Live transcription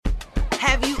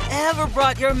Have you ever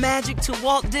brought your magic to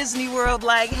Walt Disney World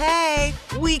like, hey,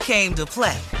 we came to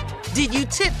play? Did you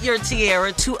tip your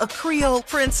tiara to a Creole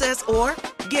princess or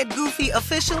get goofy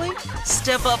officially?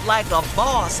 Step up like a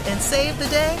boss and save the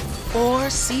day? Or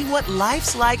see what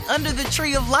life's like under the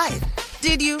tree of life?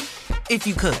 Did you? If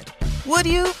you could. Would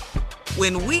you?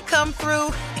 When we come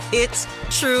through, it's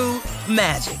true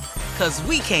magic. 'Cause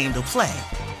we came to play.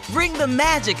 Bring the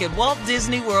magic at Walt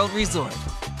Disney World Resort.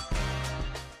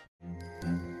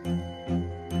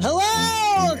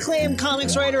 Hello, acclaimed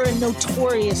comics writer and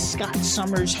notorious Scott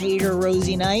Summers hater,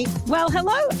 Rosie Knight. Well,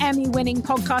 hello, Emmy-winning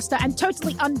podcaster and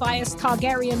totally unbiased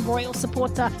Targaryen royal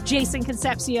supporter, Jason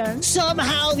Concepcion.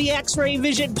 Somehow the X-Ray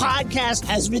Vision podcast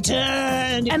has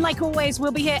returned. And like always,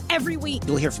 we'll be here every week.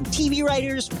 You'll hear from TV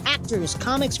writers, actors,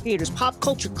 comics creators, pop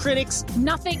culture critics.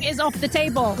 Nothing is off the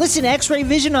table. Listen to X-Ray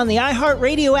Vision on the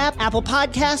iHeartRadio app, Apple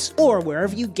Podcasts, or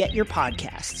wherever you get your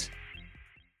podcasts.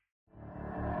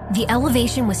 The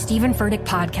Elevation with Stephen Furtick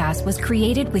podcast was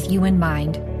created with you in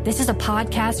mind. This is a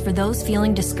podcast for those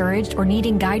feeling discouraged or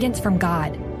needing guidance from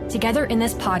God. Together in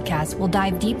this podcast, we'll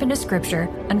dive deep into Scripture,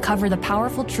 uncover the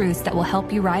powerful truths that will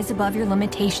help you rise above your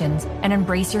limitations and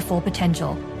embrace your full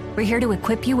potential. We're here to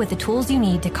equip you with the tools you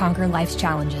need to conquer life's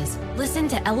challenges. Listen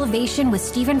to Elevation with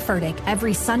Stephen Furtick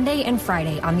every Sunday and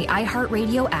Friday on the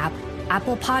iHeartRadio app,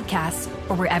 Apple Podcasts,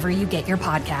 or wherever you get your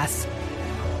podcasts.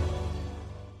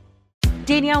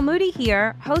 Danielle Moody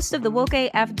here, host of the Woke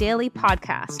AF Daily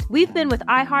podcast. We've been with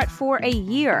iHeart for a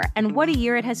year, and what a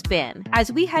year it has been.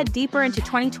 As we head deeper into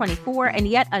 2024 and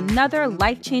yet another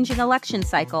life-changing election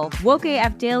cycle, Woke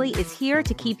AF Daily is here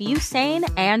to keep you sane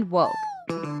and woke.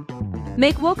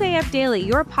 Make Woke AF Daily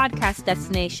your podcast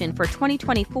destination for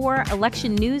 2024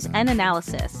 election news and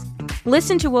analysis.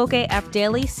 Listen to Woke AF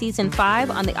Daily Season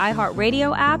 5 on the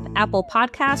iHeartRadio app, Apple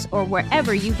Podcasts, or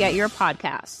wherever you get your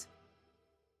podcasts.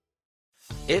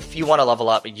 If you want to level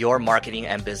up your marketing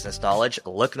and business knowledge,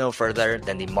 look no further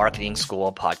than the Marketing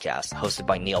School podcast, hosted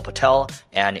by Neil Patel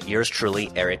and yours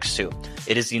truly, Eric Su.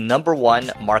 It is the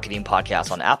 #1 marketing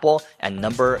podcast on Apple and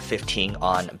number 15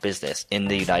 on business in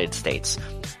the United States.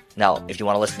 Now, if you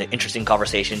want to listen to interesting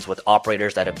conversations with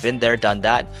operators that have been there, done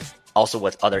that, also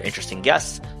with other interesting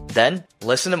guests, then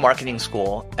listen to Marketing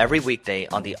School every weekday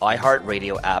on the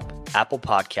iHeartRadio app, Apple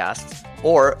Podcasts,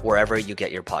 or wherever you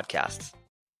get your podcasts.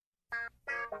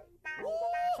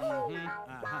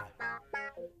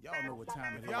 Y'all know what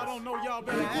time it is. Y'all don't know, y'all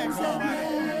better ask somebody.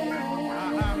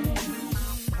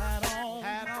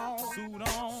 Hat on, suit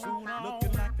on,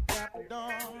 looking like a dapper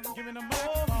dog, giving them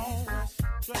all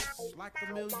dressed like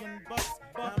 $1,000,000,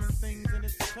 diamond things in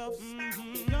its cuffs.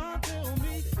 Y'all tell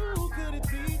me, who could it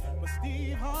be but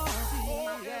Steve Harvey?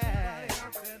 Oh, yeah.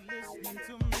 Listening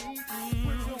to me.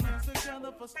 Put your hands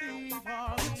together for Steve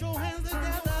Harvey. Put your hands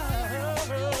together.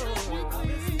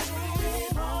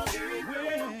 Steve Harvey.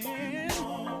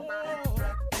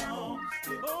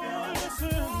 Oh,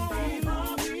 listen, Steve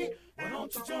Harvey. Why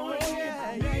don't you join me?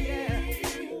 Yeah.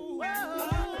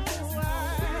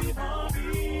 Steve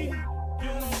Harvey.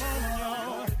 Get on,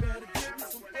 y'all. Better give me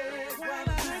some eggs while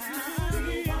I listen to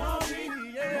Steve Harvey.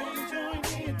 Yeah, join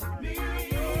in with me.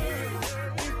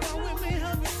 If you're with me,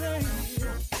 help me say.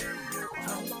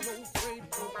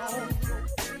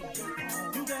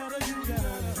 You gotta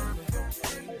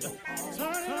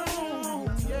turn it on,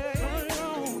 yeah, turn it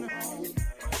on.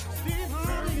 Steve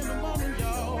Harvey in the morning,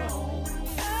 y'all.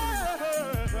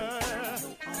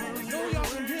 I know y'all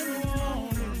can get it on.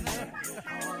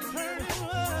 Turn it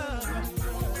up.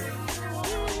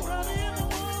 Steve Harvey in the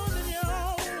morning,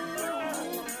 y'all.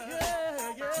 Yeah.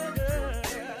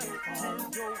 Turn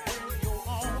your radio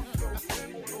on.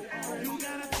 You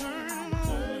gotta turn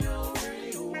your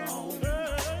radio on.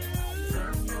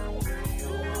 Turn your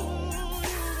radio on.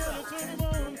 You gotta turn it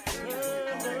on.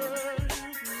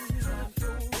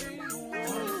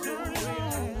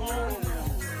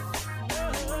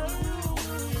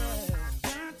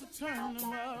 Turn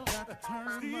them up,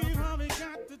 Steve Harvey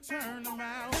got to turn them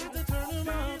out. Got to turn them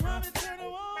out. Steve Harvey turn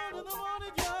them on in the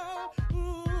morning, y'all.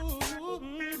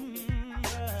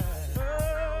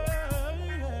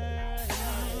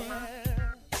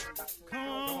 Come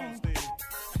on, Steve.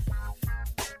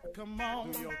 Come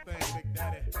on, do your thing, Big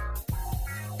Daddy.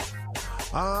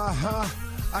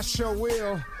 I sure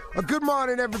will. Good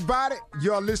morning, everybody.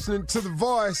 You're listening to The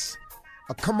Voice.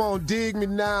 Come on, dig me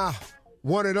now.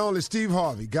 One and only Steve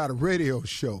Harvey got a radio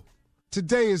show.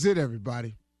 Today is it,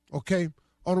 everybody. Okay?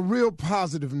 On a real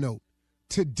positive note,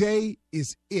 today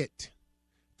is it.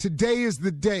 Today is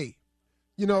the day.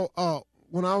 You know,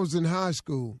 when I was in high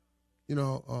school,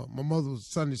 my mother was a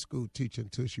Sunday school teacher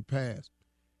until she passed.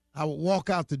 I would walk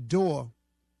out the door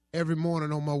every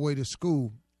morning on my way to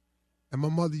school. And my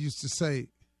mother used to say,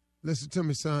 listen to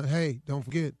me, son, hey, don't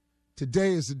forget,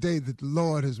 today is the day that the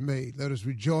Lord has made. Let us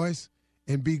rejoice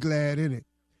and be glad in it.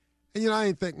 And, I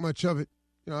ain't think much of it.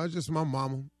 It's just my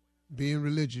mama being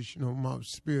religious, my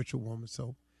spiritual woman.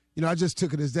 So, I just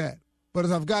took it as that. But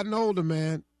as I've gotten older,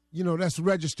 man, that's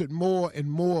registered more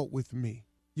and more with me.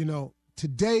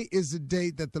 Today is the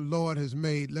day that the Lord has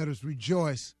made. Let us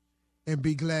rejoice and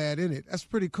be glad in it. That's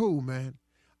pretty cool, man.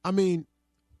 I mean,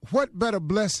 what better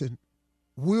blessing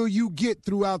will you get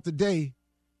throughout the day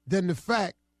than the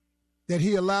fact that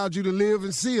he allowed you to live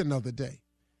and see another day?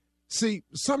 See,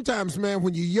 sometimes, man,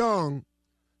 when you're young,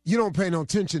 you don't pay no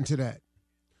attention to that.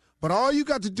 But all you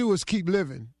got to do is keep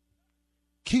living.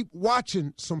 Keep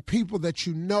watching some people that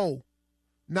you know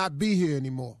not be here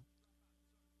anymore.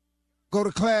 Go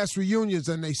to class reunions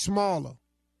and they smaller.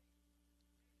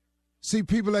 See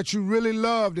people that you really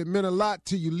loved that meant a lot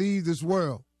to you leave this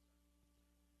world.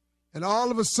 And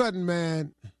all of a sudden,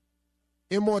 man,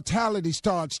 immortality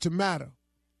starts to matter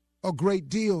a great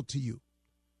deal to you.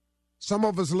 Some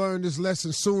of us learn this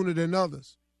lesson sooner than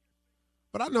others.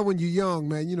 But I know when you're young,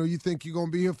 man, you think you're going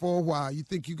to be here for a while. You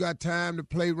think you got time to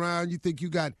play around. You think you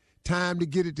got time to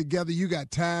get it together. You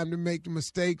got time to make the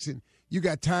mistakes, and you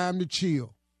got time to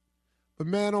chill. But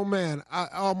man, oh man,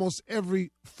 almost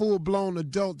every full-blown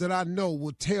adult that I know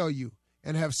will tell you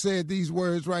and have said these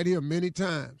words right here many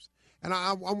times. And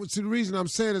I see the reason I'm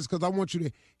saying this because I want you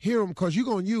to hear them because you're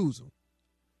going to use them.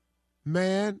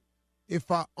 Man, if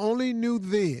I only knew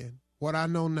then what I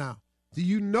know now. Do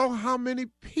you know how many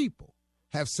people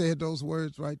have said those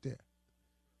words right there?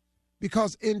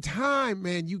 Because in time,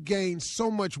 man, you gain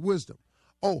so much wisdom.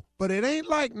 Oh, but it ain't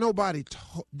like nobody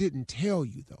didn't tell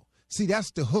you, though. See,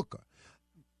 that's the hooker.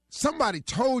 Somebody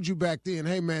told you back then,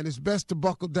 hey, man, it's best to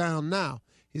buckle down now.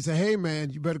 He said, hey, man,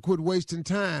 you better quit wasting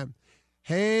time.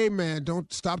 Hey, man,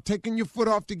 don't stop taking your foot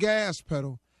off the gas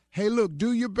pedal. Hey, look,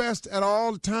 do your best at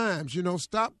all times.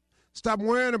 Stop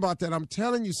worrying about that. I'm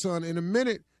telling you, son, in a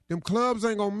minute, them clubs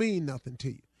ain't going to mean nothing to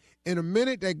you. In a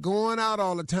minute, that going out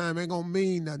all the time ain't going to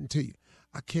mean nothing to you.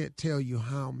 I can't tell you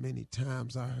how many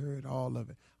times I heard all of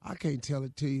it. I can't tell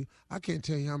it to you. I can't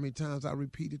tell you how many times I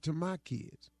repeat it to my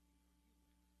kids.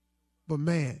 But,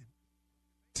 man,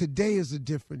 today is a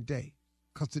different day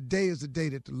because today is the day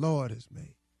that the Lord has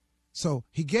made. So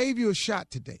he gave you a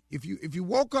shot today. If you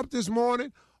woke up this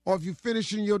morning or if you're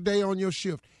finishing your day on your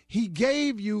shift, he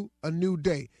gave you a new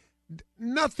day.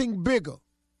 Nothing bigger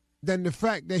than the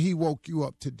fact that he woke you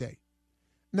up today.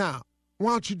 Now,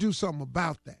 why don't you do something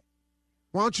about that?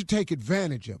 Why don't you take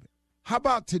advantage of it? How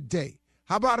about today?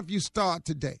 How about if you start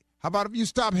today? How about if you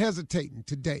stop hesitating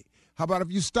today? How about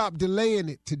if you stop delaying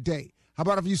it today? How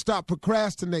about if you stop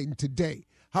procrastinating today?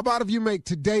 How about if you make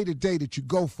today the day that you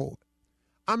go for it?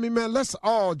 I mean, man, let's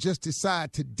all just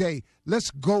decide today. Let's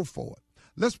go for it.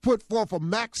 Let's put forth a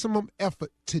maximum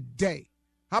effort today.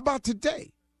 How about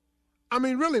today? I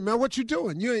mean, really, man, what you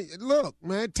doing? Look,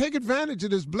 man, take advantage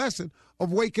of this blessing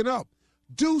of waking up.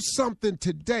 Do something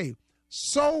today.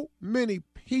 So many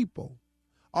people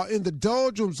are in the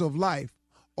doldrums of life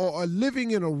or are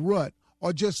living in a rut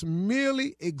or just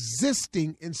merely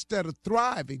existing instead of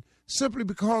thriving simply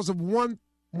because of one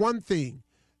thing.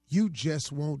 You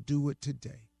just won't do it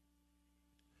today.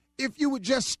 If you would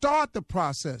just start the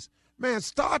process, man,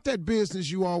 start that business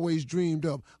you always dreamed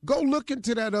of. Go look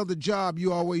into that other job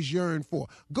you always yearned for.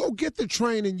 Go get the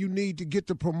training you need to get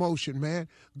the promotion, man.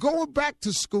 Go back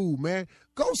to school, man.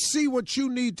 Go see what you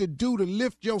need to do to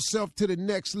lift yourself to the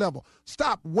next level.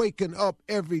 Stop waking up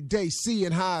every day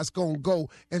seeing how it's going to go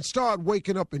and start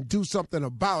waking up and do something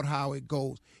about how it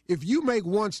goes. If you make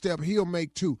one step, he'll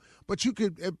make two. But you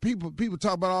could, people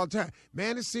talk about it all the time.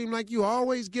 Man, it seems like you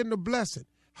always getting a blessing.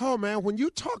 Oh, man, when you're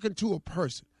talking to a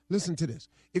person, listen to this.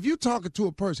 If you're talking to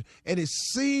a person and it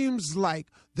seems like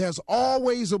there's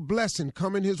always a blessing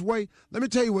coming his way, let me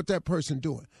tell you what that person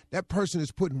doing. That person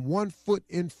is putting one foot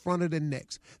in front of the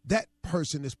next. That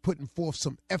person is putting forth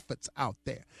some efforts out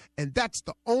there. And that's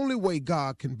the only way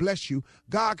God can bless you.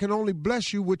 God can only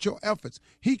bless you with your efforts.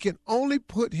 He can only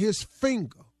put his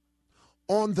finger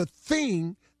on the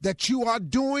thing that you are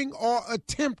doing or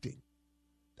attempting.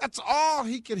 That's all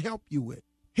he can help you with.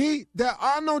 There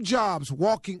are no jobs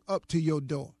walking up to your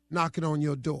door, knocking on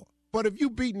your door. But if you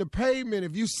beating the pavement,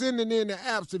 if you sending in the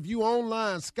apps, if you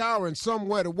online scouring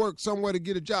somewhere to work, somewhere to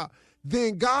get a job,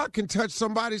 then God can touch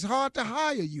somebody's heart to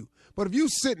hire you. But if you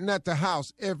sitting at the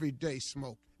house every day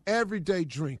smoking, every day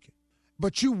drinking,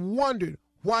 but you wondered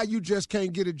why you just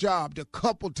can't get a job the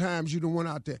couple times you done went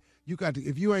out there,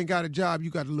 if you ain't got a job, you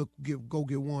got to go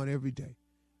get one every day.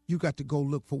 You got to go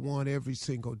look for one every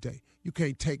single day. You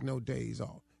can't take no days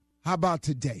off. How about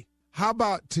today? How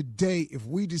about today if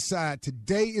we decide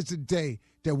today is the day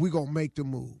that we're going to make the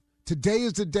move? Today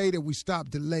is the day that we stop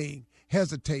delaying,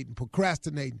 hesitating,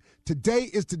 procrastinating. Today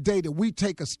is the day that we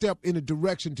take a step in a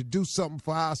direction to do something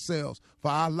for ourselves, for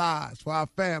our lives, for our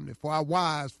family, for our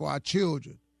wives, for our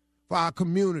children, for our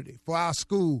community, for our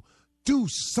school. Do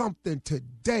something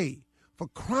today. For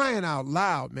crying out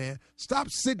loud, man. Stop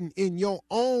sitting in your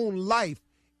own life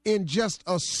in just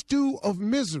a stew of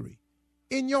misery.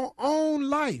 In your own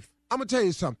life. I'm going to tell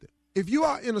you something. If you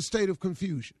are in a state of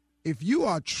confusion, if you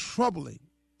are troubling,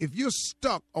 if you're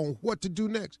stuck on what to do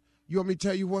next, you want me to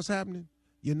tell you what's happening?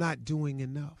 You're not doing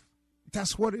enough.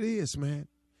 That's what it is, man.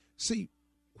 See,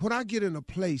 when I get in a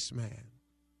place, man,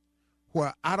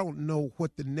 where I don't know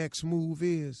what the next move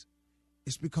is,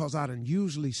 it's because I done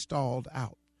usually stalled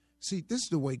out. See, this is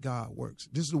the way God works.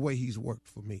 This is the way he's worked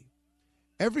for me.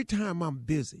 Every time I'm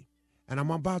busy and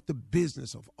I'm about the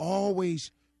business of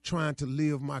always trying to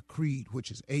live my creed,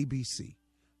 which is ABC.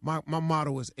 My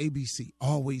motto is ABC,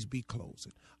 always be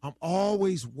closing. I'm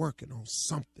always working on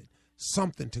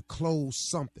something to close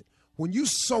something. When you're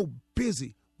so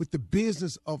busy with the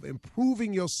business of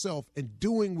improving yourself and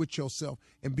doing with yourself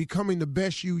and becoming the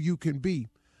best you can be,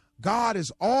 God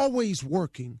is always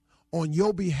working on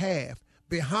your behalf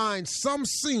behind some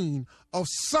scene of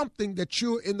something that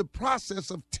you're in the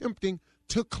process of attempting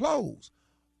to close.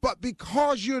 But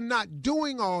because you're not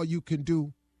doing all you can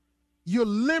do, you're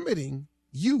limiting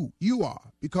you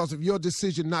are, because of your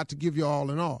decision not to give your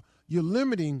all in all. You're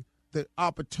limiting the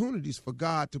opportunities for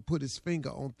God to put his finger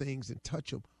on things and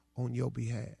touch them on your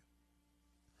behalf.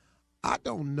 I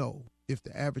don't know if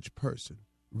the average person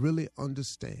really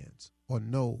understands or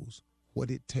knows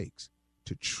what it takes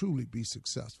to truly be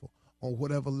successful on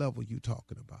whatever level you're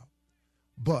talking about.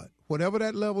 But whatever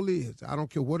that level is, I don't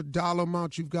care what dollar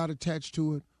amount you've got attached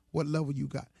to it, what level you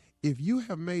got. If you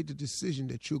have made the decision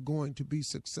that you're going to be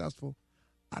successful,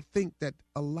 I think that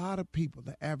a lot of people,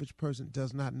 the average person,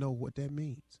 does not know what that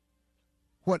means.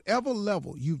 Whatever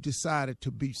level you've decided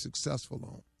to be successful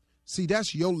on, see,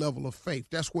 that's your level of faith.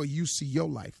 That's where you see your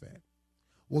life at.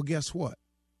 Well, guess what?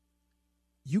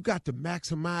 You got to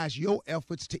maximize your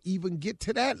efforts to even get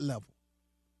to that level.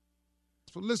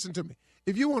 So listen to me.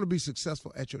 If you want to be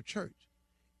successful at your church,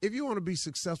 if you want to be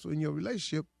successful in your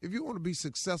relationship, if you want to be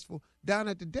successful down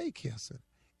at the daycare center,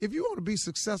 if you want to be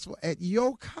successful at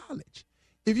your college,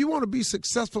 if you want to be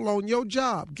successful on your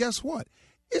job, guess what?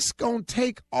 It's going to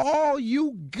take all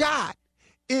you got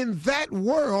in that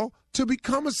world to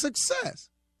become a success.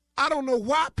 I don't know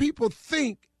why people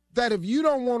think that if you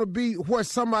don't want to be where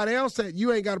somebody else at,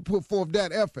 you ain't got to put forth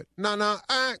that effort. No,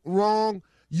 I ain't wrong.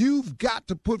 You've got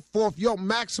to put forth your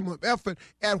maximum effort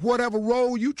at whatever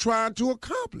role you're trying to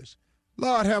accomplish.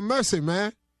 Lord have mercy,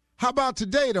 man. How about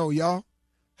today, though, y'all?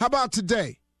 How about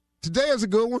today? Today is a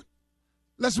good one.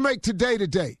 Let's make today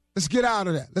today. Let's get out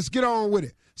of that. Let's get on with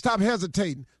it. Stop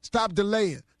hesitating. Stop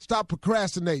delaying. Stop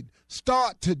procrastinating.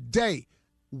 Start today.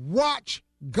 Watch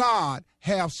God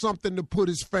have something to put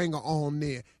his finger on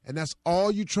there. And that's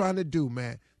all you're trying to do,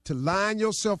 man. To line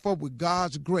yourself up with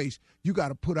God's grace, you got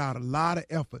to put out a lot of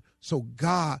effort so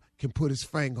God can put his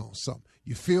finger on something.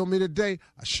 You feel me today?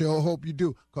 I sure hope you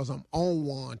do, because I'm on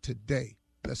one today.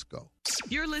 Let's go.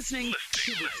 You're listening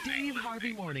to the Steve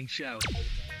Harvey Morning Show.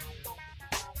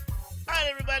 All right,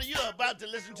 everybody, you're about to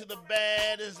listen to the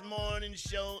baddest morning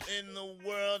show in the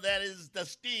world. That is the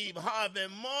Steve Harvey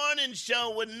Morning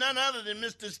Show with none other than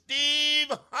Mr.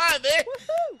 Steve Harvey.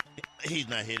 Woo-hoo. He's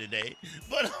not here today,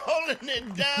 but holding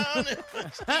it down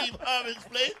in Steve Harvey's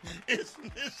place is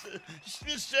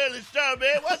Miss Shirley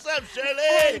Strawberry. What's up, Shirley?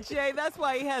 Hey, Jay, that's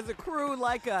why he has a crew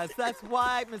like us. That's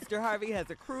why Mr. Harvey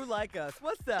has a crew like us.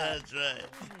 What's up? That's right.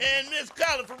 And Miss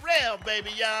Carla Farrell,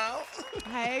 baby, y'all.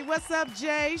 Hey, what's up,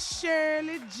 Jay,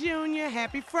 Shirley, Junior?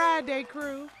 Happy Friday,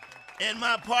 crew. And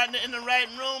my partner in the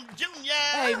writing room, Junior.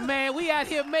 Hey, man, we out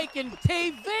here making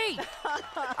TV.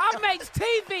 I make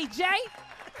TV, Jay.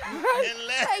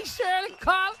 Hey, Shirley,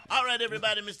 Carl. All right,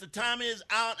 everybody, Mr. Tommy is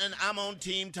out, and I'm on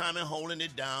Team Tommy, holding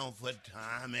it down for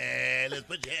Tommy. Let's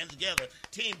put your hands together.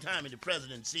 Team Tommy, the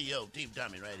president, CEO. Team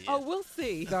Tommy right here. Oh, we'll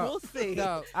see. We'll see.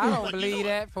 No, I don't believe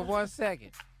that for 1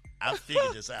 second. I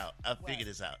figured this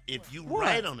out. If you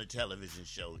write on a television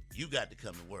show, you got to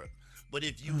come to work. But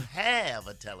if you have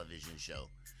a television show,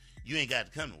 you ain't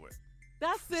got to come to work.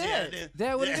 That's it.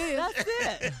 That what it is. That's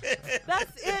it.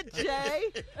 That's it,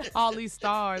 Jay. All these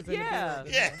stars. In yeah.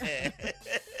 Yeah.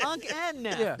 Unc and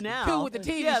now. Yeah. Now. Two with the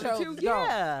TV shows.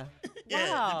 Yeah.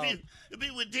 Yeah. Wow. The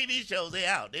people with TV shows, they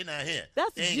out. They not here.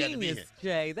 That's they ain't genius, got to be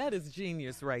Jay. That is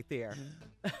genius right there.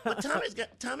 But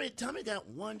Tommy got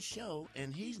one show,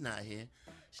 and he's not here.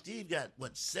 Steve got,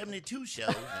 72 shows,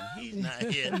 and he's not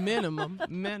here. Minimum. A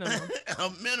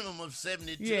minimum of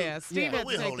 72. Yeah, Steve had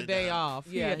to take the day off.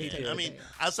 Yeah, I mean,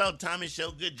 I saw Tommy's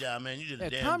show. Good job, man. You did a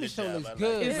damn Tommy's good show job. looks I like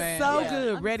good, it. It's man. so Yeah.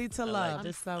 good. Ready to I love. liked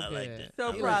It's it. so I liked good. it.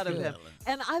 So He proud was of him. good.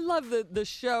 And I love the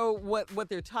show. What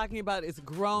they're talking about is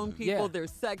grown people. Yeah. They're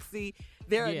sexy.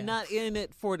 They're Yes. not in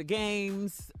it for the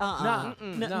games. No,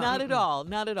 Not at all.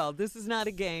 Not at all. This is not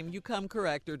a game. You come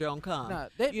correct or don't come. No,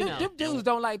 you know. them dudes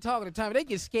don't like talking to Tommy. They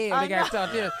get scared. I They got to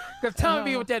talk to him. Because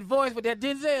Tommy be with that voice, with that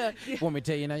Denzel. Want me to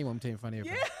tell you now? You want me to tell you in front of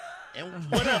everybody? And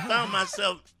what I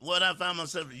found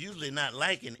myself usually not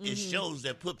liking is shows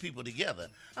that put people together.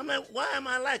 I'm like, why am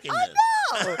I liking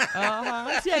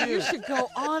this? Jay, you should go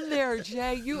on there,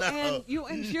 Jay. You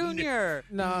and Junior.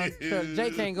 No,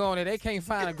 Jay can't go on there. They can't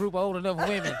find a group of old enough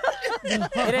women. It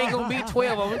ain't going to be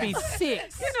 12 of them. It'll be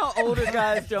 6. You know, older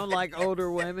guys don't like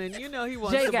older women. You know, he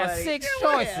wants Jay somebody. got 6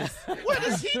 choices. What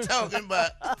is he talking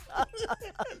about?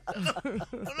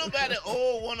 Don't nobody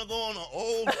old want to go on an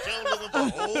old show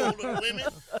looking for older women.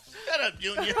 Shut up,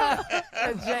 Junior.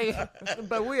 Jay.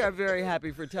 But we are very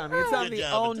happy for Tommy. It's on Good the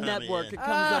job OWN for Tommy, network. yeah. It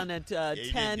comes on at you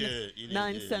did 10, good. You did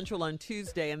 9 good. Central on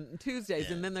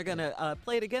Tuesdays, and then they're going to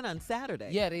play it again on Saturday.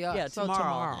 Yeah, they are. Yeah, So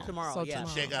tomorrow. tomorrow. Yeah.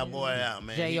 Check our boy out,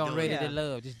 man. Jay He on doing Ready it. to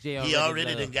Love. Just Jay on He Ready already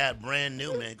to done Love. got brand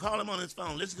new, man. Call him on his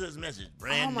phone. Listen to his message.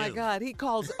 Brand Oh my new. God, he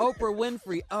calls Oprah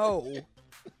Winfrey O.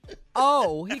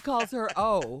 Oh, he calls her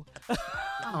O.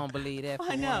 I don't believe that.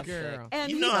 I know. Girl. And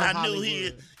You he- know how new he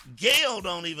is. Gail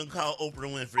don't even call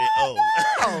Oprah Winfrey oh.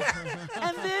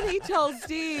 And then he told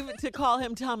Steve to call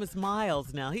him Thomas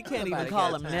Miles now. He can't even Nobody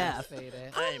call got him time to Neff. say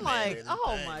that. I ain't I'm mad like, at him. oh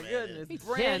I ain't my mad goodness. at him.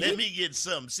 Brand Let me get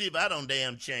something. See if I don't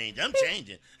damn change. I'm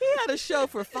changing. He had a show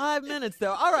for 5 minutes,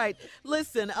 though. All right,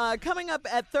 listen, coming up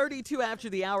at 32 after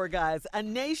the hour, guys, a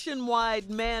nationwide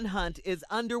manhunt is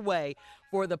underway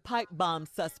for the pipe bomb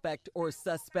suspect or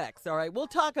suspects. All right, we'll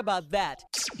talk about that.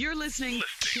 You're listening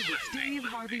to the Steve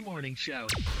Harvey Morning Show.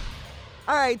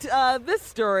 All right, this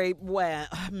story, well,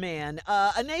 man,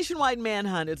 a nationwide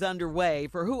manhunt is underway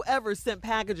for whoever sent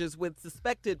packages with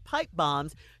suspected pipe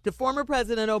bombs to former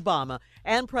President Obama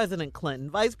and President Clinton,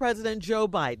 Vice President Joe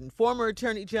Biden, former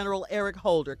Attorney General Eric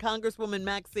Holder, Congresswoman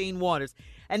Maxine Waters,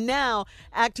 and now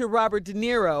actor Robert De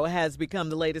Niro has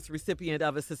become the latest recipient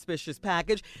of a suspicious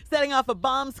package, setting off a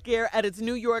bomb scare at its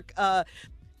New York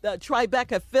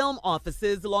Tribeca film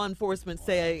offices. Law enforcement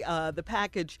say the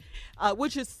package,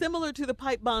 which is similar to the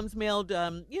pipe bombs mailed,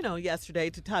 yesterday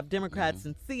to top Democrats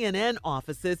and CNN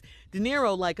offices. De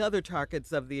Niro, like other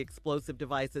targets of the explosive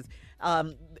devices,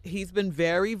 he's been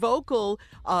very vocal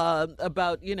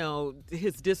about,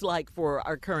 his dislike for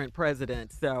our current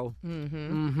president. So,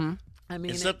 I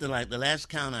mean, It's something like the last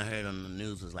count I heard on the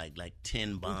news was like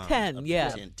 10 bombs. 10, Up to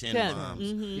yeah. 10 bombs.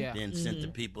 Yeah. Then sent to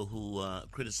people who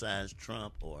criticized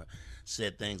Trump or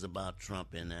said things about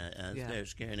Trump, and it's very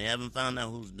scary. They haven't found out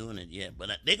who's doing it yet, but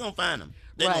they're going to find them.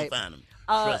 They're Right. going to find them.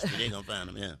 Trust me, they're going to find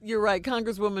them, yeah. You're right.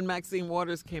 Congresswoman Maxine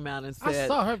Waters came out and I said,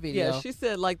 saw her video. Yeah, she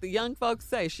said, like the young folks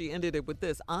say, she ended it with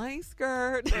this, I ain't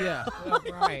scared. Yeah.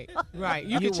 Right.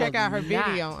 You You can check will out her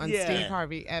video not. on Yeah. Steve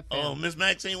Harvey FM. Oh, Miss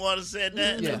Maxine Waters said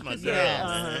that? Yeah. That's my girl, Yeah,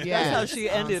 man. Yeah. That's how she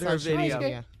ended her social video.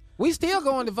 media. We still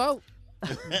going to vote.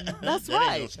 That's That ain't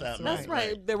right. gonna stop me. That's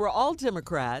right. They were all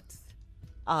Democrats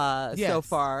so Yes.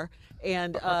 far.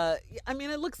 And, I mean,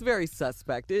 it looks very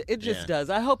suspect. It just Yeah. does.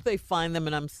 I hope they find them,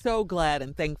 and I'm so glad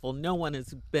and thankful no one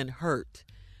has been hurt.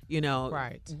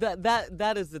 Right.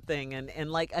 That is the thing.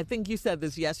 And like, I think you said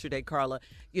this yesterday, Carla,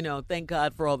 thank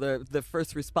God for all the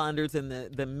first responders and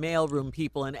the mailroom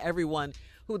people and everyone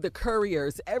the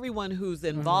couriers, everyone who's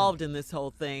involved in this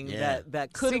whole thing Yeah.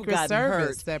 that could have Secret gotten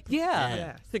Service hurt. that- Yeah.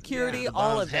 Yeah. Security, The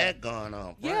all bombs of that. had gone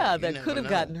off. Yeah, Right. You that never could have know.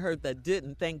 gotten hurt that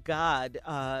didn't. Thank God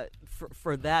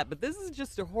for that. But this is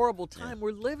just a horrible time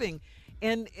we're living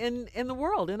in the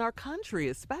world, in our country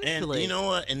especially. And you know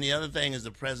what? And the other thing is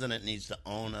the president needs to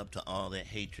own up to all the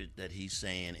hatred that he's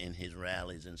saying in his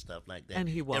rallies and stuff like that. And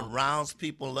he won't. It riles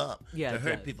people up Yeah, to it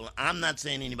hurt does. people. I'm not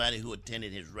saying anybody who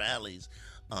attended his rallies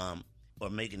or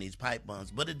making these pipe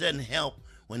bombs, but it doesn't help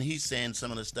when he's saying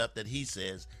some of the stuff that he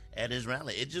says at his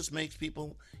rally. It just makes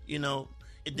people,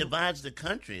 it divides the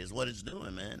country is what it's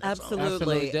doing, man. That's all.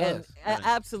 Absolutely, Absolutely does. and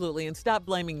absolutely, and stop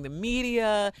blaming the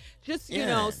media. Just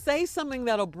Yeah. say something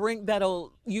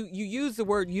you used the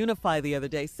word unify the other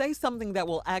day. Say something that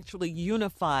will actually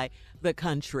unify the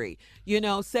country.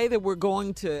 Say that we're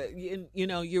going to,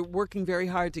 you're working very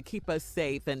hard to keep us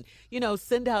safe, and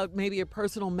send out maybe a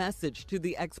personal message to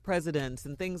the ex-presidents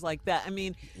and things like that. I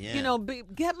mean, Yeah.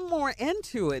 get more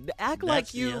into it. Act like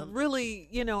That's- you yeah. really,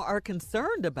 are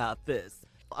concerned about this.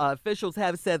 Officials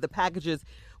have said the packages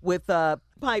with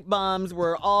pipe bombs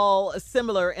were all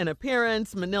similar in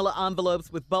appearance. Manila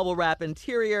envelopes with bubble wrap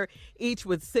interior, each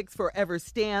with 6 forever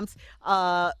stamps.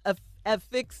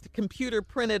 Affixed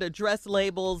computer-printed address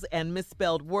labels and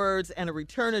misspelled words, and a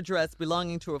return address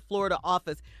belonging to a Florida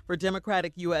office for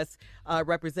Democratic U.S.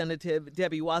 Representative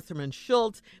Debbie Wasserman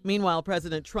Schultz. Meanwhile,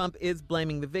 President Trump is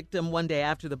blaming the victim. One day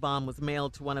after the bomb was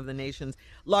mailed to one of the nation's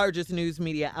largest news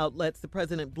media outlets, the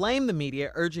president blamed the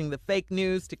media, urging the fake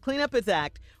news to clean up its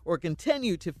act or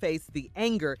continue to face the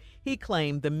anger he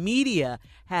claimed the media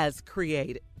has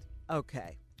created.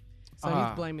 Okay. So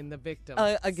he's blaming the victim.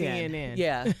 Again. CNN.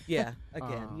 Yeah.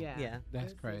 Again. Yeah.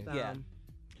 That's crazy. Yeah.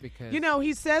 Because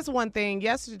he says one thing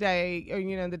yesterday,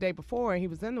 or the day before, he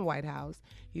was in the White House.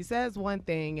 He says one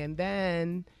thing, and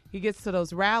then he gets to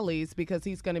those rallies because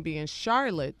he's going to be in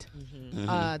Charlotte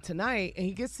tonight, and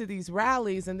he gets to these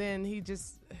rallies, and then he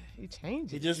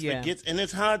changes. He just forgets, and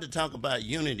it's hard to talk about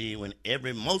unity when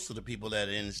most of the people that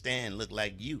are in the stand look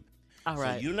like you. All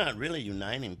right. So you're not really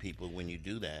uniting people when you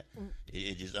do that.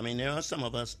 There are some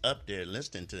of us up there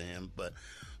listening to him, but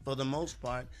for the most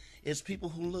part, it's people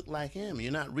who look like him.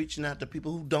 You're not reaching out to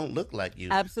people who don't look like you.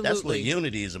 Absolutely. That's what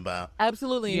unity is about.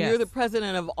 Absolutely. Yes. And you're the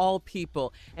president of all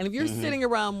people. And if you're sitting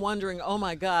around wondering, oh,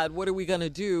 my God, what are we going to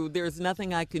do? There's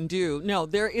nothing I can do. No,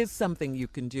 there is something you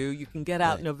can do. You can get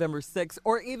out November 6th,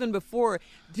 or even before,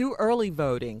 do early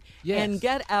voting. Yes. And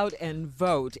get out and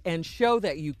vote and show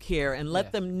that you care and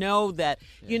let them know that,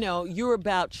 you're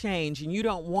about change and you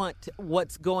don't want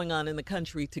what's going on in the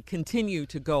country to continue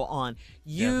to go on.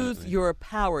 Use your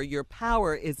power. Your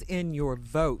power is in your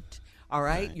vote. All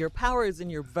right? Your power is in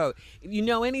your vote. If you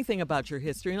know anything about your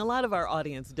history, and a lot of our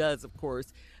audience does, of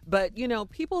course, but,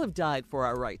 people have died for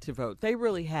our right to vote. They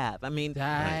really have. I mean,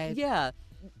 died. Yeah.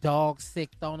 Dogs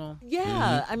sicked on them.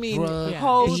 Yeah. I mean,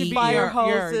 It should be fire your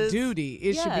hoses. duty.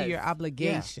 It should be your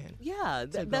obligation. Yeah.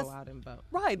 To go out and vote.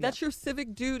 Right. That's your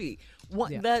civic duty.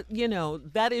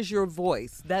 That is your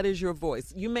voice. That is your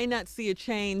voice. You may not see a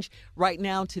change right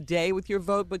now today with your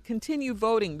vote, but continue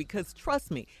voting because,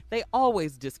 trust me, they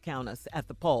always discount us at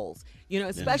the polls,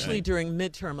 especially during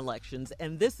midterm elections.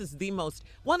 And this is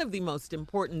one of the most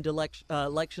important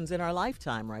elections in our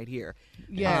lifetime right here.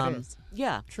 Yeah, it is.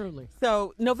 Yeah. Truly.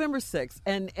 So November 6th,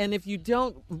 and if you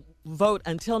don't vote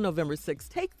until November 6th,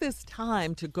 take this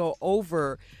time to go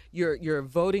over your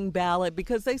voting ballot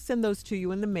because they send those to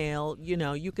you in the mail.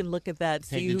 You can look at that.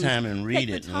 Take the time and read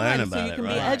it and learn about it.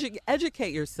 So you can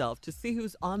educate yourself to see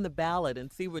who's on the ballot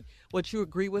and see what you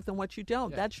agree with and what you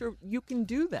don't. You can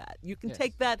do that. You can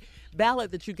take that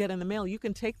ballot that you get in the mail. You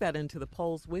can take that into the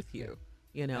polls with you.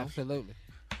 Absolutely.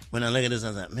 When I look at this, I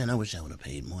was like, man, I wish I would have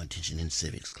paid more attention in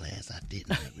civics class. I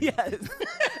didn't. Yes.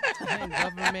 And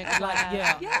government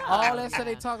class. Yeah. All that stuff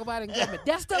they talk about in government.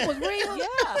 That stuff was real?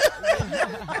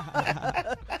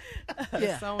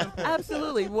 Yeah. So important.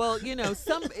 Absolutely. Well,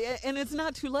 and it's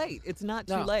not too late. It's not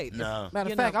too late. No. Matter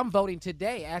of fact, I'm voting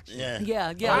today, actually.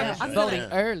 Yeah. I'm voting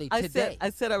early today. I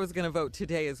said I was going to vote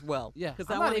today as well. Yeah.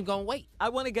 I'm not even going to wait. I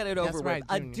want to get it over with. Right,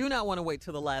 I do not want to wait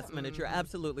till the last minute. You're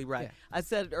absolutely right. Yeah. I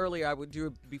said it earlier I would do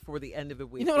it before the end of the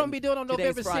week. You know what I'm going to be doing on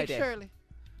November 6th, Friday. Shirley?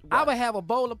 I would have a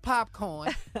bowl of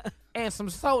popcorn and some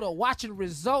soda watching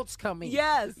results come in.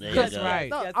 Yes. That's right.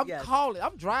 Look, I'm calling.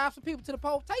 I'm driving some people to the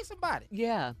poll. Take somebody.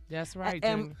 Yeah. That's right.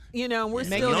 And, we're Making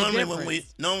still... a Normally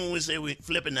when we say we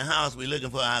flipping the house, we're looking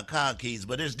for our car keys,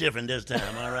 but it's different this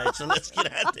time, all right? So let's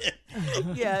get out there.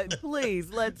 Yeah,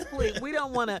 please. We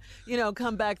don't want to,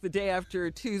 come back the day after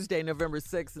Tuesday, November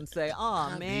 6th and say,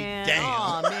 oh, man.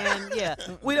 Yeah.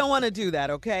 We don't want to do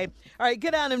that, okay? All right,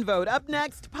 get out and vote. Up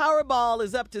next, Powerball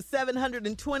is up to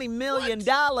 $720 million.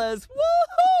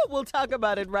 Woohoo! We'll talk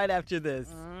about it right after this.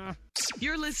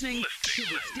 You're listening to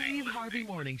the Steve Harvey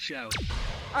Morning Show.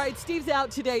 All right, Steve's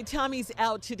out today. Tommy's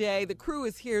out today. The crew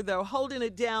is here, though, holding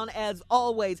it down as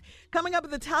always. Coming up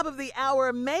at the top of the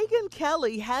hour, Megyn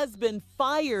Kelly has been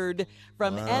fired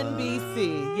from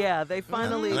NBC. Yeah, they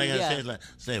finally... Like I said,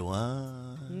 say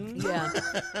what?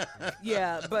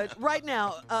 Yeah, but right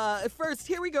now, first,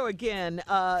 here we go again,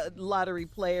 lottery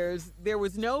players. There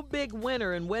was no big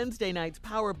winner in Wednesday night's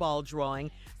Powerball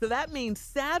drawing, so that means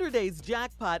Saturday's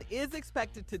jackpot is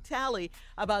expected to tally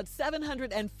about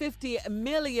 $750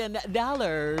 million.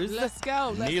 Let's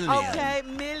go. Okay,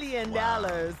 $1 million.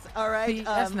 All right. See,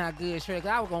 that's not good, Shirley.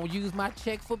 I was going to use my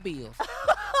check for bills.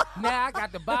 Now I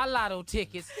got to buy lotto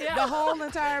tickets. The whole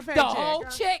entire paycheck. The whole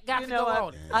check got You to know go what?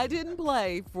 on it. I didn't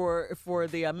play for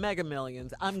the Mega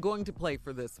Millions. I'm going to play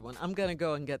for this one. I'm going to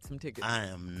go and get some tickets. I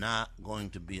am not going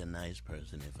to be a nice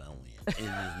person if I win. It is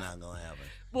not going to happen.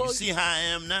 Well, you see how I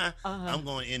am now? I'm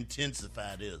going to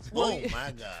intensify this. Well,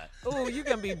 my God. Oh, you're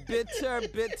going to be bitter,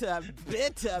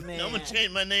 man. I'm going to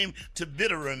change my name to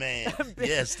Bitterer Man.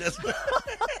 Yes, that's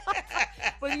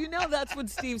But you know that's what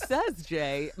Steve says,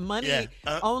 Jay. Money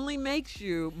only makes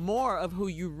you more of who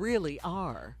you really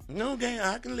are. Okay,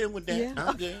 I can live with that. Yeah.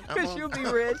 I'm good. Because you'll be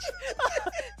rich.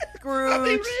 Scrooge. I'll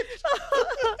be rich.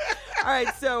 All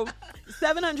right, so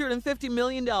 $750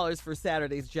 million for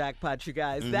Saturday's jackpot, you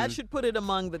guys. That should put it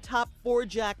among the top 4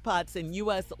 jackpots in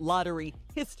U.S. lottery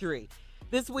history.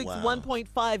 This week's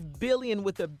 $1.5 billion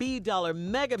with a B dollar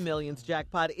Mega Millions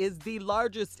jackpot is the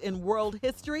largest in world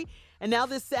history. And now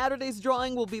this Saturday's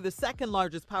drawing will be the second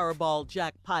largest Powerball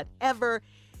jackpot ever.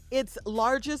 Its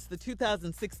largest, the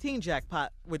 2016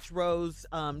 jackpot, which rose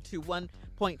to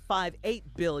 $1.58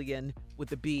 billion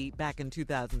with a B back in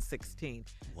 2016.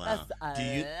 Wow. That's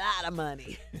a lot of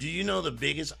money. Do you know the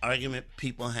biggest argument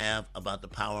people have about the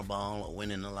Powerball or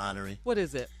winning the lottery? What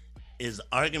is it? Is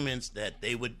arguments that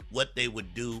what they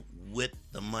would do with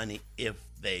the money if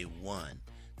they won.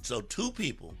 So 2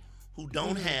 people who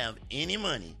don't have any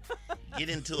money get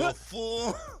into a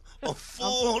full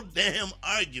damn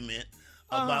argument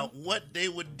about what they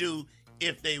would do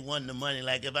if they won the money.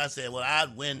 Like if I said, well,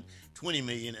 I'd win $20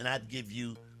 million and I'd give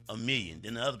you $1 million.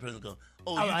 Then the other person goes,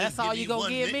 oh, you that's all you gonna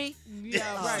give me?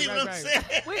 Yeah, right, See what I'm saying?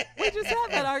 We just had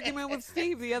that argument with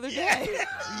Steve the other day.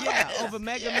 Yeah, over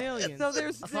Mega Millions. So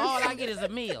there's all I get is a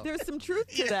meal. There's some truth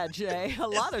to that, Jay. A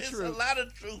lot of truth. A lot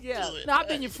of truth to it. No, I've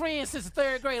been your friend since the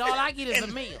 3rd grade. All I get is a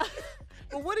meal.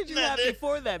 Well, what did you have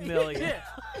before that million?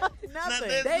 Nothing. Now,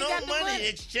 there's no money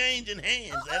exchanging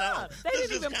hands at all. They This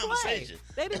didn't is even conversation.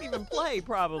 play. They didn't even play,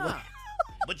 probably.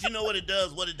 But you know what it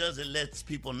does? What it does, it lets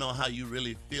people know how you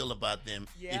really feel about them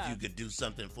if you could do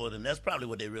something for them. That's probably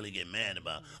what they really get mad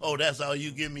about. Oh, that's all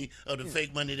you give me of the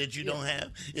fake money that you don't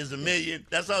have is $1 million.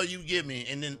 That's all you give me.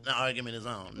 And then the argument is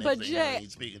on. Next But thing you know, Jay,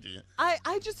 he's speaking to you.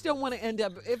 I just don't want to end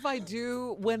up, if I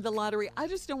do win the lottery, I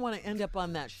just don't want to end up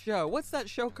on that show. What's that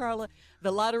show, Carla?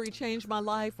 The lottery changed my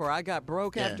life, or I got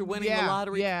broke after winning the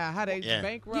lottery. Yeah, how they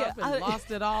bankrupt and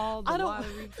lost it all. The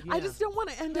lottery. I just don't want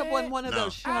to end up on one of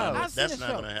those shows. That's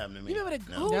not going to happen to me. You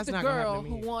remember who's the girl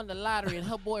who won the lottery and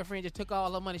her boyfriend just took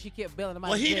all her money? She kept bailing him out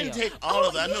Well, of jail. he didn't take all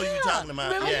of it. I know you're talking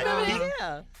about.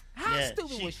 Yeah. How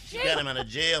stupid was she? She got him out of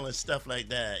jail and stuff like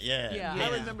that. Yeah,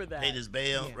 I remember that. Paid his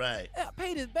bail, right.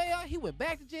 Paid his bail. He went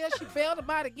back to jail. She bailed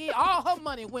him out again. All her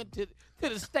money went to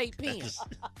the state pen.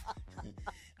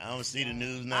 I don't see the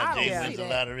news now. Jay wins the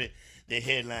lottery. The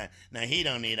headline. Now, he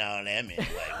don't need all that many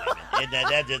white women.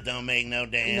 that just don't make no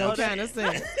damn kind of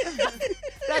sense.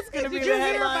 That's going to be Did the you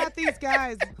headline. hear about these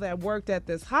guys that worked at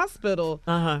this hospital?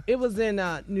 It was in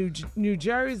New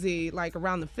Jersey, like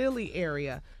around the Philly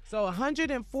area. So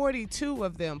 142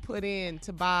 of them put in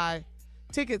to buy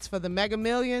tickets for the Mega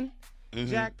Million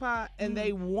jackpot, and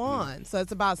they won. So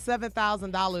it's about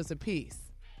 $7,000 a piece.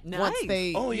 Nice. Once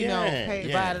they, pay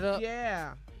divided up.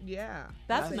 Yeah.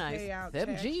 That's They nice. pay out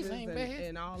 7 G's taxes ain't bad.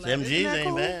 and all that. 7 Isn't G's that ain't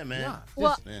cool? bad, man. Yeah.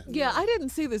 Well, I didn't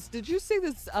see this. Did you see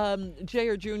this, Jay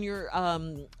or Junior?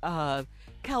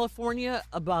 California,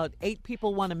 about 8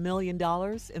 people won $1 million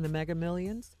in the Mega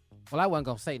Millions. Well, I wasn't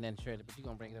going to say nothing, Shirley, but you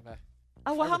going to bring it up.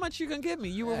 Oh, well, how much you gonna give me?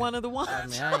 You were one of the ones. I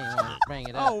mean, I ain't going to bring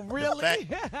it up. Oh, really?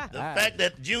 The fact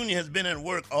that Junior has been at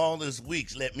work all this week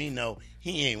let me know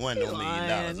he ain't won no $1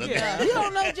 million. Okay? Yeah. You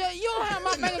don't know, Jay. You don't have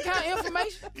my bank account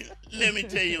information. Let me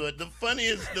tell you what. The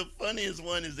funniest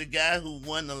one is the guy who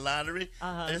won the lottery.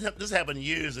 This happened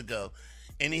years ago,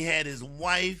 and he had his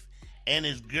wife and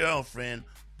his girlfriend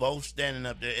both standing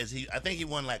up there I think he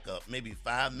won like maybe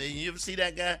 $5 million. You ever see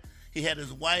that guy? He had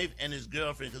his wife and his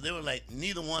girlfriend because they were like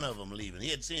neither one of them leaving. He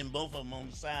had seen both of them on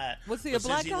the side. Was he a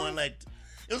black guy?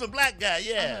 It was a black guy,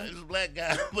 yeah. It was a black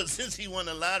guy. But since he won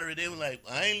the lottery, they were like,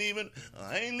 I ain't leaving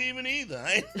either.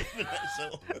 I ain't leaving.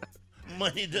 So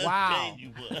money does change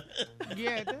you, but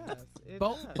Yeah, it does.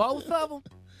 Both of them?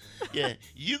 yeah,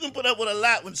 you can put up with a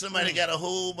lot when somebody got a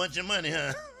whole bunch of money,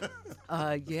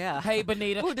 huh? Yeah. Hey,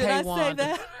 Benita. Oh, did hey, I Wanda.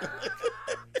 say that?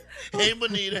 Hey,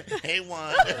 Bonita. Hey,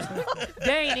 Wanda.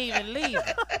 They ain't even leaving.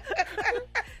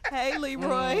 Hey,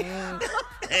 Leroy.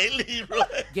 Hey, Leroy.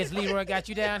 Guess Leroy got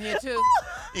you down here, too?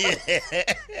 Yeah.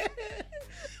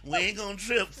 We ain't gonna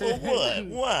trip for what?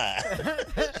 Why?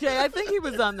 Jay, I think he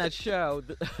was on that show.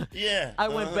 Yeah. I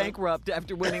went bankrupt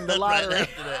after winning the lottery. Right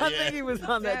after that, I think he was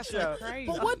on that That's show. crazy.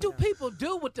 But what do people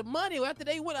do with the money after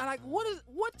they win? Like, what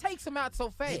takes them out so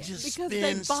fast? They just Because spin,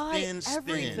 they buy spin, spin.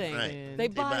 everything. Right. They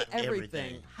buy everything.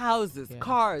 everything. Houses,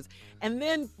 cars. And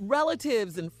then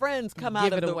relatives and friends come out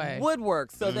Give of it the away.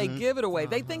 woodwork, so they give it away.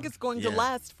 They think it's going to Yeah.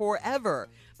 last forever.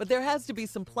 But there has to be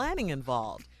some planning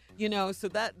involved. So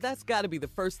that's got to be the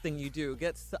first thing you do.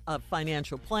 Get a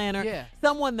financial planner,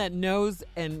 someone that knows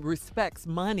and respects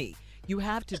money. You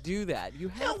have to do that. You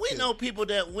have We know people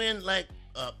that win like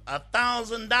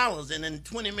 $1,000 and in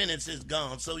 20 minutes it's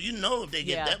gone. So if they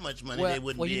get that much money, they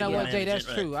wouldn't well, be you know able to what, Jay? manage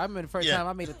That's it, true. I remember the first time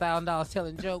I made $1,000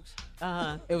 telling jokes.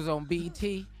 It was on BET.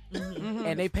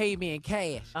 And they paid me in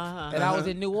cash. And I was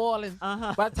in New Orleans.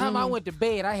 By the time I went to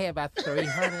bed, I had about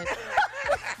 300.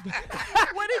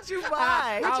 What did you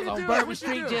buy? I was on Bourbon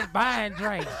Street just buying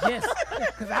drinks. Yes.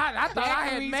 Because I thought I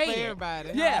had made it.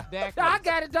 Everybody. Yeah. Daiquiris. I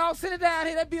got it, dog. Sitting down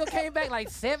here. That bill came back like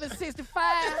 $765.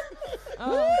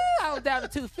 Woo, I was down to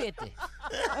 $250.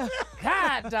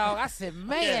 God, dog. I said,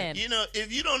 man. Yeah,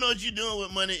 if you don't know what you're doing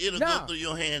with money, it'll go through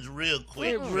your hands real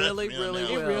quick. It really will.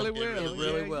 It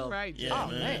really Yeah, will. Right. Yeah,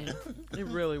 Oh, man. It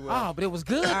really will. Oh, but it was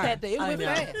good that day. It I went know.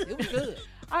 fast. It was good.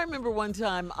 I remember one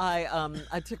time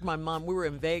I took my mom. We were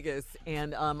in Vegas,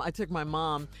 and I took my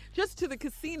mom just to the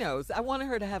casinos. I wanted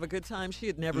her to have a good time. She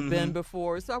had never been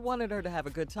before, so I wanted her to have a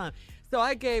good time. So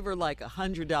I gave her like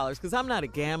 $100 because I'm not a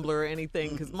gambler or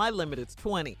anything because my limit is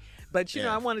 $20. But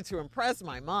I wanted to impress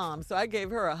my mom, so I gave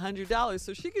her $100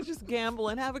 so she could just gamble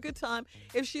and have a good time.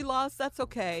 If she lost, that's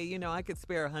okay. I could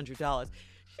spare $100.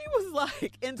 She was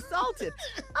like insulted.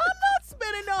 I'm not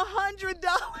spending no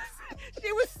 $100.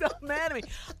 She was so mad at me.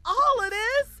 All it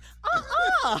is?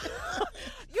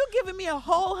 You giving me a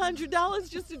whole $100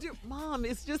 just to do? Mom,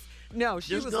 it's just no.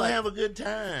 She Just was go like, have a good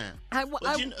time.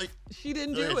 she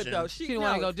didn't Go do ahead, it though. Shannon. She didn't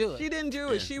want to go do it. She didn't do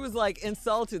it. She was like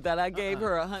insulted that I gave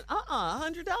her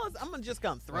 $100. I'm just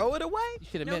gonna throw it away. You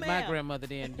should have No, met my ma'am. grandmother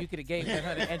then. You could have gave her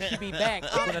 100 and she'd be back.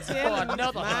 She would have for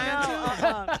another Mine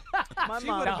 100. My She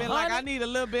mom would have been like, I need a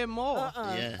little bit more.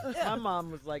 My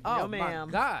mom was like, Oh, no, my ma'am.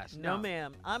 gosh, No, no.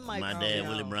 ma'am. I might. My dad,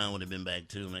 Willie Brown, would have been back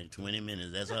too, like 20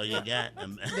 minutes. That's all you got.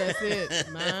 That's it.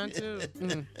 Mine too.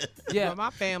 Yeah. But my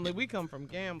family, we come from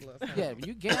gamblers. Yeah, when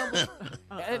you gamble,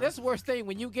 that's the worst thing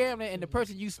when you gambling and the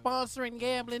person you sponsoring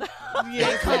gambling,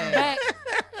 they come back,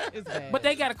 It's bad. but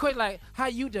they got a question like, "How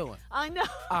you doing?" I know.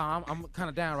 I'm kind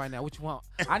of down right now. What you want?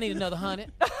 I need another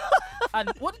 100.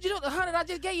 What did you do with the 100 I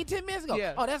just gave you 10 minutes ago?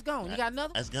 Yeah. Oh, that's gone. You got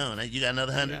another? That's gone. You got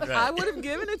another 100. Right. I would have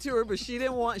given it to her, but she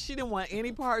didn't want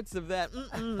any parts of that.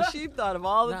 She thought of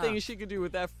all the Nah. things she could do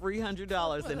with that free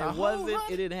 $100, and A it whole wasn't.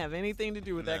 100? It didn't have anything to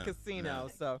do with that No, casino. no.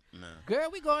 So No. Girl,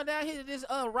 we going down here to this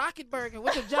Rocket Burger.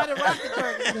 What's the Johnny Rocket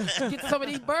Burger? Get some of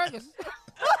these burgers.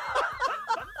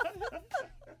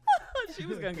 she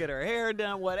was gonna get her hair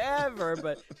done, whatever,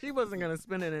 but she wasn't gonna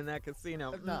spend it in that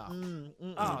casino. No.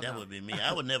 Oh, That would be me.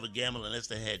 I would never gamble unless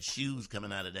they had shoes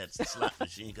coming out of that slot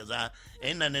machine because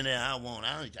ain't nothing in there I want.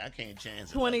 I can't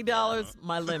chance it. $20,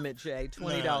 my limit, Jay.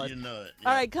 $20. No, you know it.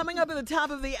 All right, coming up at the top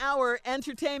of the hour,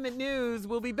 entertainment news.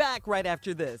 We'll be back right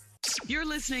after this. You're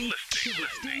listening to the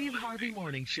Steve Harvey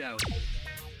Morning Show.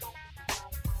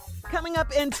 Coming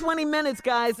up in 20 minutes,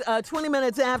 guys, 20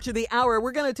 minutes after the hour,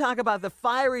 we're going to talk about the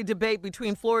fiery debate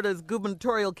between Florida's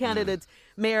gubernatorial candidates,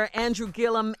 Mayor Andrew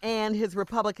Gillum and his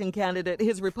Republican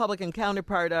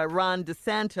counterpart, Ron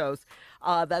DeSantis.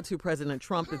 That's who President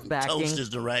Trump is backing. Toast is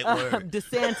the right word.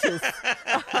 DeSantis.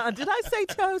 Did I say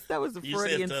toast? That was a You said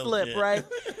Freudian toast, slip, yeah. right?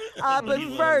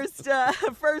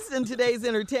 But first in today's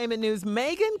entertainment news,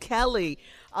 Megyn Kelly,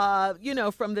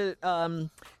 from the,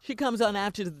 she comes on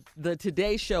after the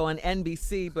Today Show on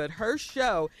NBC, but her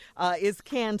show is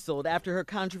canceled after her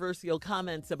controversial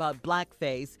comments about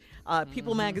blackface.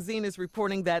 People magazine is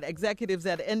reporting that executives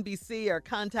at NBC are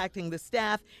contacting the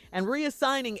staff and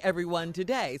reassigning everyone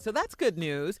today. So that's good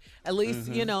news. At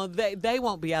least, they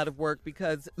won't be out of work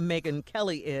because Megyn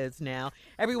Kelly is now.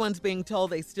 Everyone's being told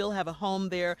they still have a home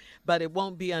there, but it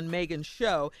won't be on Megyn's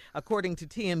show. According to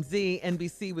TMZ,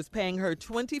 NBC was paying her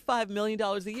 $25 million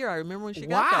a year. I remember when she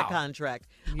got that contract.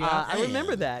 Yeah. I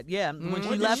remember that. Yeah. When What she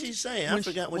did left, she say? I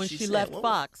forgot what when she she said. left What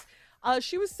Fox.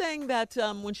 She was saying that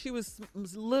when she was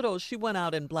little, she went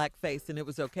out in blackface and it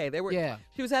was okay.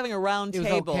 She was having a round It was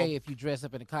table. okay if you dress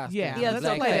up in a costume. Yeah, Yeah, let's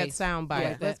that's play okay. that sound bite.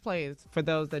 Yeah. Let's play it for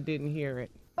those that didn't hear it.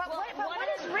 But what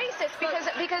is racist?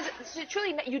 because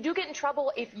truly, you do get in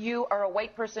trouble if you are a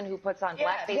white person who puts on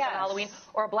blackface on Halloween,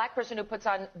 or a black person who puts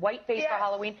on whiteface for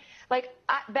Halloween. Like,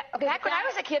 back when I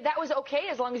was a kid, that was okay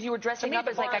as long as you were dressing up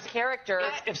as like a character.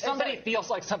 If somebody feels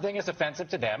like something is offensive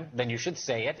to them, then you should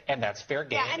say it, and that's fair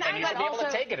game. and you should be able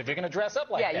to take it if you're going to dress up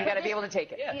like that. Yeah, you got to be able to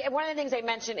take it. Yeah, one of the things I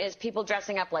mentioned is people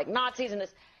dressing up like Nazis and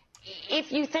this.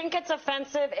 If you think it's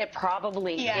offensive, it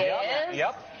probably is.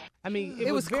 Yep. I mean,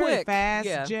 it was very quick.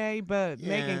 fast, Jay, but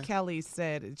Megyn Kelly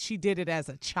said she did it as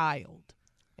a child,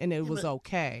 and it was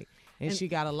okay. And she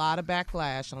got a lot of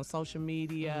backlash on social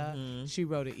media. She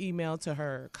wrote an email to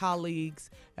her colleagues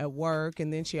at work,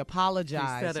 and then she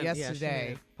apologized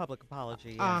yesterday. Public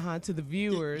apology. To the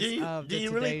viewers of the Do you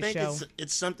Today really think Show.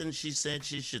 it's something she said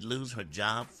she should lose her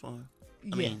job for?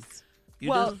 I Yes. mean,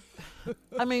 Well,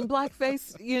 I mean,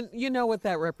 blackface, you know what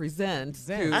that represents.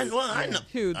 I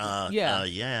know. Yeah.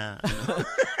 Yeah.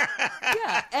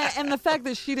 And the fact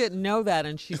that she didn't know that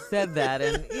and she said that,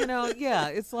 and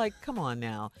it's like, come on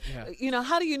now.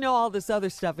 How do you know all this other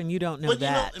stuff and you don't know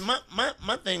that?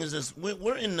 My thing is this: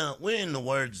 we're in the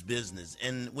words business,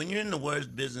 and when you're in the words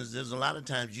business, there's a lot of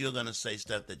times you're going to say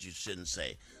stuff that you shouldn't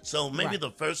say. So maybe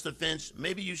the first offense,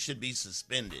 maybe you should be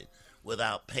suspended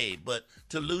without pay, but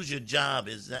to lose your job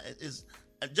is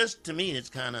just, to me, that's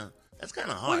kind of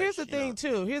harsh. Well, here's the thing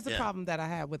too. Here's the problem that I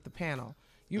had with the panel.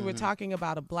 You were talking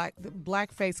about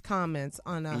blackface comments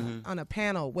on a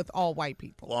panel with all white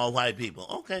people. All white people.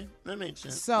 Okay, that makes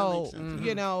sense. So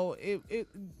it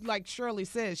like Shirley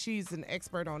says, she's an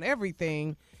expert on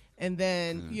everything, and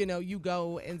then you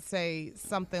go and say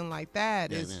something like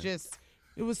that.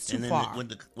 It was too far.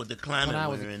 With the climate when I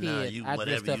was we're a in kid, now, I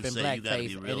whatever dressed up you in say, you got to be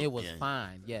blackface, real. and it was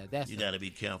fine. Yeah, you got to be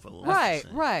careful.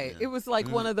 Right. It was like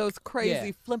one of those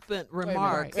crazy flippant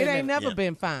remarks. It ain't never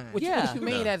been fine. What you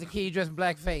mean as a kid you dressed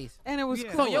blackface? And it was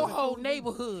So your whole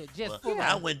neighborhood just full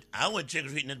I went trick or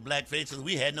treating in blackface because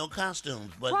we had no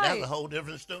costumes, but that's a whole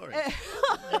different story.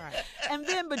 And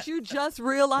then, but you just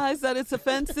realized that it's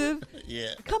offensive.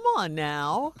 Yeah. Come on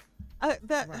now.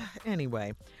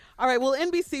 Anyway. All right, well,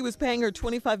 NBC was paying her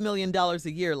 $25 million a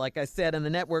year, like I said, and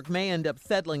the network may end up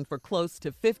settling for close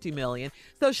to $50 million.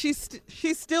 So she's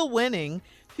still winning.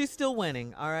 She's still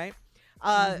winning, all right?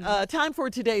 Time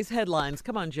for today's headlines.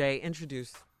 Come on, Jay,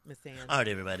 introduce Miss Ann. All right,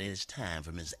 everybody, it's time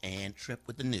for Miss Ann Tripp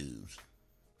with the news.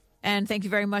 And thank you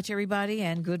very much, everybody,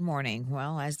 and good morning.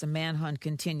 Well, as the manhunt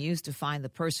continues to find the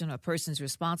person or persons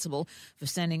responsible for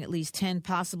sending at least 10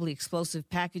 possibly explosive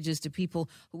packages to people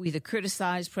who either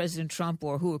criticized President Trump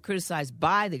or who were criticized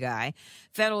by the guy,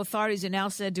 federal authorities are now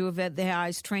said to have had their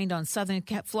eyes trained on southern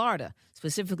Florida,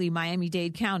 specifically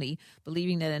Miami-Dade County,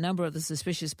 believing that a number of the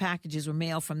suspicious packages were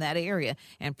mailed from that area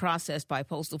and processed by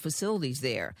postal facilities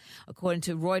there. According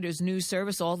to Reuters news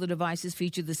service, all the devices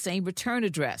feature the same return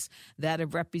address, that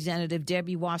of Representative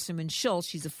Debbie Wasserman Schultz.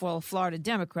 She's a Florida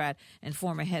Democrat and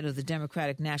former head of the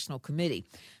Democratic National Committee.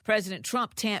 President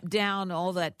Trump tamped down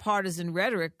all that partisan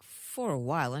rhetoric for a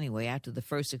while anyway, after the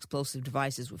first explosive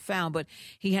devices were found. But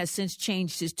he has since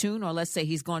changed his tune, or let's say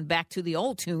he's gone back to the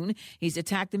old tune. He's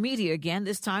attacked the media again,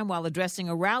 this time while addressing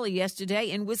a rally yesterday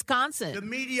in Wisconsin. The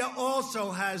media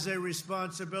also has a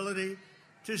responsibility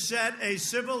to set a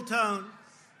civil tone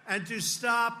and to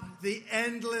stop the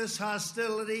endless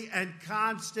hostility and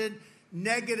constant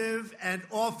negative and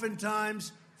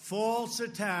oftentimes false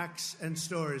attacks and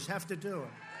stories. Have to do it.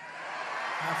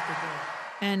 Have to do it.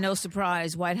 And no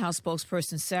surprise, White House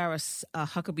spokesperson Sarah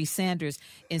Huckabee Sanders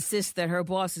insists that her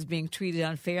boss is being treated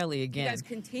unfairly again. You guys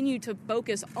continue to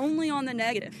focus only on the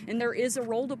negative, and there is a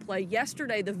role to play.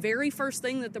 Yesterday, the very first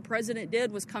thing that the president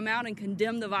did was come out and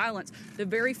condemn the violence. The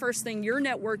very first thing your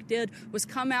network did was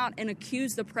come out and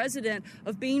accuse the president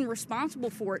of being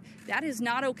responsible for it. That is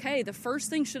not okay. The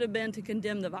first thing should have been to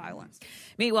condemn the violence.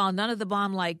 Meanwhile, none of the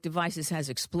bomb-like devices has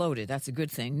exploded. That's a good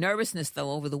thing. Nervousness,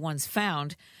 though, over the ones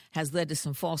found has led to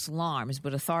some false alarms,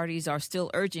 but authorities are still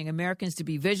urging Americans to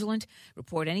be vigilant,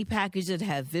 report any packages that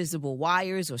have visible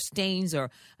wires or stains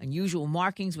or unusual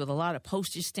markings with a lot of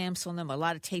postage stamps on them, a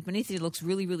lot of tape, anything that looks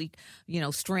really, really,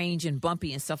 strange and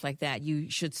bumpy and stuff like that. You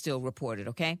should still report it,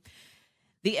 okay?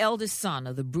 The eldest son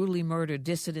of the brutally murdered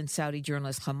dissident Saudi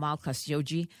journalist Jamal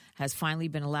Khashoggi has finally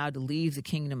been allowed to leave the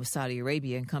Kingdom of Saudi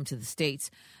Arabia and come to the States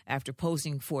after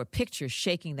posing for a picture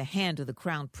shaking the hand of the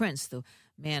Crown Prince, the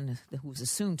man who was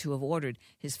assumed to have ordered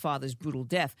his father's brutal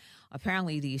death.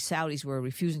 Apparently, the Saudis were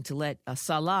refusing to let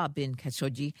Salah bin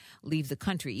Khashoggi leave the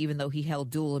country, even though he held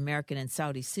dual American and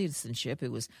Saudi citizenship.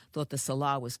 It was thought that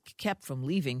Salah was kept from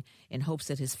leaving in hopes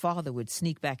that his father would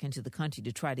sneak back into the country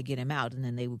to try to get him out, and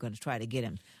then they were going to try to get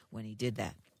him when he did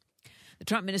that. The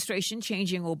Trump administration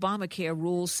changing Obamacare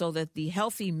rules so that the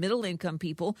healthy middle-income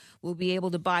people will be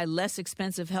able to buy less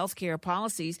expensive health care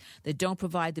policies that don't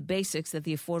provide the basics that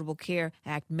the Affordable Care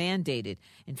Act mandated.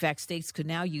 In fact, states could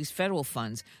now use federal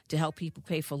funds to help people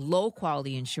pay for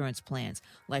low-quality insurance plans,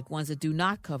 like ones that do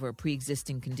not cover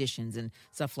pre-existing conditions and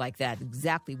stuff like that,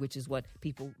 exactly which is what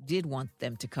people did want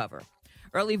them to cover.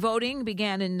 Early voting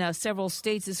began in several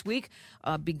states this week.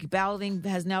 Balloting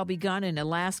has now begun in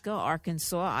Alaska,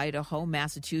 Arkansas, Idaho,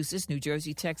 Massachusetts, New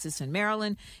Jersey, Texas, and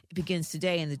Maryland. It begins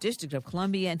today in the District of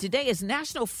Columbia, and today is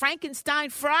National Frankenstein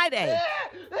Friday.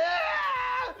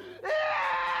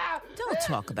 Don't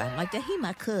talk about him like that. He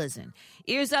my cousin.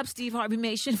 Ears up, Steve Harvey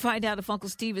Nation. Find out if Uncle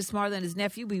Steve is smarter than his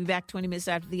nephew. We'll be back 20 minutes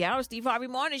after the hour. Steve Harvey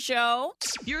Morning Show.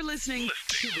 You're listening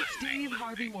to the Steve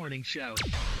Harvey Morning Show.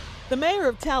 The mayor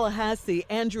of Tallahassee,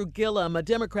 Andrew Gillum, a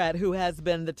Democrat who has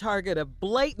been the target of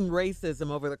blatant racism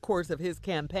over the course of his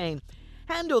campaign,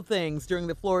 handled things during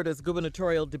the Florida's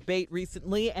gubernatorial debate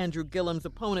recently. Andrew Gillum's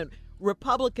opponent,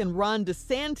 Republican Ron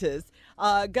DeSantis,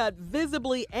 got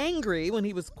visibly angry when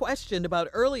he was questioned about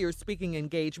earlier speaking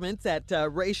engagements at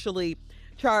racially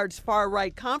charged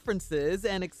far-right conferences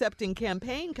and accepting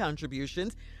campaign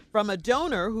contributions from a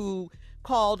donor who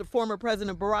called former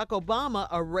President Barack Obama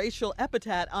a racial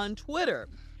epithet on Twitter.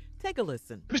 Take a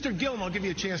listen. Mr. Gillum, I'll give you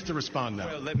a chance to respond now.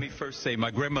 Well, let me first say my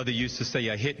grandmother used to say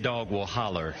a hit dog will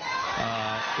holler,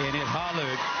 and it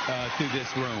hollered through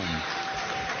this room.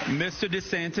 Mr.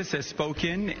 DeSantis has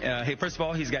spoken. First of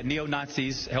all, he's got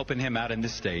neo-Nazis helping him out in the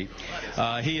state.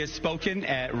 He has spoken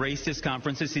at racist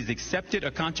conferences. He's accepted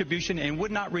a contribution and would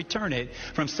not return it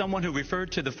from someone who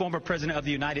referred to the former president of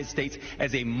the United States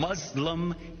as a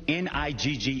Muslim,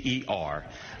 Nigger.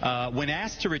 When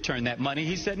asked to return that money,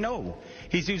 he said no.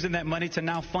 He's using that money to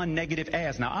now fund negative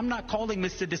ads. Now, I'm not calling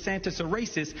Mr. DeSantis a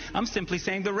racist. I'm simply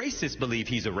saying the racists believe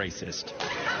he's a racist.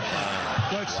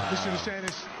 Mr.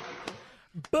 DeSantis.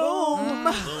 Boom.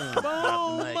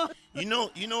 Boom.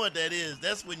 You know what that is?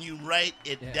 That's when you write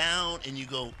it down and you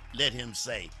go, let him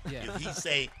say. Yeah. If he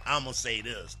say, I'm going to say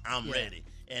this, I'm ready.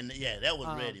 And, that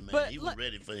was ready, man. He was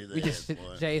ready for his ass,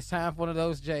 boy. Jay, it's time for one of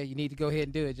those, Jay. You need to go ahead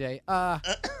and do it, Jay.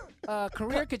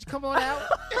 Career, could you come on out?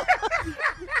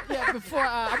 Before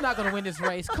I'm not going to win this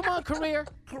race. Come on, Career.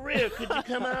 Career, could you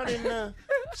come out and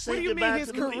say what do you goodbye mean his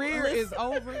to the career people? is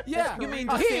over? Yeah. You mean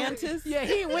DeSantis? He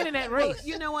ain't winning that race. Well,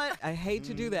 you know what? I hate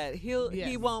to do that.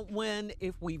 He won't win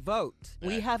if we vote.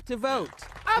 We have to vote.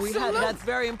 Absolutely. That's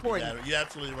very important. You're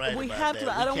absolutely right We about have that.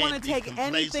 to. I don't want to take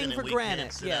anything for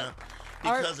granted.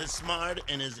 Because as smart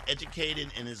and as educated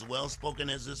and as well-spoken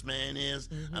as this man is,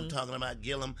 I'm talking about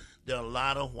Gillum, there are a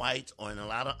lot of whites and a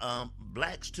lot of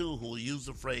blacks, too, who will use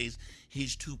the phrase,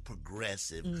 he's too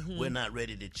progressive. We're not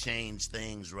ready to change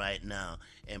things right now.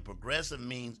 And progressive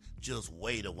means just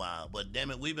wait a while. But,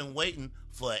 damn it, we've been waiting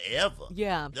forever.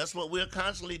 Yeah. That's what we're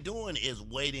constantly doing is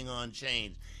waiting on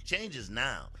change. Change is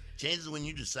now. Change is when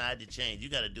you decide to change. You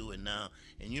got to do it now.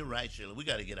 And you're right, Shirley. We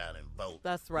got to get out and vote.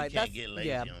 That's right. We can't get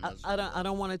lazy on this. I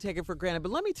don't want to take it for granted.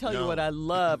 But let me tell you what I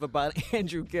love about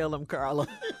Andrew Gillum, Carla.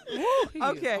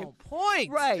 Okay. On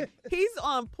point. Right. He's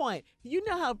on point. You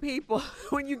know how people,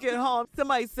 when you get home,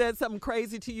 somebody said something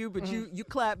crazy to you, but you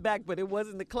clap back, but it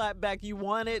wasn't the clap back you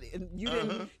wanted, and you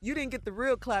didn't get the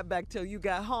real clap back till you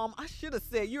got home. I should have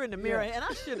said, you're in the mirror, and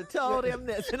I should have told him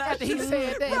this. And After he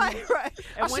said that. Right.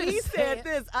 And when he said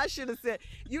this, I should have said,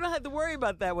 you don't have to worry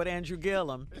about that with Andrew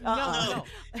Gillum. No.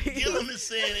 Gillum is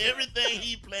saying everything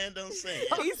he planned on saying.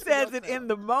 He says it in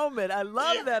the moment. I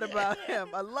love that about him.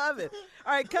 I love it.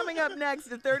 All right, coming up next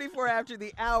at 34 after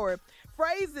the hour,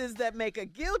 phrases that make a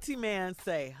guilty man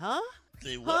say, huh?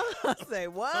 Say what? Huh? Say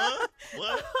what? Huh?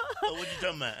 What? Oh, what you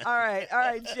talking about? All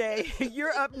right, Jay.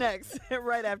 You're up next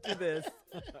right after this.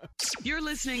 You're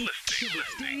listening to the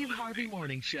Steve Harvey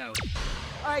Morning Show.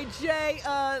 All right, Jay,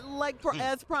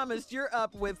 as promised, you're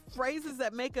up with phrases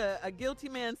that make a guilty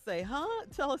man say, huh?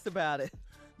 Tell us about it.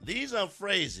 These are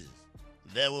phrases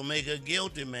that will make a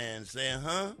guilty man say,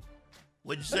 huh?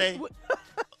 What'd you say?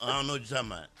 I don't know what you're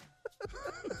talking about.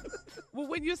 Well,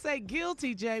 when you say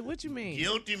guilty, Jay, what you mean?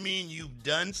 Guilty mean you've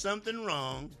done something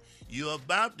wrong, you're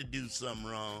about to do something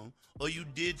wrong, or you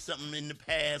did something in the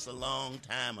past a long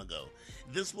time ago.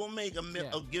 This will make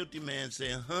a guilty man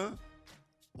say, huh?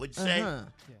 What'd you say? I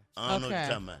don't know what you're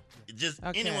talking about. Just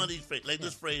any one of these phrases, like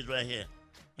this phrase right here.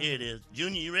 Here it is.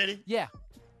 Junior, you ready? Yeah.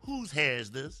 Whose hair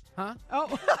is this? Huh?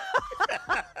 Oh.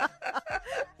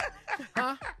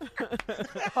 Huh?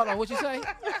 Hold on, what you say?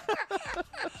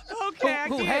 Okay,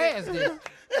 Who has this?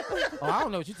 Oh, I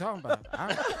don't know what you're talking about. All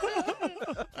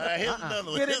right, here's another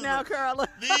one. Get it now, Carla?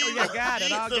 These got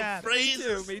it. I are got it.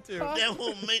 phrases Me too. that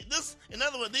will make this. In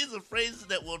other words, these are phrases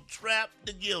that will trap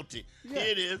the guilty. Yeah.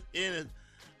 Here it is. Here it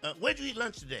is. Where'd you eat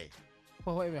lunch today?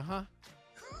 Well, wait a minute,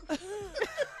 huh?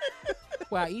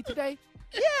 Where I eat today?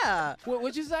 Yeah.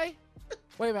 What'd you say?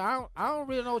 Wait a minute, I don't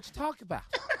really know what you're talking about.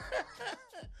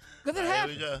 Cause it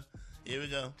happened. Here we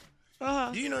go.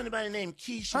 Uh-huh. Do you know anybody named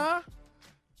Keisha? Huh?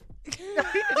 He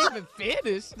didn't even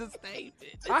finish the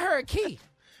statement. I heard Key.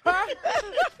 Huh?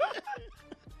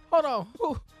 Hold on.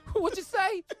 What'd you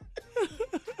say?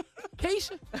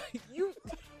 Keisha?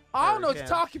 I don't know what you're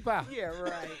talking about. Yeah,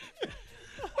 right.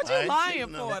 What you lying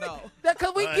for, though? That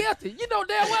because we guilty. You know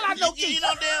damn well I know Keisha. You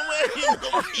know damn well you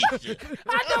know Keisha.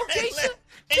 I know Keisha.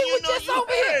 And She you was know just you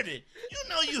over heard here. it. You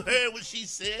know you heard what she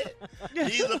said.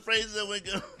 These are phrases that when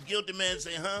guilty man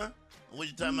say, huh? What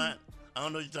you talking about? I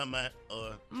don't know what you're talking about.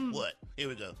 Or what? Here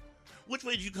we go. Which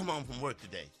way did you come home from work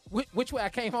today? Which way I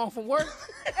came home from work?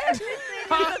 Everything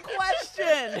is a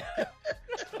question.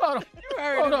 Hold on. You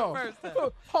heard Hold it on. the first time.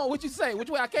 Hold on. What'd you say? Which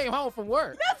way I came home from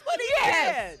work? That's what he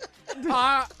said.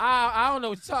 I don't know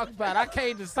what you're talking about. I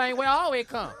came the same way I always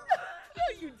come.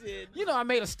 No, you did. You know I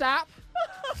made a stop.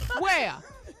 Where?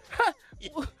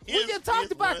 We just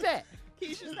talked about that.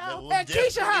 Keisha's house. At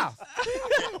Keisha's house.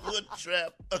 That would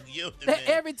trap a guilty man.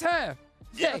 Every time.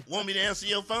 Yeah. Want me to answer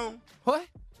your phone? What?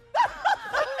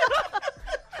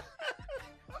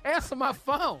 Answer my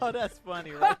phone. Oh, that's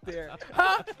funny right there.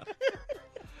 Huh?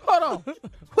 Hold on.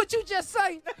 What you just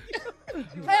say?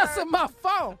 Answer my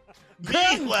phone.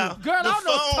 Meanwhile, girl, the I don't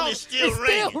know phone what is still it's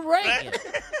ringing. Still ringing.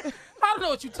 I don't know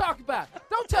what you're talking about.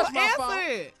 Don't touch my phone.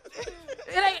 Answer it.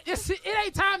 It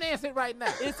ain't time to answer it right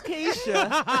now. It's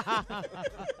Keisha.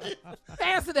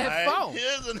 Answer that All phone. right,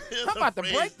 here's I'm about to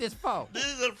phrase. break this phone.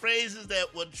 These are phrases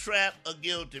that would trap a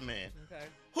guilty man. Okay.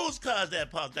 Whose car is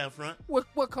that parked out front? What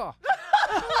car?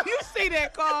 You see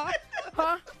that car?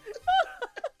 Huh?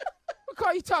 What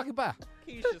car you talking about?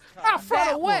 Keisha's car. Out front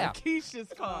That of where? one,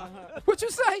 Keisha's car. What you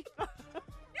say? You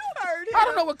heard it. I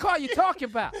don't know what car you talking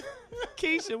about.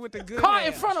 Keisha with the good Car hair.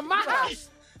 in front of my house?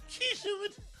 Keisha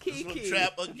would Kiki.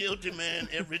 trap a guilty man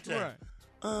every time.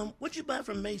 What you buy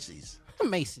from Macy's?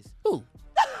 Macy's. Who?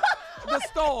 The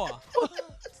store.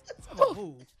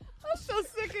 Who? I'm so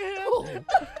sick of him.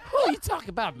 Who are you talking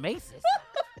about, Macy's?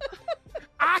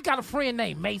 I got a friend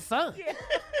named Mason. Yeah.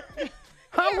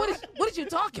 Huh? What is you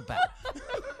talking about?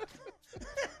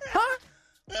 Huh?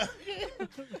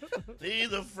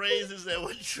 These are phrases that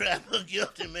would trap a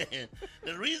guilty man.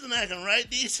 The reason I can write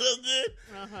these so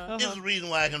good is the reason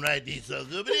why I can write these so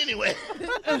good. But anyway.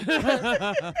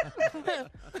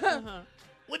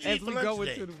 What'd you eat for lunch go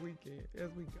today? into the weekend. As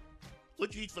we go.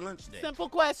 What'd you eat for lunch today? Simple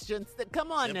questions.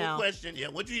 Come on Simple now. question. Yeah.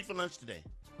 What'd you eat for lunch today?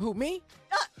 Who, me?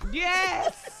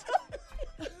 Yes.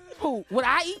 Who? What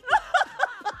I eat?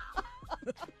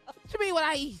 What you mean what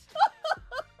I eat?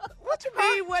 What you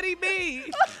mean? What he mean?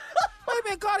 Wait a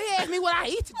minute, God, he asked me what I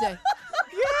eat today.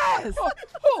 Yes.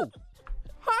 Who?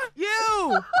 Huh?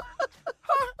 You.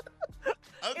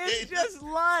 Okay, It's just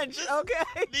lunch,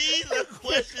 okay? These are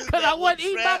questions Because I wasn't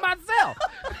eating by myself.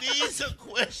 These are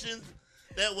questions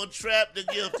that will trap the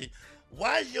guilty.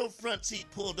 Why is your front seat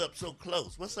pulled up so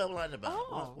close? What's that line about?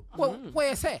 Oh. Well,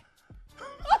 where's that?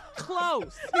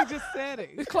 Close. He just said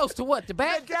it. It's close to what? The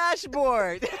back? The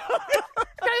dashboard.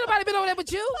 Ain't nobody been over there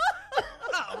but you.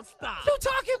 Oh, stop. What you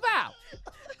talking about?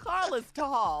 Carla's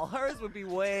tall. Hers would be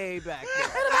way back there.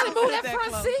 Ain't nobody move that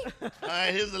front close. seat. All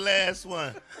right, here's the last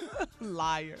one.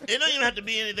 Liar. It don't even have to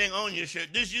be anything on your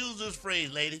shirt. Just use this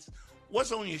phrase, ladies.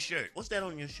 What's on your shirt? What's that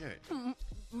on your shirt?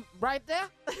 Right there?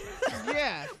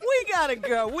 Yeah. We gotta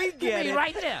go. We get it.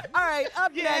 Right there. All right,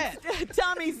 up Yeah. next,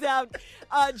 Tommy's out.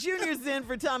 Junior's in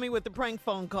for Tommy with the prank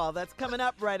phone call. That's coming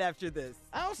up right after this.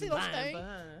 I don't see no stain.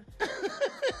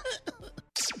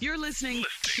 You're listening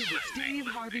to the Steve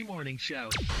Harvey Morning Show.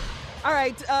 All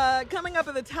right, coming up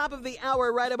at the top of the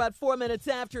hour, right about 4 minutes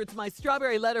after, it's my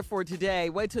strawberry letter for today.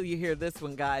 Wait till you hear this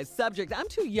one, guys. Subject, I'm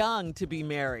too young to be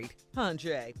married. Huh,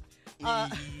 Jay?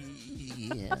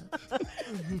 Yeah.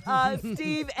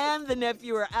 Steve and the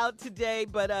nephew are out today,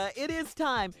 but it is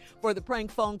time for the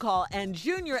prank phone call. And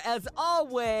Junior, as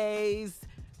always,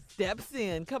 steps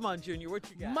in. Come on, Junior, what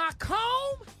you got? My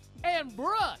comb and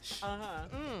brush.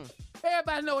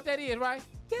 Everybody know what that is, right?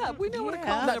 Yeah, we know what a No,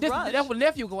 comb and a brush. That's what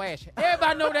nephew gonna ask you.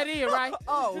 Everybody know what that is, right?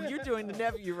 Oh, you're doing the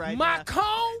nephew right My now.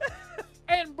 comb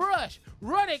and brush.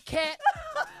 Run it, cat.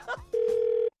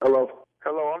 Hello,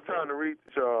 I'm trying to reach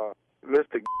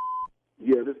Mr.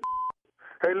 Yeah, this.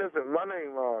 Hey, listen, my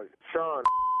name Sean.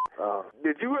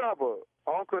 Did you have a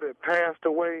uncle that passed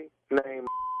away named?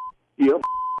 Yep.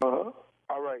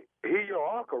 All right. He your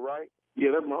uncle, right?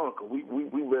 Yeah, that's my uncle. We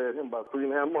married him about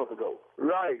 3.5 months ago.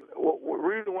 Right. Well, the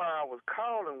reason why I was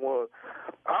calling was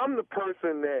I'm the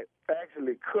person that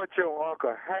actually cut your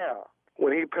uncle hair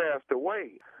when he passed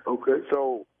away. Okay.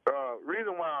 So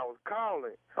reason why I was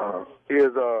calling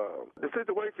is the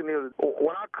situation is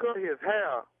when I cut his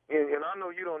hair, and I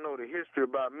know you don't know the history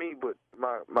about me, but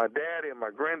my daddy and my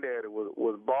granddaddy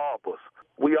was barbers.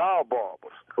 We all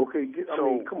barbers. Okay,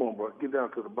 come on, bro. Get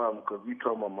down to the bottom because you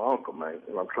talking about my uncle, man,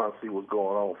 and I'm trying to see what's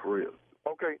going on for real.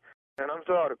 Okay, and I'm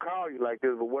sorry to call you like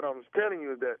this, but what I'm telling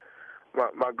you is that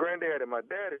my granddad and my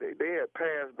daddy, they had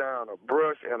passed down a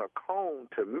brush and a comb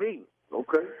to me.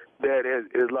 Okay. That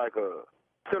is like a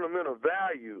sentimental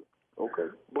value. Okay.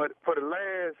 But for the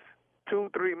last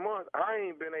 2-3 months, I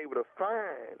ain't been able to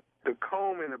find the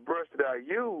comb and the brush that I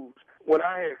used when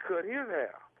I had cut his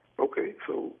hair. Okay,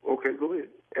 go ahead.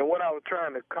 And what I was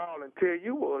trying to call and tell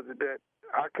you was that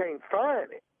I can't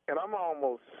find it, and I'm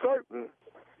almost certain.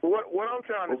 What I'm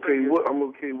trying to say is,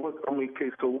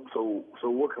 so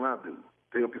what can I do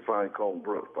to help you find comb and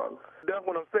brush, Father? That's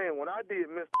what I'm saying. When I did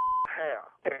Mr. hair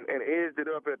and edged it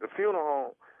up at the funeral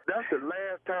home, that's the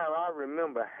last time I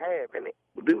remember having it.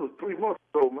 But this was 3 months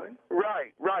ago, man.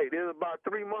 Right. It was about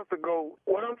 3 months ago.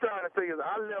 What I'm trying to say is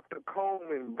I left the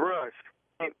comb and brush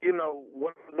and,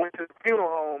 went to the funeral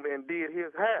home and did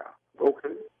his hair.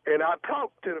 Okay. And I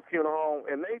talked to the funeral home,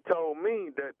 and they told me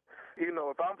that,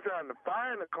 if I'm trying to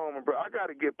find the comb and brush, I got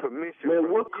to get permission. Man,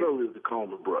 what color is the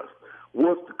comb and brush?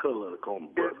 What's the color of the comb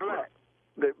and brush? It's black.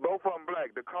 Both of them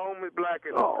black. The comb is black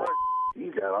and the brush.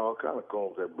 You got all kind of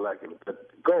combs that black and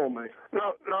go on, man.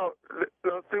 No.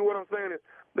 See what I'm saying is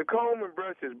the comb and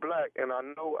brush is black, and I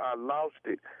know I lost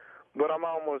it, but I'm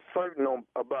almost certain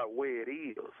about where it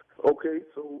is. Okay,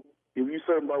 so if you're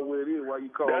certain about where it is, why you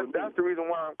calling me? That's the reason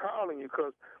why I'm calling you,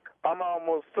 because I'm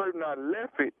almost certain I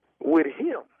left it with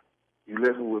him. You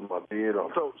left it with my dead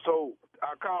uncle. So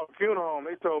I called the funeral home.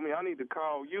 They told me I need to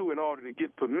call you in order to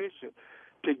get permission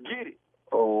to get it.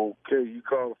 Okay, you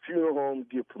call the funeral home to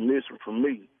get permission from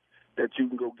me that you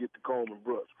can go get the comb and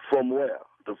brush. From where?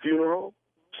 The funeral home?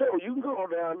 Sure, you can go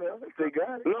down there if they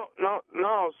got it.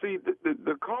 No. See,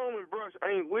 the comb and brush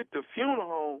ain't with the funeral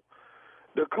home.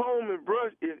 The comb and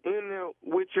brush is in there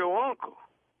with your uncle.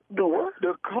 The what?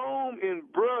 The comb and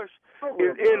brush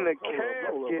is in the casket.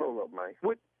 Hold up, man.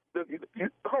 Hold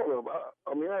up.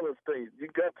 I understand. You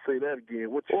got to say that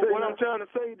again. What I'm trying to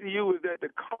say to you is that the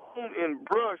comb and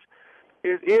brush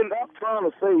is in. I'm trying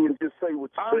to say and just say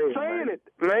what you're saying. I'm saying it,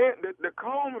 man. The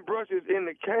comb and brush is in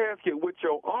the casket with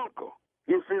your uncle.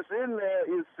 If it's in there,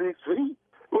 it's 6 feet.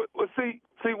 Well, see,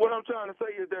 what I'm trying to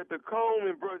say is that the comb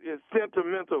and brush is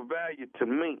sentimental value to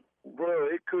me. Bro,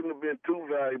 it couldn't have been too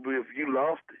valuable if you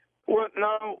lost it. Well,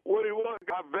 no, what it was,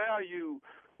 I value,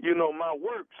 my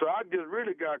work, so I just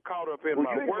really got caught up in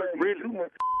my work, really. Too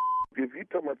much. If you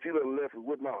talking about you done left it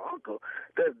with my uncle,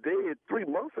 that's dead 3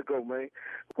 months ago, man.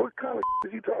 What kind of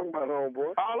is you talking about,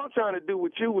 homeboy? All I'm trying to do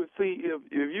with you is see if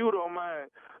you don't mind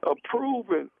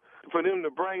approving for them to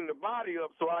bring the body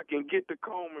up so I can get the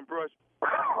comb and brush.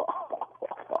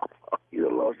 You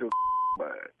done lost your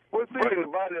mind. Well, see, bring the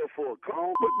body up for a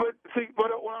comb? But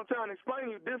what I'm trying to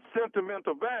explain to you, this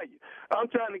sentimental value. I'm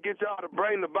trying to get y'all to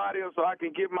bring the body up so I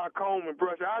can get my comb and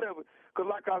brush out of it. Because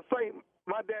like I say,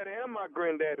 my daddy and my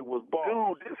granddaddy was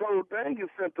bald. Dude, this whole thing is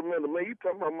sentimental, man. You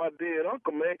talking about my dead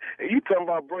uncle, man, and you talking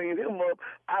about bringing him up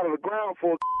out of the ground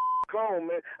for a comb,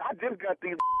 man. I just got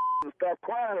these to stop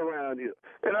crying around here.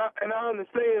 And I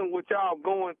understand what y'all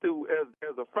going through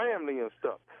as a family and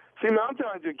stuff. See, man, I'm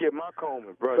trying to just get my comb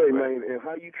and brush. Hey, man, and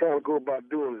how you trying to go about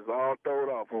doing this all throw it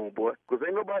off, homeboy? Because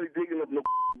ain't nobody digging up no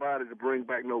body to bring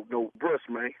back no brush,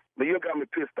 man. But you got me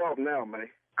pissed off now, man.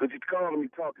 Because you calling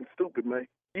me talking stupid, man.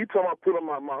 You talking about putting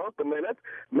my uncle, man. That's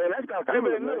not good,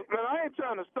 man. Look, man, I ain't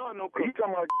trying to start no You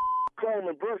talking about comb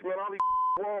and brush, man, all these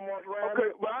Walmarts around.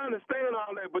 Okay, but I understand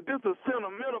all that, but this is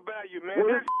sentimental value, man.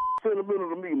 Well, this sentimental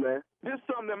to me, man. This is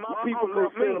something that my people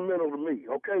love me. Sentimental to me,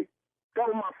 okay? That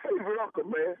was my favorite uncle,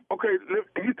 man. Okay,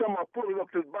 you talking about pulling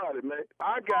up this body, man.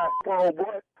 I got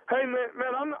boy. Hey, man,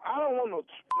 I don't want no.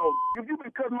 If you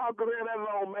been cutting my uncle hair that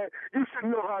long, man, you should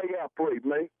know how he operate,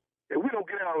 man. And we don't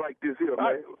get out like this here,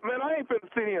 man. I ain't finna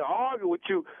sit here and argue with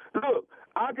you. Look,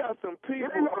 I got some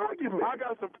people. I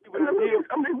got some people that's here.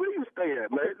 I mean, where you stay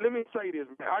at, man? Okay, let me say this,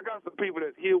 man. I got some people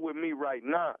that's here with me right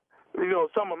now.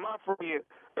 Some of my friends,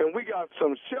 and we got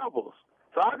some shovels.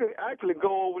 So I can actually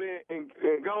go over there and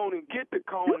go on and get the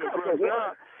comb and brush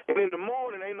now. And in the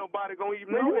morning, ain't nobody gonna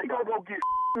even know. You ain't gonna go get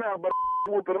now, but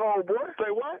whooping home, boy.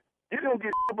 Say what? You gonna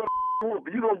get but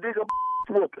whooping. You gonna dig up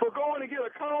What? For going to get a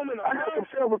comb and I got some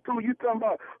shovels too. You talking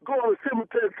about going to the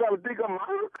cemetery trying to dig up my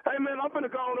house? Hey, man, I'm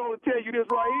finna go on and tell you this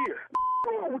right here.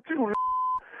 What's wrong with you?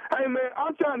 Hey, man,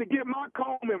 I'm trying to get my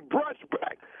comb and brush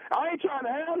back. I ain't trying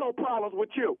to have no problems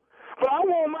with you. But I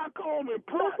want my comb and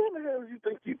brush. Who the hell do you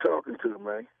think you talking to,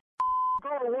 man?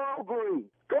 Go to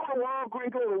Walgreens. Go to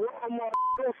Walmart.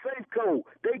 Go Safeco.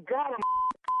 They got them.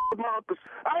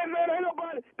 Hey, man, ain't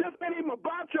nobody. This ain't even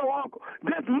about your uncle.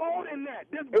 This more than that.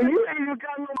 This and you ain't even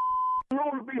got no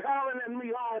room to be hollering at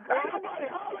me all day. Ain't nobody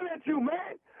hollering at you,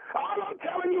 man. All I'm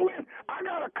telling you is I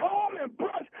got a comb and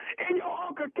brush in your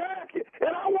uncle's casket,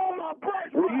 and I want my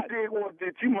brush. Well, you dig one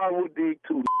ditch, you might as well dig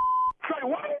two. Say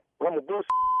what? I'm a bust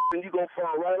and you gonna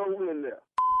fall right over in there.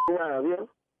 Around here.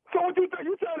 So what you think?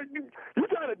 You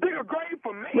trying to dig a grave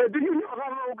for me? Man, do you know how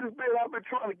long it's been I've been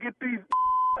trying to get these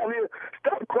out here?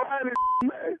 Stop crying,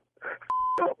 man.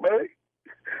 Stop, man.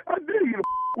 I dare you to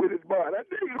with his body. I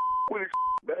dare you to with his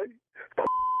man.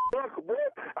 Uncle, boy.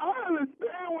 I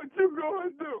understand what you're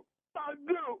going through. I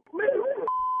do. Man, who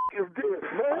the is this,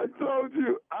 man? I told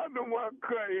you, I don't want to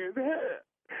cut his hair.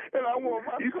 And I want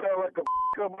my... You sound like a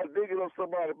come out digging on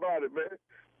somebody's body, man.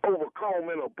 Over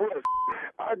comb and a brush.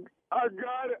 I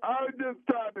got it. I just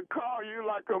tried to call you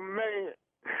like a man.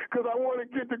 Because I want to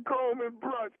get the comb and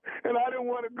brush. And I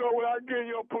didn't want to go without getting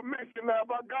your permission. Now,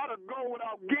 if I got to go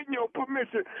without getting your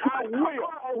permission, I will.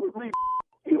 Cry with me.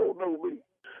 You don't know me.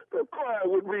 Don't cry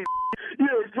with me. You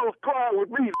ain't supposed to cry with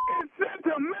me. It's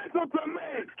sentimental to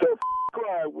me. Just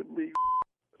cry with me.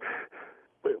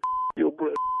 Man, your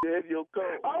brush and your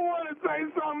comb. I want to say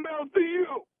something else to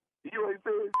you. You ain't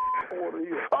saying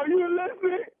Are you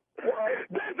listening? What?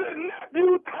 This is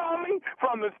nephew Tommy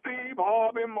from the Steve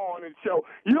Harvey Morning Show.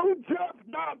 You just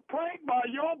got pranked by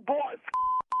your boy,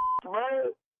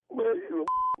 man. Man, you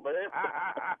man.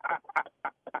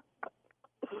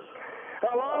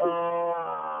 Hello?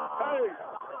 Hey.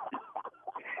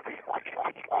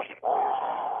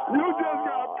 You just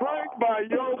got pranked by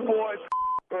your boy.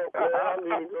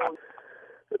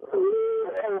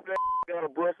 Got a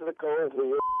brush in the car.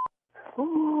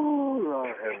 Ooh, Lord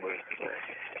have mercy.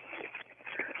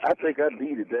 I think I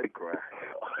needed that cry.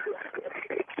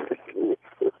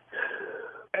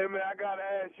 Hey, man, I got to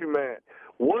ask you, man,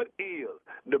 what is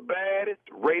the baddest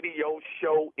radio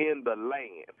show in the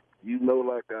land? You know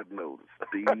like I know the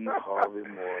Steve Harvey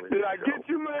Morning Did I get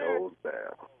you, man? Goes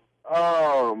down.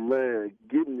 Oh, man,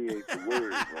 give me ain't the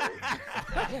word, man.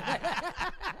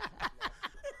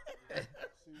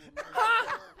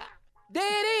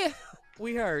 There it is.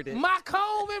 We heard it. My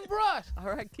comb and brush. All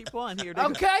right, keep on here. They're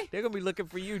they're going to be looking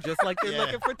for you just like they're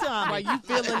looking for Tommy. Why you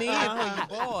filling in for your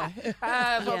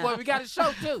boy. Boy, we got a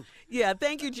show, too. Yeah,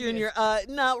 thank you, Junior.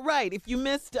 Now, right, if you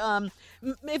missed it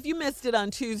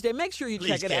on Tuesday, make sure you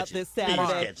check it out this Saturday.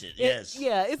 Please catch it, yes.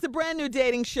 It's a brand new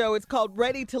dating show. It's called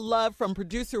Ready to Love from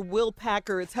producer Will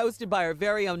Packer. It's hosted by our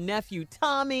very own nephew,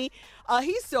 Tommy.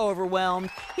 He's so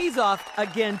overwhelmed. He's off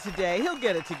again today. He'll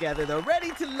get it together, though.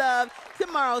 Ready to Love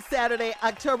tomorrow, Saturday,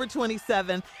 October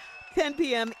 27th. 10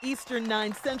 p.m. Eastern,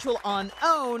 9 Central on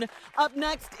OWN. Up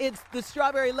next, it's the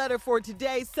Strawberry Letter for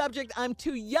today. Subject, I'm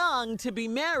too young to be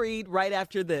married, right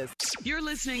after this. You're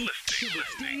listening to the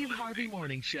Steve Harvey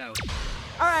Morning Show.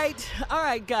 All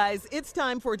right, guys. It's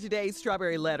time for today's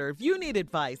Strawberry Letter. If you need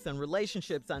advice on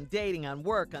relationships, on dating, on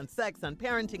work, on sex, on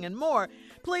parenting, and more,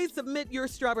 please submit your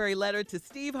Strawberry Letter to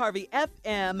Steve Harvey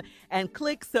FM and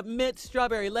click Submit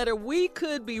Strawberry Letter. We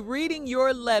could be reading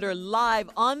your letter live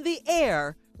on the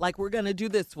air like we're going to do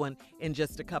this one in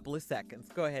just a couple of seconds.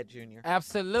 Go ahead, Junior.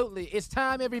 Absolutely. It's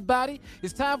time, everybody.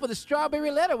 It's time for the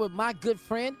Strawberry Letter with my good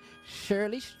friend,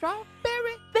 Shirley Strawberry.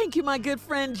 Thank you, my good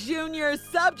friend, Junior.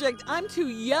 Subject, I'm too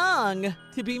young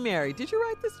to be married. Did you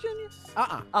write this, Junior?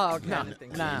 Oh, okay.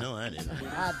 No, I didn't.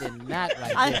 I did not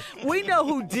write it. We know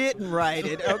who didn't write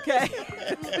it, okay?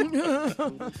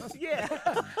 Yeah.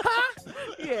 Huh?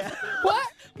 Yeah. What?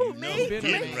 Who, me?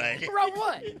 Didn't write it. Wrote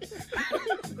what?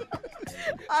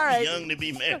 All right. Young to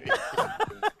be married.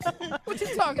 What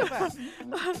you talking about?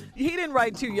 He didn't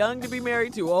write too young to be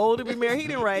married, too old to be married. He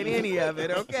didn't write any of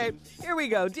it, okay? Here we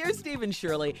go. Dear Steve and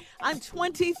Shirley, I'm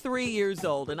 23 years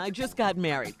old and I just got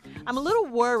married. I'm a little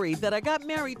worried that I got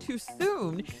married too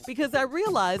soon because I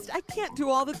realized I can't do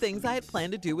all the things I had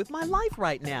planned to do with my life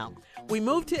right now. We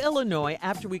moved to Illinois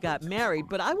after we got married,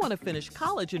 but I want to finish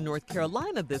college in North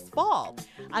Carolina this fall.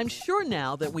 I'm sure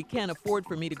now that we can't afford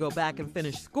for me to go back and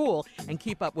finish school and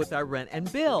keep up with our rent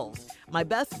and bills. My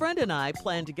best friend and I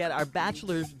planned to get our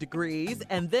bachelor's degrees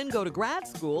and then go to grad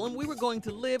school, and we were going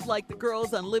to live like the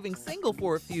girls on Living Single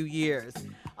for a few years.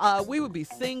 We would be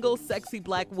single, sexy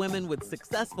black women with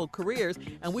successful careers,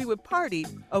 and we would party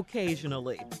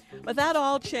occasionally. But that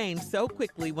all changed so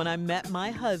quickly when I met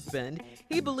my husband.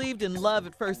 He believed in love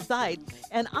at first sight,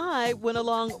 and I went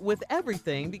along with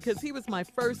everything because he was my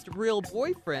first real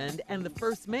boyfriend and the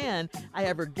first man I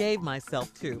ever gave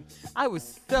myself to. I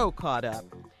was so caught up.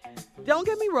 Don't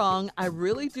get me wrong, I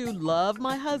really do love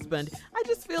my husband. I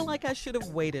just feel like I should have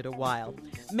waited a while.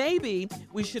 Maybe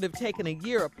we should have taken a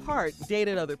year apart,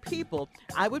 dated other people.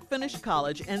 I would finish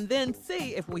college and then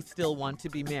see if we still want to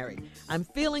be married. I'm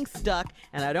feeling stuck,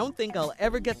 and I don't think I'll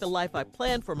ever get the life I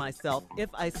planned for myself if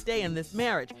I stay in this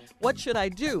marriage. What should I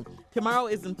do? Tomorrow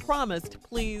isn't promised.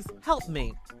 Please help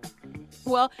me.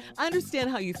 Well, I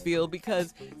understand how you feel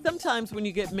because sometimes when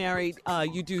you get married,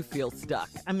 you do feel stuck.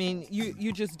 I mean,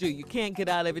 you just do. You can't get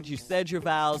out of it. You said your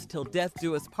vows till death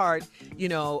do us part,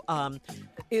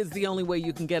 is the only way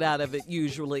you can get out of it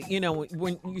usually,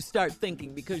 when you start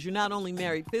thinking, because you're not only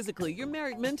married physically, you're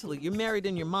married mentally, you're married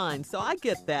in your mind. So I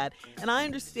get that. And I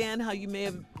understand how you may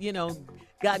have,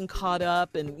 gotten caught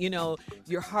up and,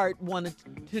 your heart wanted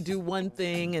to do one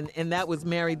thing and that was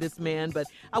marry this man. But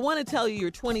I want to tell you, you're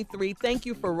 23. Thank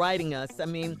you for writing us. I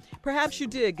mean, perhaps you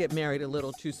did get married a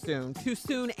little too soon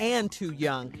and too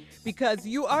young, because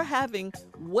you are having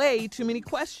way too many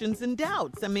questions and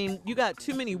doubts. I mean, you got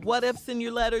too many what ifs in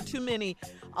your letter, too many,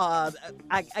 I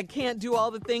can't do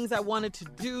all the things I wanted to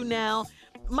do now.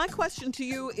 My question to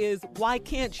you is, why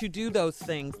can't you do those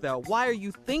things, though? Why are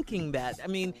you thinking that? I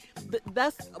mean,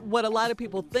 that's what a lot of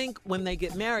people think when they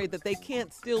get married, that they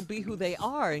can't still be who they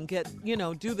are and get,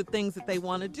 do the things that they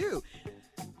want to do.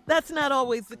 That's not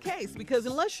always the case, because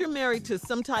unless you're married to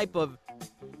some type of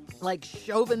like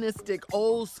chauvinistic,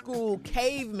 old school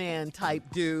caveman type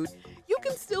dude, you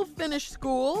can still finish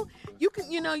school. You can,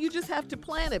 you just have to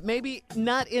plan it. Maybe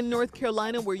not in North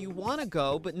Carolina where you want to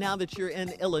go, but now that you're in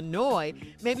Illinois,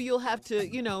 maybe you'll have to,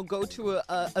 go to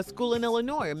a school in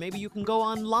Illinois, or maybe you can go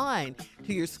online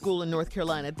to your school in North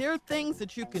Carolina. There are things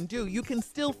that you can do. You can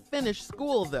still finish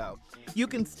school, though. You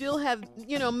can still have,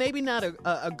 maybe not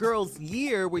a girl's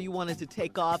year where you wanted to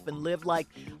take off and live like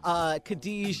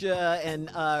Khadijah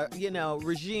and,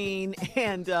 Regine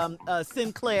and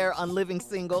Sinclair on Living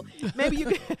Single. Maybe you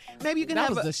can that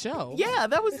have was the show. Yeah,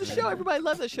 that was the show. Everybody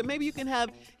loved that show. Maybe you can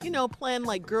have, plan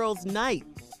like girls' night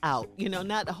out,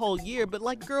 not a whole year, but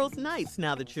like girls' nights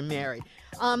now that you're married.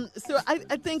 So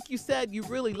I think you said you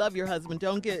really love your husband.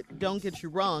 Don't get you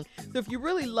wrong. So if you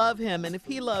really love him and if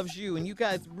he loves you and you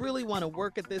guys really want to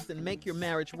work at this and make your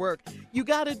marriage work, you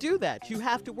got to do that. You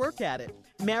have to work at it.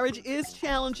 Marriage is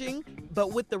challenging,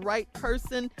 but with the right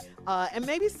person, and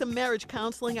maybe some marriage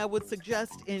counseling I would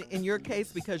suggest in your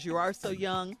case, because you are so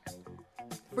young.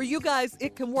 For you guys,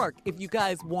 it can work if you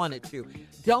guys want it to.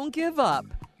 Don't give up.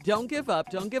 Don't give up.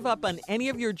 Don't give up on any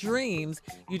of your dreams.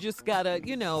 You just got to,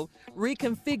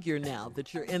 reconfigure now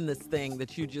that you're in this thing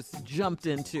that you just jumped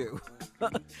into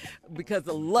because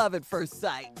of love at first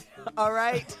sight. All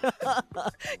right?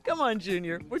 Come on,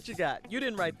 Junior. What you got? You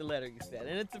didn't write the letter, you said,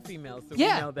 and it's a female, so we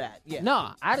know that. Yeah.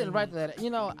 No, I didn't write the letter.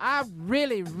 I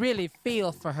really, really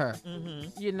feel for her.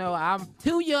 Mm-hmm. I'm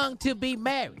too young to be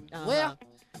married. Uh-huh. Well,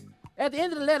 at the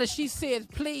end of the letter, she said,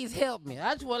 please help me.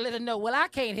 I just want to let her know, well, I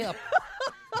can't help her.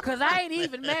 Because I ain't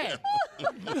even married. You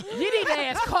need to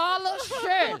ask Carla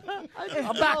Shirley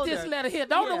about this letter here.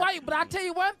 Don't know why, but I'll tell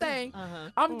you one thing.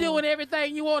 I'm doing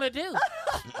everything you want to do.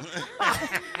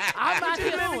 I'm out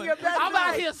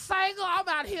here single. I'm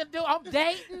out here I'm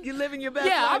dating. You living your best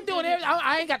life? Yeah, I'm doing everything.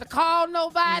 I ain't got to call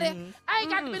nobody. I ain't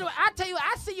got to be doing. I tell you,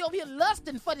 I see you over here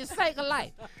lusting for this single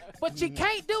life. But you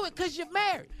can't do it because you're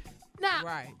married.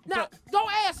 Now,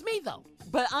 don't ask me, though.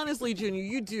 But honestly, Junior,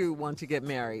 you do want to get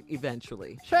married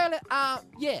eventually. Shirley,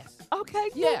 yes. Okay,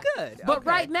 yeah. Well, good. But okay.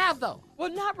 Right now, though. Well,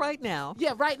 not right now.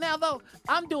 Yeah, right now, though,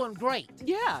 I'm doing great.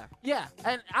 Yeah. Yeah,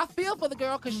 and I feel for the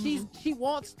girl because she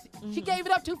gave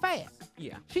it up too fast.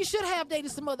 Yeah. She should have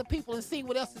dated some other people and seen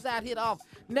what else is out here to offer.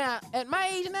 Now, at my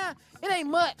age now, it ain't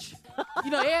much.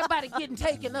 Everybody getting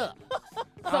taken up.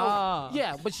 So,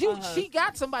 yeah, but she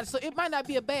got somebody, so it might not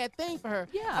be a bad thing for her.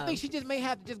 Yeah. I think she just may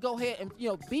have to just go ahead and,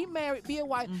 be married, be a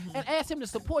wife, and ask him to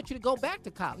support you to go back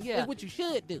to college. Yeah. That's what you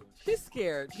should do. She's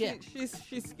scared. Yeah.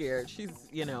 She's scared. She's,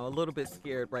 a little bit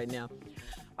scared right now.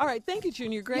 All right. Thank you,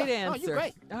 Junior. Great answer. Oh, you're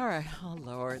great. All right. Oh,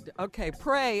 Lord. Okay.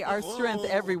 Pray our strength,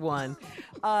 everyone.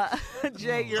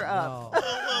 Jay, you're up.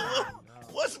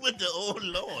 What's with the old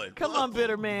Lord? Come on,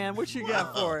 bitter man. What you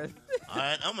got for us? All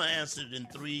right. I'm going to answer it in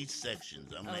 3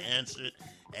 sections. I'm going to answer it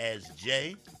as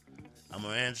Jay. I'm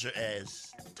going to answer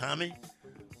as Tommy.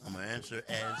 I'm going to answer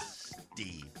as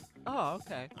Steve. Oh,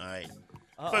 okay. All right.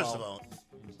 Uh-oh. First of all,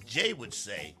 Jay would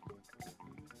say,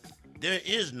 there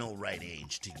is no right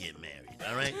age to get married,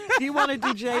 all right? Do you want to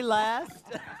do Jay last?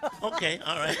 Okay,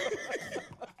 all right.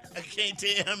 I can't tell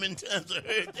you how many times I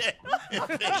heard that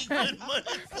and paid good money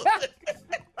for it.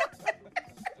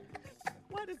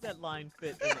 Why does that line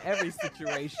fit in every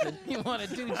situation? You want to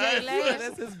do Jay last?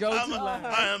 That's his go-to line.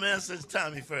 All right, I'm answering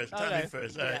Tommy first. All right. All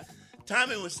right. Yeah.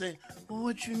 Tommy would say, well,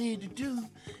 what you need to do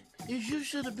is you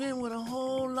should have been with a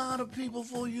whole lot of people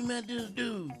before you met this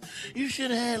dude. You should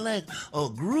have had like a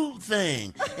group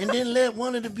thing and then let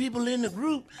one of the people in the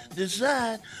group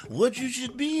decide what you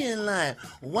should be in life.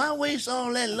 Why waste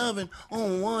all that loving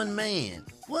on one man?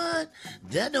 What?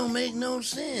 That don't make no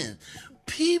sense.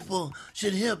 People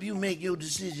should help you make your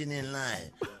decision in life.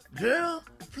 Girl,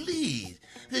 please.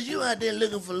 Because you out there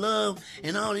looking for love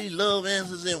and all these love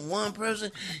answers in one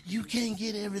person, you can't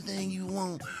get everything you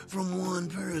want from one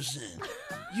person.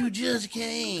 You just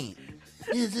can't.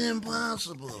 It's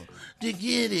impossible to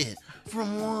get it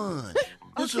from one.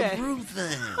 It's a group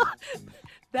thing.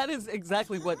 That is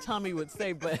exactly what Tommy would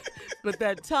say, but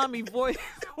that Tommy voice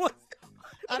was...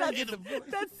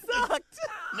 That sucked.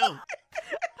 No.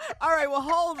 All right, well,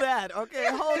 hold that, okay?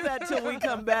 Hold that till we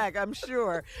come back, I'm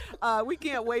sure. We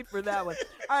can't wait for that one.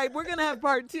 All right, we're going to have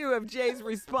part 2 of Jay's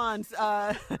response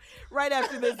right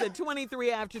after this at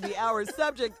 23 after the hour.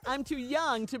 Subject, I'm too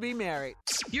young to be married.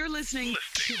 You're listening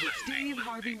to the Steve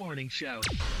Harvey Morning Show.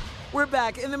 We're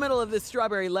back in the middle of this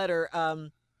strawberry letter.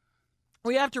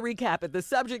 We have to recap it. The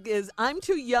subject is, I'm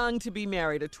too young to be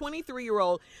married. A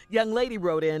 23-year-old young lady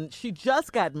wrote in. She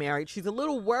just got married. She's a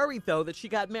little worried, though, that she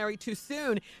got married too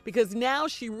soon because now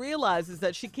she realizes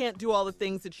that she can't do all the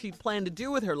things that she planned to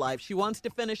do with her life. She wants to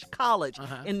finish college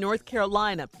in North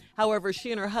Carolina. However,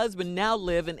 she and her husband now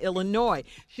live in Illinois.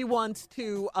 She wants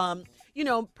to,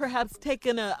 perhaps take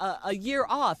a year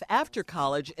off after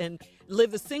college and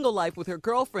live a single life with her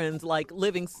girlfriends, like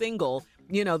Living Single,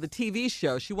 the TV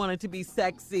show. She wanted to be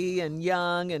sexy and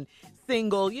young and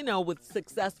single, with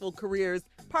successful careers,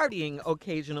 partying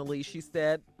occasionally, she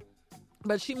said.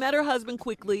 But she met her husband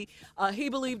quickly. He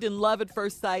believed in love at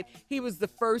first sight. He was the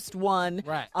first one,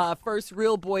 first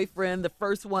real boyfriend, the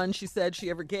first one she said she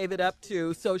ever gave it up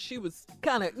to. So she was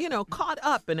kind of, caught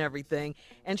up in everything.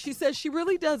 And she says she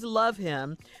really does love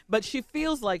him, but she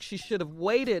feels like she should have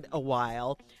waited a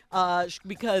while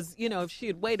because, if she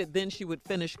had waited, then she would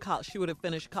finish she would have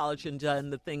finished college and done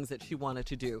the things that she wanted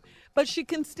to do. But she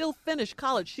can still finish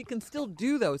college. She can still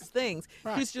do those things.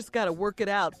 Right. She's just got to work it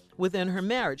out within her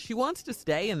marriage. She wants to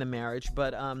stay in the marriage,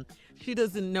 but she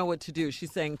doesn't know what to do.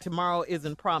 She's saying tomorrow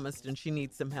isn't promised and she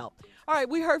needs some help. All right,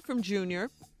 we heard from Junior,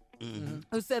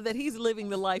 who said that he's living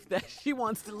the life that she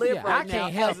wants to live right now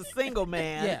as a single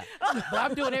man. Yeah, but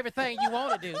I'm doing everything you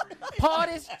want to do.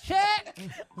 Parties, check.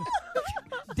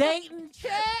 Dating,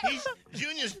 check.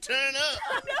 Junior's turn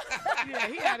up. Yeah,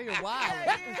 he out here wild.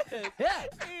 Yeah,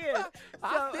 he is.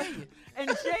 I feel you. And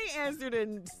Jay answered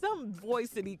in some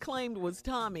voice that he claimed was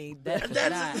Tommy.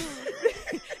 The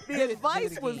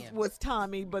advice was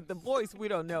Tommy, but the voice, we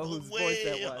don't know whose voice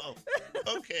that was.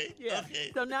 Okay.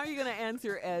 Okay. So now you're going to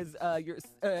answer as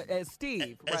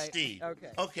Steve, right? As Steve.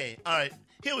 Okay. Okay. All right.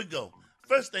 Here we go.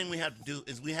 First thing we have to do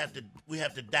is we have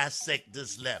to dissect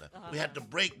this letter. We have to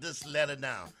break this letter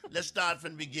down. Let's start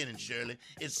from the beginning, Shirley.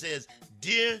 It says,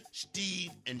 Dear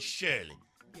Steve and Shirley.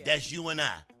 Yeah. That's you and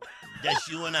I. That's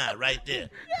you and I right there.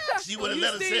 Yeah. See what the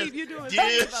letter says?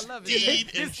 Dear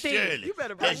Steve and Shirley. You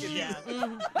better break it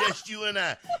down. That's you and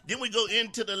I. Then we go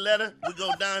into the letter. We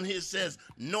go down here. It says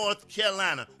North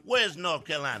Carolina. Where's North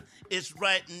Carolina? It's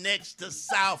right next to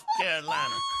South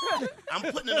Carolina. I'm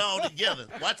putting it all together.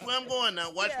 Watch where I'm going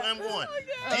now. Watch where I'm going.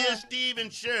 Dear Steve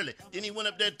and Shirley. Then he went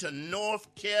up there to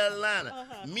North Carolina.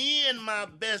 Me and my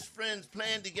best friends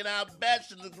plan to get our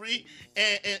bachelor's degree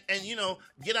and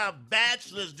get our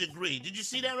bachelor's degree. Did you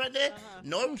see that right there?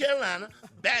 North Carolina,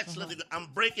 bachelor's degree. I'm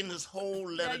breaking this whole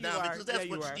letter down because that's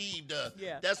what Steve does.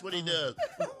 Yeah. That's what he does.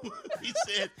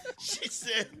 She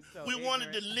said, we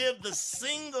wanted to live the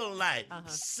single life.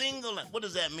 Single life. What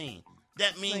does that mean?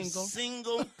 That means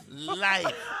single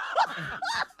life.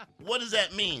 What does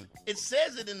that mean? It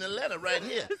says it in the letter right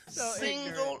here.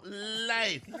 Single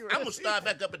life. I'm going to start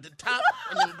back up at the top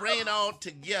and then bring it all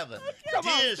together.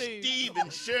 Dear Steve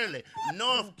and Shirley,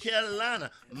 North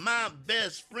Carolina, my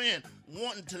best friend,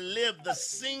 wanting to live the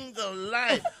single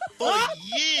life for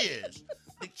years.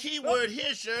 The key word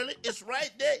here, Shirley, is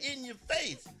right there in your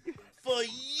face. For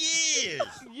years.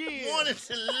 Wanted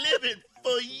to live it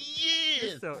for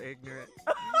years. You're so ignorant.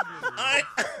 All right,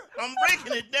 I'm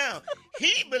breaking it down.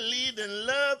 He believed in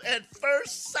love at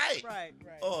first sight. Right.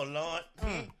 Oh, Lord.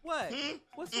 What?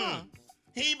 What's wrong?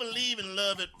 He believed in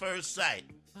love at first sight.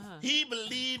 He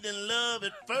believed in love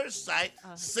at first sight,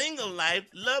 single life,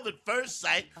 love at first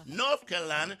sight, North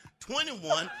Carolina,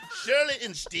 21, Shirley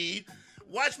and Steve.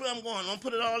 Watch where I'm going. I'm going to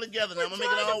put it all together now. I'm going to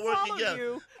make it all work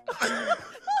together.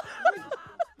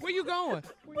 Where you going?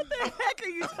 What the heck are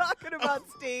you talking about,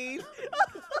 Steve?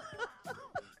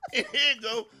 Here you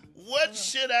go. What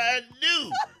should I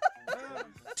do?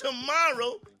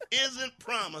 Tomorrow isn't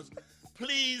promised.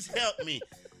 Please help me.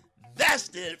 That's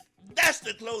the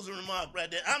closing remark right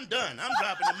there. I'm done. I'm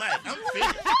dropping the mic. I'm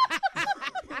finished.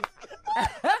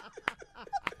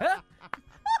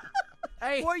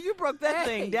 Hey, boy, you broke that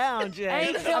thing down, Jay.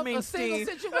 Ain't helped a Steve.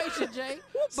 single situation, Jay.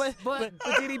 But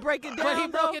did he break it down? But he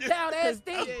broke it down as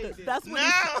Steve. That's what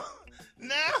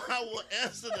Now I will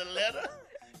answer the letter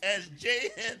as J.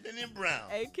 Anthony Brown,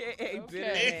 a.k.a. Bitter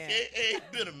Man. A.k.a.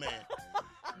 Bitter Man.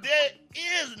 There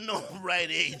is no right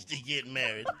age to get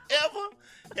married. Ever.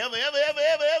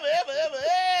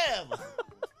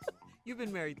 You've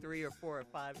been married 3 or 4 or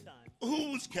 5 times.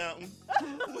 Who's counting?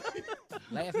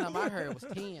 Last time I heard was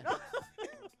 10.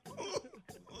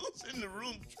 Who's in the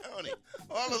room counting?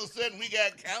 All of a sudden we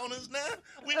got counters now?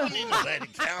 We don't need nobody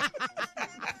to count.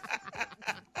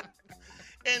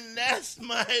 And that's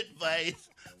my advice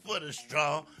for the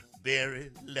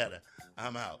strawberry letter.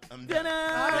 I'm out. I'm done. All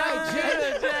right,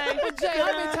 Jay. But Jay,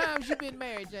 how many times you been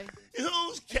married, Jay?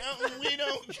 Who's counting? We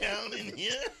don't count in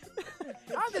here.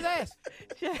 I'm just asking.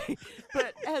 Jay,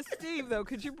 but as Steve, though,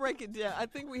 could you break it down? I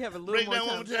think we have a little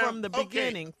more time from the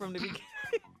beginning. From the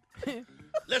beginning.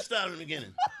 Let's start from the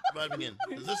beginning. Right at the beginning.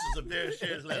 Because this is a very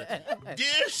serious letter.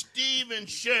 Dear Steve and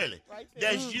Shirley.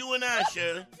 That's you and I,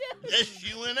 Shirley. That's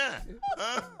you and I.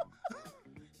 Huh?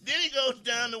 Then he goes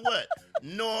down to what?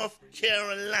 North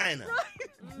Carolina.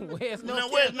 Where's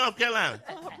North Carolina?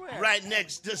 Right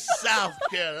next to South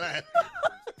Carolina.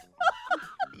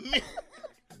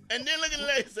 And then look at the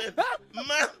lady said,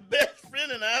 my best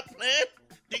friend and I plan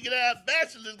to get our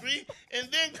bachelor's degree and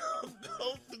then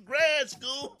go to grad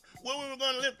school where we were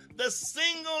going to live the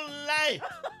single life.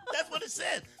 That's what it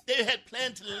said. They had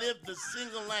planned to live the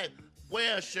single life.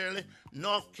 Where, Shirley?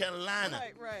 North Carolina.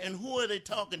 Right. And who are they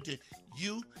talking to?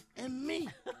 You and me,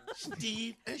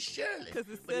 Steve and Shirley. But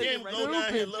then go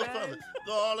down here a little further.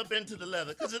 Go all up into the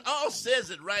letter. Because it all says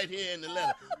it right here in the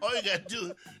letter. All you got to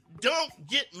do, don't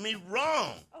get me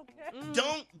wrong. Okay.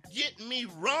 Don't get me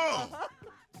wrong.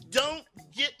 Don't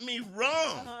get me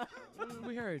wrong.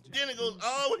 We heard you. Then it goes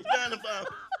all the way down the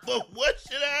bottom. But what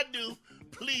should I do?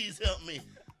 Please help me.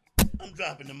 I'm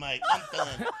dropping the mic. I'm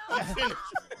done. I'm finished.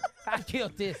 I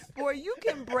killed this. Boy, you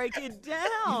can break it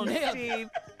down, Steve.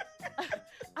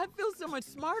 I feel so much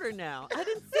smarter now. I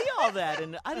didn't see all that,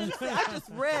 and I just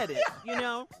read it, you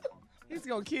know? He's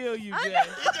going to kill you, Jay.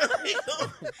 He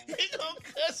gonna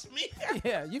cuss me.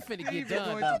 Yeah, you finna get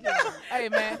done, dog. Hey,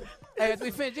 man. Hey, as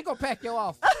we finish, you gonna pack your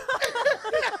off.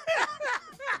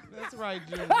 That's right,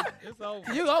 Junior. It's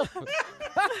over. You over.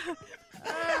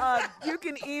 You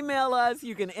can email us.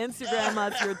 You can Instagram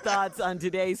us your thoughts on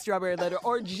today's Strawberry Letter.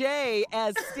 Or Jay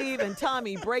as Steve and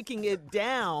Tommy breaking it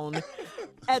down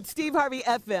at Steve Harvey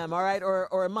FM, all right?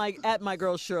 Or Mike at My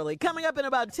Girl Shirley. Coming up in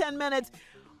about 10 minutes,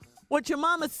 what your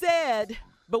mama said,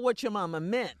 but what your mama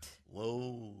meant.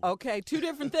 Whoa. Okay, 2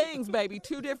 different things, baby.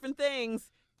 2 different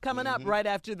things coming up right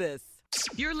after this.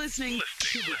 You're listening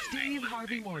to the Steve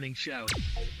Harvey Morning Show.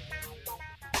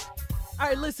 All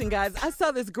right, listen, guys. I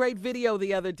saw this great video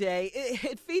the other day.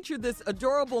 It featured this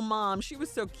adorable mom. She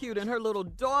was so cute, and her little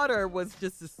daughter was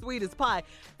just as sweet as pie.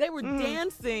 They were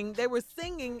dancing, they were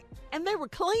singing, and they were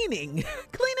cleaning.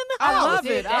 Cleaning the house. I love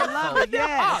it.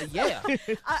 Yeah. Oh, yeah.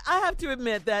 I have to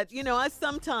admit that, you know, I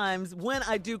sometimes, when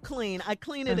I do clean, I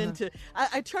clean it into,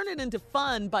 I turn it into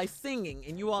fun by singing.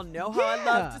 And you all know how I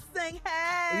love to sing.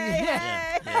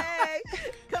 Hey, hey.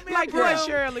 Come here, Like broom. what,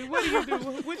 Shirley? What do you do?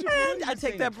 What you I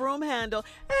take that broom handle,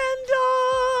 and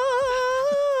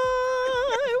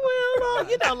I will,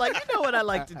 you know what I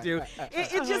like to do.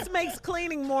 It just makes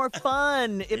cleaning more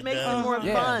fun. It makes it more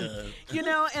fun. You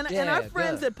know, and our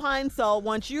friends at Pine Sol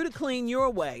want you to clean your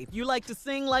way. If you like to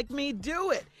sing like me,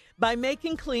 do it. By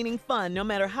making cleaning fun, no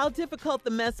matter how difficult the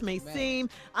mess may seem,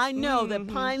 I know that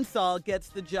Pine Sol gets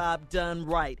the job done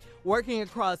right. Working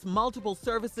across multiple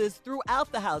surfaces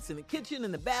throughout the house, in the kitchen,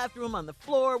 in the bathroom, on the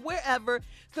floor, wherever.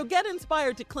 So get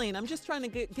inspired to clean. I'm just trying to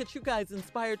get you guys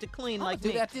inspired to clean like do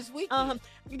me. that this week.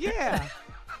 Yeah.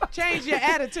 Change your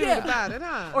attitude about it,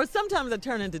 huh? Or sometimes I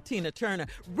turn into Tina Turner.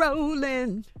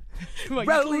 Rolling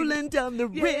down the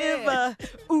river.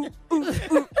 Ooh, ooh,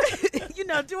 ooh. You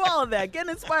know, do all of that. Get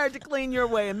inspired to clean your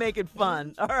way and make it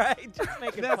fun. All right? Just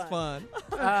make it That's fun.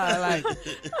 I like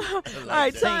it. All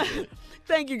right, time.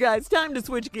 Thank you, guys. Time to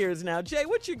switch gears now. Jay,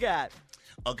 what you got?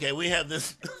 Okay, we have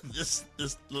this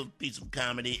little piece of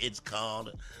comedy. It's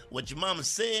called What Your Mama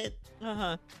Said.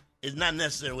 It's not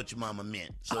necessarily what your mama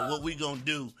meant. So what we gonna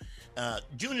do?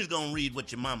 Junior's gonna read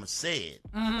what your mama said,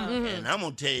 and I'm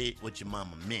gonna tell you what your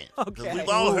mama meant. Okay. We've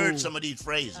all heard some of these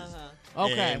phrases.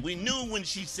 Okay. And we knew when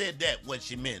she said that what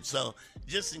she meant. So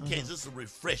just in case, this will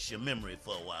refresh your memory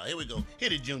for a while. Here we go.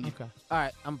 Hit it, Junior. Okay. All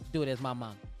right, I'm gonna do it as my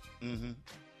mom.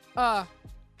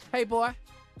 Hey boy.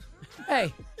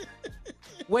 Hey.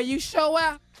 Where you show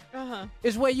out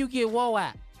is where you get woe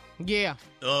out. Yeah.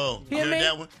 Oh, you heard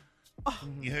that one?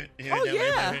 You heard that one? Everybody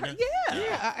heard that?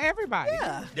 Yeah, everybody.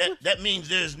 Yeah. That means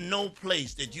there's no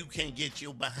place that you can't get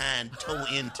your behind toe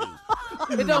into.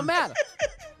 It don't matter.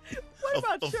 What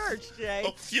about church, Jay?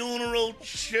 A funeral,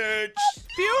 church,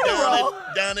 Funeral?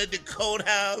 down at the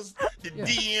courthouse, the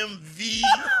DMV,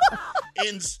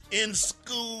 in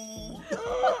school,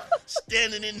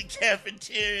 standing in the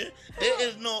cafeteria.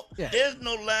 There's no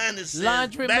line that says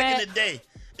Laundry back mat. in the day.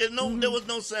 There was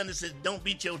no sign that said "Don't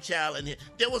beat your child" in here.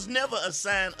 There was never a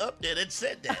sign up there that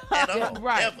said that at all.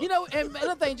 Right. Ever. You know, and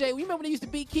another thing, Jay, you remember when they used to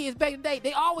beat kids back in the day?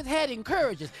 They always had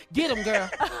encouragers. Get him, girl.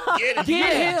 Get him.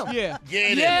 Get him. Yeah.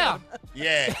 Get Yeah. him.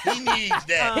 Yeah, he needs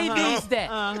that. He needs that.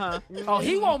 Oh,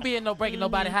 he won't be in breaking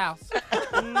nobody's house.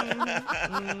 All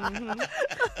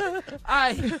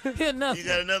right, here another. You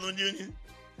got another one, Junior?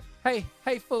 Hey,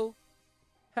 fool.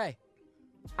 Hey,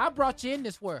 I brought you in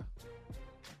this world.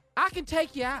 I can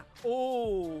take you out.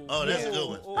 Oh, that's a good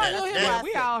one.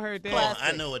 We all heard that. Oh,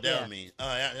 I know what that means.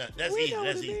 Oh, yeah, that's easy.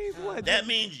 That's easy. That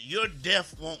means your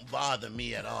death won't bother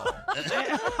me at all.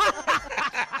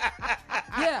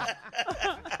 Yeah.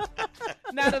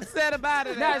 Not upset about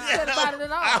it. Not upset about it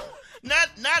at all. Not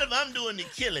if I'm doing the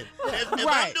killing. If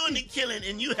I'm doing the killing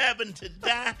and you happen to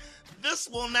die, this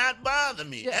will not bother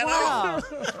me at all.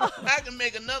 I can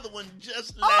make another one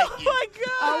just like you. Oh, my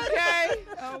God.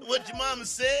 Okay. What your mama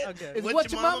said It's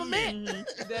what your mama meant.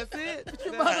 That's it. What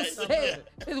your mama said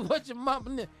is what your mama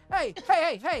meant. Hey.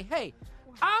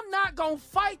 I'm not going to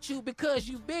fight you because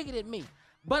you bigger than me,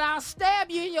 but I'll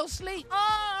stab you in your sleep.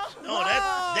 No,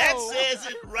 that says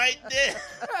it right there.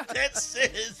 That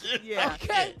says it right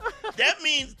there. That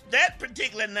means that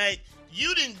particular night,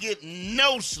 you didn't get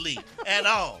no sleep at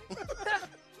all.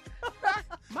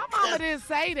 My mama didn't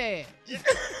say that.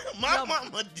 My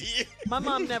mama did. My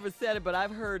mom never said it, but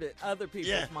I've heard it. Other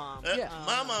people's moms.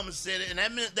 My mama said it, and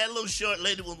that meant that little short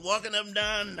lady was walking up and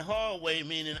down the hallway,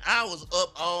 meaning I was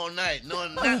up all night,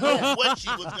 knowing not what she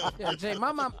was going to do. Yeah, Jay,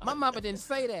 my mama didn't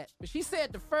say that. But she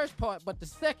said the first part, but the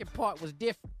second part was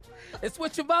different. It's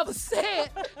what your mama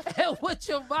said and what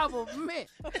your mama meant.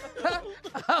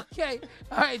 Okay.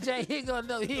 All right, Jay, here gonna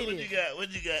know. Here it is.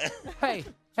 What you got?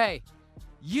 Hey.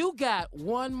 You got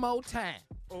one more time.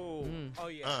 Oh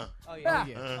yeah.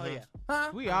 Huh?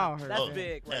 We all heard That's that.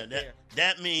 big right there.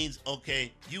 That means,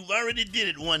 okay, you've already did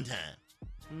it one time.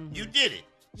 You did it.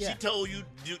 Yeah. She told you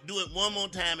to do it one more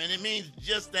time, and it means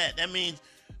just that. That means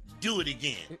do it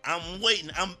again. I'm waiting.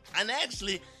 And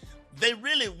actually, they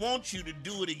really want you to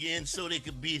do it again so they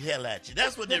could beat hell at you.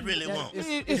 That's what they really want.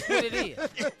 It's what it is.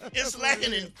 It's like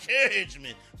an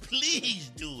encouragement. Please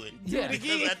do it. Yeah.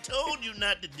 Because I told you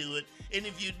not to do it, and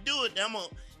if you do it, I'm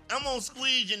gonna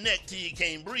squeeze your neck till you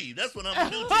can't breathe. That's what I'm gonna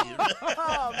do to you.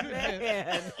 Oh,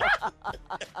 man.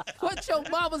 What your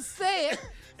mama said,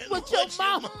 what your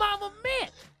mama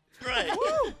meant. Right.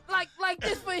 Like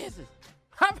this, for instance.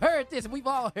 I've heard this. We've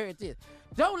all heard this.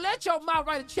 Don't let your mouth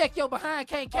write a check your behind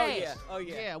can't cash. Oh,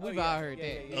 yeah. Yeah, we've all heard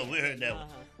that. Oh, we heard that one.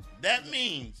 That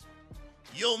means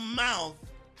your mouth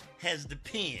has the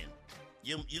pen.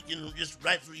 You can just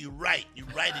write through. You write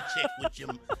a check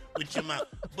with your mouth,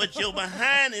 but your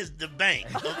behind is the bank.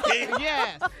 Okay.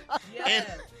 Yes.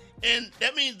 And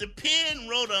that means the pen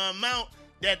wrote an amount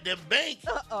that the bank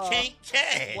can't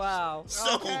cash. Wow.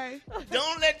 So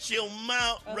don't let your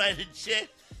mouth write a check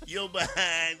your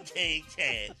behind can't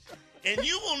cash. And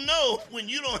you will know when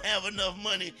you don't have enough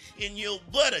money in your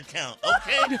butt account,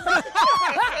 okay?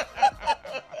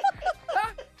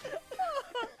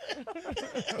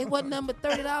 It wasn't number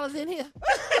 $30 in here.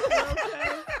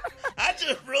 I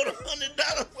just wrote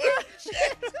 $100 worth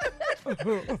of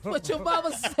check. What your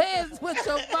mama says, what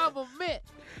your mama meant.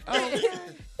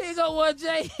 Here go one,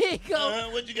 Jay. Here go.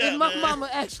 What you got, My man? mama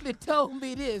actually told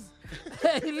me this.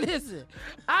 Hey, listen,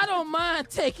 I don't mind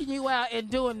taking you out and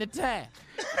doing the time.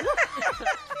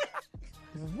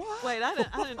 What? Wait, I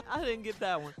didn't get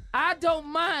that one. I don't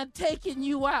mind taking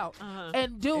you out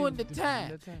and doing the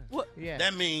time. What? Yeah.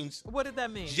 That means What did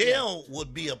that mean? jail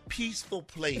would be a peaceful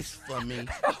place for me.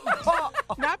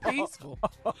 Not peaceful.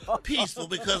 Peaceful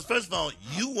because, first of all,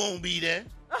 you won't be there.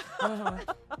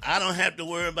 I don't have to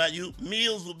worry about you.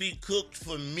 Meals will be cooked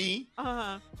for me.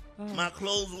 My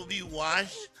clothes will be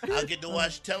washed. I'll get to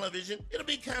watch television. It'll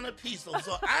be kind of peaceful.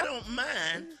 So I don't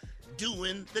mind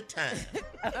doing the time.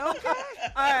 Okay.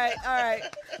 All right.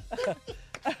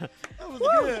 That was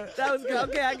good. That was good.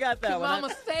 Okay, I got that Your one.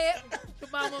 mama said, your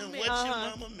mama meant. What your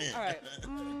mama meant. All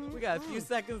right. We got a few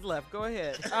seconds left. Go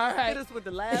ahead. All right. Hit us with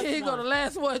the last Here you one. go, the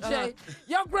last one, Jay.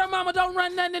 Your grandmama don't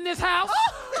run nothing in this house.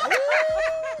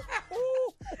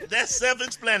 That's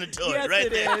self-explanatory Yes, right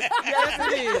it there. is. Yes,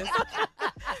 it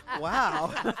is.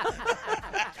 Wow.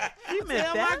 You meant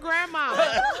Tell that. my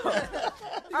grandma.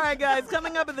 All right, guys,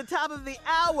 coming up at the top of the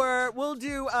hour, we'll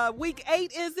do week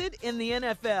 8, is it, in the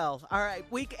NFL? All right,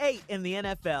 week 8 in the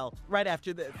NFL, right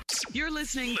after this. You're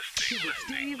listening to the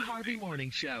Steve Harvey Morning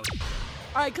Show.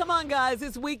 All right, come on, guys.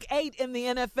 It's week 8 in the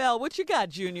NFL. What you got,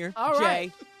 Junior? All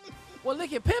right. Jay? Well,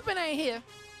 look at Pimpin' ain't here.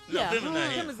 No, Yeah, Pimpin'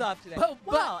 not here. Tim is off today. But-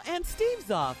 Wow, and Steve's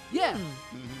off. Yeah.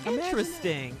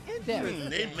 Interesting.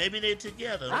 Maybe they're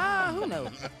together. Who knows?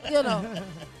 You know.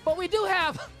 But we do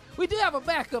have a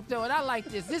backup though, and I like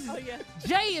this. This is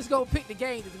Jay is gonna pick the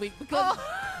game this week because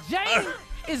Jay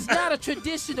is not a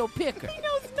traditional picker. He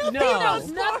knows nothing. He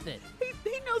knows nothing.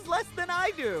 He knows less than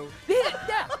I do.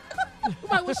 Yeah.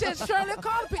 Like we said, Shirley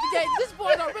called to pick the game. This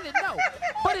boy don't really know.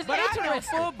 But it's interesting. I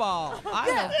know football.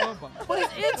 I know football. But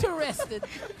it's interesting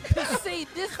to see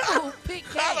this fool pick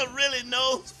Carla game. really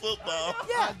knows football.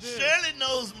 Yeah. Shirley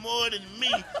knows more than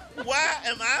me. Why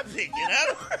am I picking?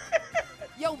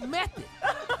 Your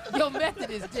method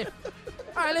is different.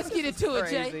 All right, let's get into it,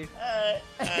 Jay. All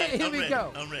right, Here I'm we ready.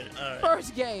 go. I'm ready. All right.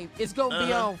 First game is going to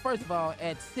be Uh-huh. on, first of all,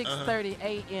 at 6:30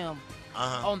 a.m.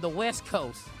 Uh-huh. on the West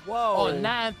Coast. Whoa. Or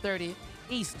 9:30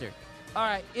 Eastern. All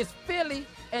right, it's Philly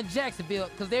and Jacksonville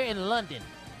because they're in London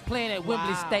playing at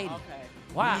Wembley Stadium. Okay.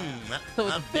 Wow. I've So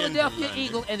it's the been to Philadelphia London.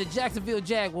 Eagles and the Jacksonville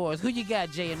Jaguars. Who you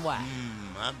got, Jay, and why?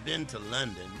 I've been to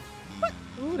London.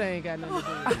 Ooh, they ain't got nothing to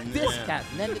do with it. This Yeah. got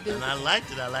nothing to do And with I it.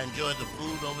 liked it. I enjoyed the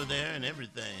food over there and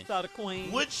everything. Saw the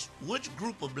Queen. Which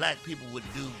group of black people would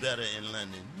do better in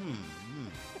London?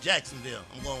 Jacksonville.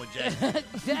 I'm going with Jacksonville.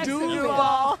 Jacksonville.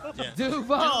 Duval. Yeah.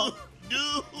 Duval.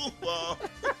 Duval.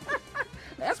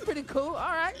 That's pretty cool. All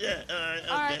right. Yeah, all right, okay.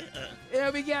 All right. Yeah,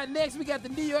 we got the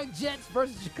New York Jets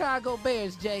versus Chicago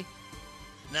Bears, Jay.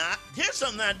 Now, here's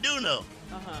something I do know.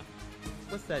 Uh-huh.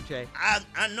 What's that, Jay?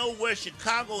 I know where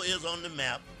Chicago is on the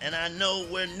map, and I know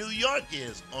where New York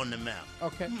is on the map.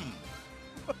 Okay.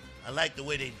 I like the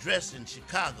way they dress in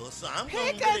Chicago, so I'm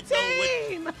going Pick a to go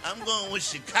team. with I'm going with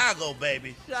Chicago,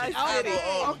 baby. Chi-City. Chicago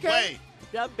all the way.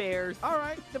 The Bears. All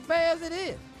right. The Bears it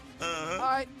is. Uh-huh. All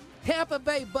right. Tampa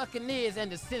Bay Buccaneers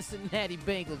and the Cincinnati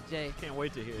Bengals, Jay. Can't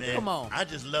wait to hear Man, that. Come on. I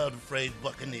just love the phrase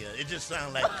Buccaneer. It just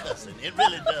sounds like cussing. It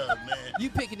really does, man. You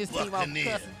picking this team off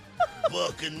Buccaneer. cussing.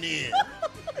 Buccaneer.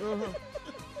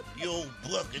 You old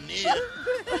Buccaneer.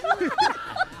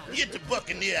 Get the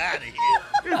Buccaneer out of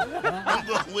here. I'm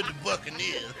going with the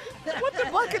Buccaneers. What the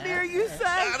Buccaneer you say?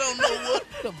 I don't know what.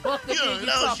 The Buccaneers You you done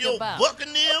lost talking your about.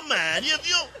 Buccaneer mind. If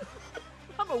you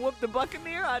I'm going to whoop the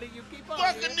Buccaneer out of you. Keep on.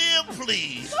 Buccaneer,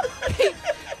 please.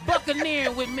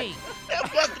 Buccaneering with me. That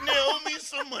Buccaneer owe me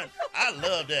some money. I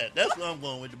love that. That's what I'm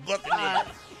going with, the Buccaneer.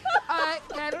 All right,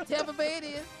 got it. Tampa Bay it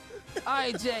is. All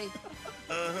right, Jay.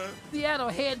 Uh-huh. Seattle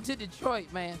heading to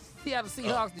Detroit, man. Seattle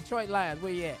Seahawks, Detroit Lions.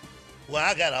 Where you at? Well,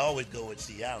 I gotta always go with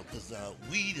Seattle because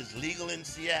weed is legal in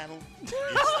Seattle,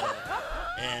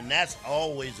 and that's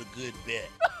always a good bet.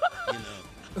 You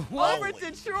know, Over always.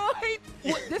 Detroit?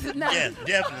 What, this is not, Yeah,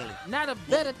 definitely. not a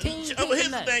better team. Oh, but here's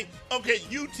the than thing. Okay,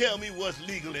 you tell me what's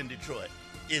legal in Detroit.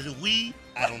 Is it weed?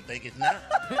 I don't think it's not.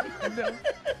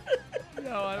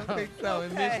 No, I don't think so.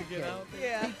 In Michigan, I don't think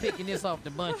Yeah. He picking this off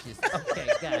the bunches. Okay,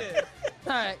 got it.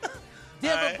 All right.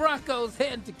 Denver All right. Broncos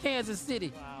heading to Kansas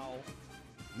City. Wow.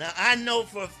 Now I know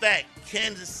for a fact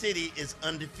Kansas City is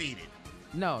undefeated.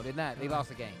 No, they're not. They lost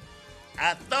a game.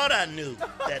 I thought I knew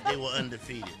that they were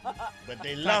undefeated, but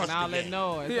they lost all the that game.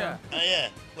 noise. Yeah. Yeah,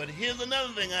 but here's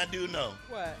another thing I do know.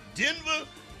 What? Denver,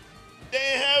 they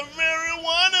have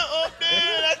marijuana up there,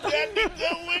 and I got to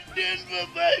go with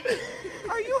Denver, baby.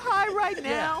 Are you high right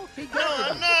now? He No,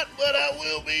 I'm not, but I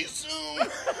will be soon.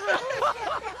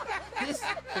 This is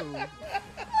cool.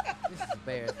 This is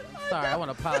embarrassing. I'm sorry. I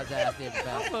want to apologize to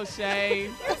everybody. So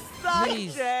shame.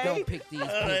 Please don't pick these All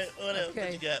right, picks. what else? Okay.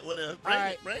 What you got? What else? All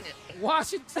right. Bring it.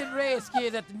 Washington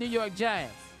Redskins at the New York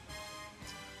Giants.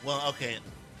 Well, okay.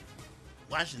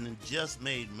 Washington just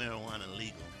made marijuana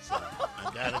legal, so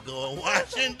I gotta go with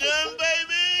Washington,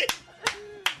 baby.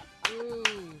 Ooh.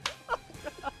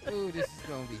 Ooh, this is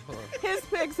gonna be horrible. His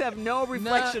picks have no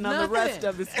reflection on the rest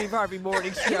of the Steve Harvey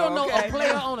Morning Show. You don't know okay? a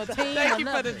player on a team. Thank or you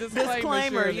for nothing. the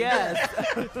disclaimer. Shirley. Yes.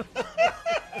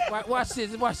 Watch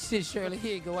this, Shirley.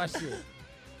 Here you go. Watch this.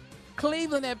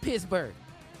 Cleveland at Pittsburgh.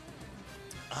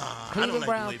 Cleveland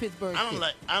Brown, Pittsburgh.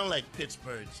 I don't like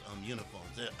Pittsburgh's uniforms.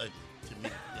 They're ugly to me.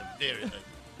 They're very ugly.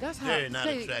 That's very not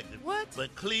attractive. What?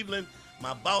 But Cleveland,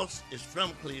 my boss is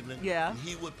from Cleveland. Yeah. And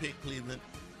he would pick Cleveland.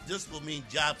 This will mean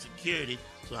job security,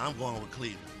 so I'm going with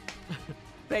Cleveland.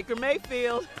 Baker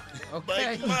Mayfield.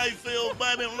 Okay. Baker Mayfield,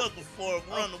 baby, I'm looking for a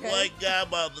white guy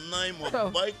by the name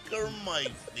of Baker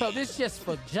Mayfield. So this just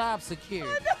for job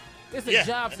security. It's a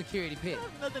job security pick.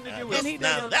 Nothing to do with it.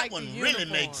 Now that one really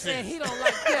makes sense. And he don't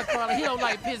like Carla. He don't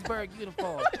like Pittsburgh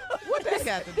uniform. What that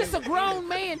got to do? It's a grown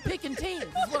man picking teams.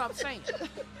 Is what I'm saying.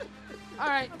 All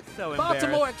right. So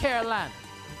Baltimore and Carolina.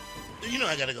 You know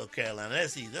I gotta go Carolina.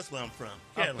 That's easy. That's where I'm from.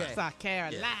 Carolina. Okay. South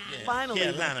Carolina. Yeah. Finally.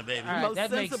 Carolina, baby. All right, Most that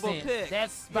sensible makes sense. pick.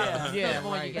 That's about the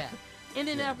one right. you got.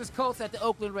 Indianapolis Colts at the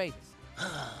Oakland Raiders.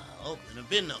 Oakland. I've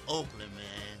been to Oakland,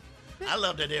 man. I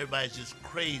love that everybody's just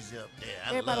crazy up there.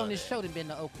 Everybody on this show done been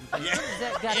to Oakland. Yeah. What does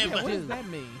that got to What do? does that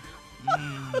mean?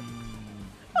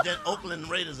 That Oakland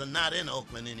Raiders are not in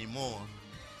Oakland anymore.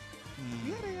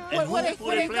 Yeah, they are. And Where they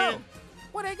playing? go?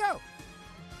 Where they go?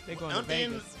 They're going to Aren't they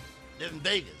Vegas. they're in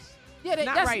Vegas. Yeah,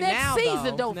 Not that's right next now,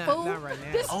 season, though. though, fool. Not right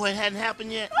now. This- Oh, it hadn't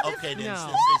happened yet? Okay, then No.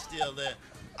 since they still there.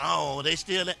 Oh, they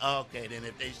still there? Okay, then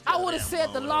if they still I would there, have I'm said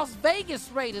going the with Las Vegas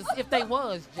Raiders if they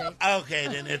was, Jay. Okay,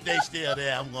 then if they still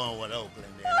there, I'm going with Oakland.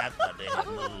 Then I thought they had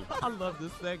moved. I love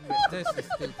this segment. This is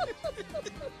stupid.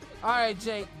 All right,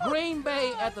 Jay. Green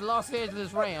Bay at the Los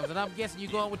Angeles Rams. And I'm guessing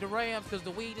you're going with the Rams because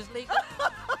the weed is legal?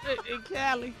 In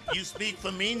Cali. You speak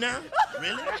for me now?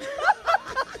 Really?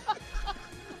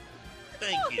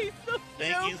 Thank you.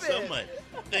 Thank you so much.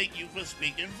 Thank you for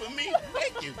speaking for me.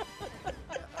 Thank you.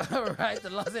 All right, the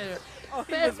Los Angeles.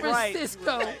 he San was right.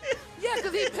 Francisco. Yeah,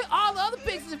 because all the other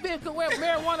picks have been where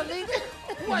marijuana legal.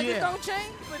 What, it don't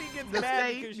change? But he gets The mad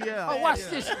state, because you yeah. Oh, watch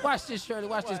this, Shirley.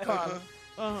 Watch this, Carla.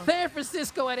 San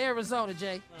Francisco at Arizona,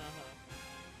 Jay.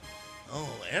 Oh,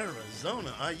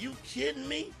 Arizona. Are you kidding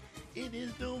me? It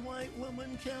is the white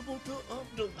woman capital of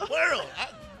the world. I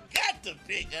got to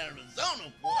pick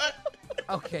Arizona, boy.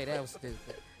 Okay, that was stupid.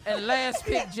 And last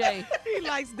pick, Jay. He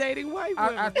likes dating white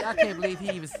women. I can't believe he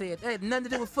even said that. It had nothing to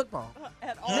do with football.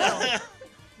 At all.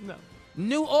 No.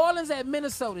 New Orleans at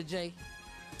Minnesota, Jay.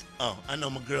 Oh, I know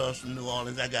my girls from New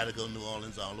Orleans. I got to go New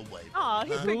Orleans all the way. Oh,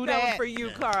 he Huh? picked that one for you,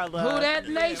 Carla. Who that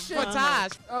nation? For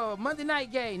Taj. Oh, Monday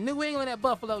night game. New England at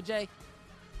Buffalo, Jay.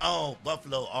 Oh,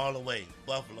 Buffalo all the way.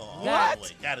 Buffalo all What? the way.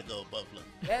 Got to go Buffalo.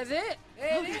 That's it.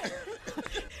 There it is.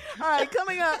 All right,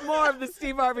 coming up, more of the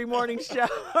Steve Harvey Morning Show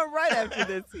right after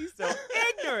this. He's so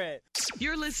ignorant.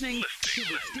 You're listening to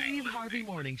the Steve Harvey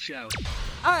Morning Show.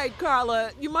 All right,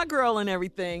 Carla, you're my girl and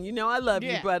everything. You know I love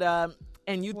you, Yeah. but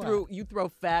and you throw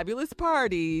fabulous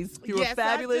parties. You Yes, threw a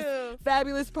I do.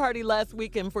 fabulous party last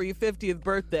weekend for your 50th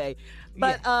birthday.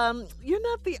 But you're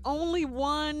not the only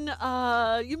one.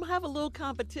 You have a little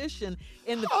competition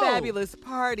in the fabulous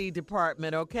party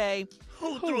department, okay?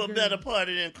 Who threw a better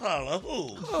party than Carla?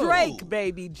 Who? Drake,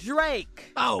 baby,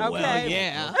 Drake. Oh, okay? well,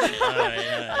 yeah. All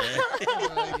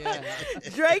right.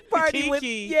 Drake party with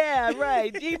Kiki.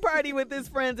 right. G party with his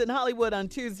friends in Hollywood on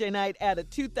Tuesday night at a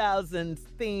 2000s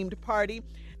themed party.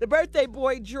 The birthday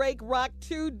boy Drake rocked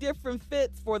 2 different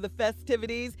fits for the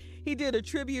festivities. He did a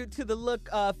tribute to the look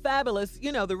Fabulous.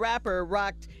 You know, the rapper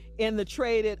rocked in the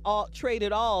Traded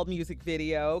All music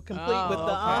video, complete with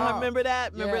the remember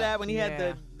that? Remember that when he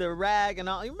had the rag and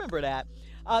all? You remember that?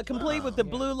 Complete with the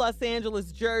blue Los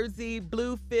Angeles jersey,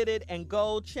 blue fitted and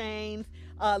gold chains.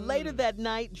 Later that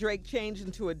night, Drake changed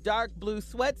into a dark blue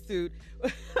sweatsuit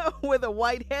with a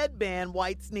white headband,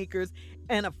 white sneakers,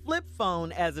 and a flip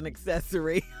phone as an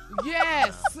accessory.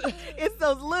 Yes. It's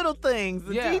those little things,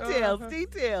 the Yeah.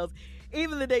 details.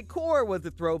 Even the decor was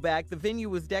a throwback. The venue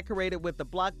was decorated with the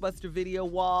Blockbuster video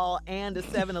wall and a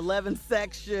 7-Eleven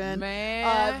section.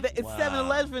 Man. The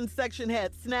 7-Eleven section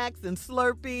had snacks and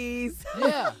Slurpees.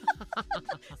 Yeah.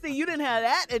 See, you didn't have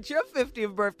that at your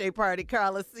 50th birthday party,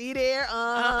 Carla. See there?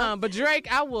 But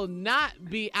Drake, I will not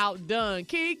be outdone.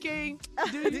 Kiki,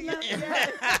 do you know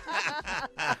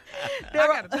I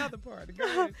got another party. Go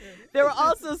ahead, There were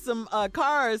also some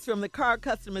cars from the car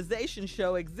customization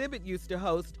show Exhibit used to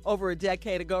host over a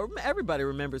decade ago. Everybody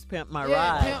remembers Pimp My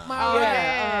Ride. Pimp My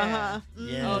Yeah, Ride. uh-huh.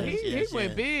 Yeah, he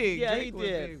went big. Yeah, Drake he went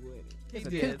did. big with it. He It's a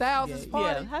did. 2000s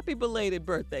party. Yeah, happy belated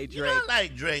birthday, Drake. I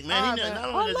like Drake, man. Not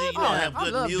only does he have I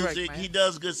good love music, Drake, man. he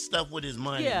does good stuff with his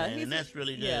money, Yeah, man, and that's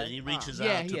really good. yeah. He reaches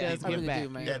Yeah, out he to does people. give back.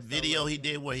 man. That video he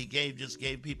did where he just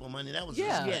gave people money, that was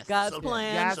Yeah, just God's so,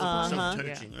 plan. so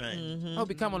touching, right? I hope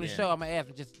he come on the show. I'm gonna ask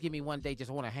him just give me one day.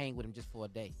 Just want to hang with him just for a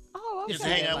day. Oh, okay. Just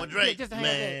hang out with Drake, Just to hang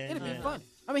man. out. It'd be fun.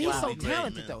 I mean, he's so That'd be great,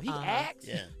 talented man. though. He acts.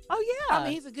 Yeah. Oh yeah. I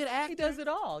mean, he's a good actor. He does it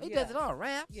all. He yeah. does it all.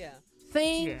 Raps. Yeah.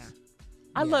 Sings. Yeah.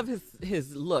 I love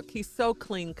his look. He's so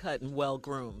clean cut and well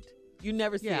groomed. You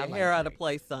never see Yeah, I a like hair out of Drake.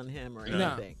 place on him or No.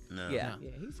 anything. No. Yeah. Yeah,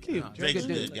 he's cute. No. Drake's a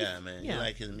Good good dude. guy, man. Yeah. You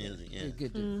like his music, yeah. He's a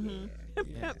good dude.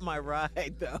 My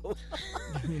ride though.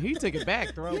 He took it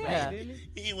back, throwback, Yeah. didn't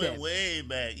he? He went way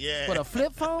back, yeah. But a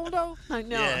flip phone though. I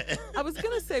know. Yeah. I was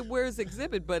gonna say where's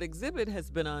Exhibit, but Exhibit has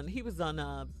been on. He was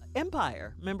on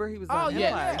Empire. Remember he was on yeah,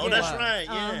 Empire. yeah. Oh, that's right.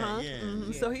 Yeah, Uh-huh. yeah.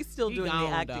 Mhm. So he's still He doing gone,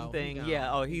 the acting though. He thing. gone.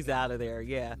 Yeah. Oh, he's out of there.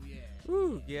 Yeah.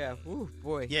 Ooh, yeah. Ooh,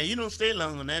 boy. Yeah, you don't stay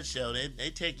long on that show. They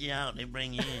take you out, they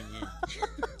bring you in. Yeah.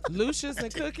 Lucius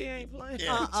and Cookie ain't playing.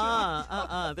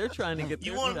 Yeah. They're trying to get.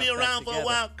 You their want to be stuff back around for a together.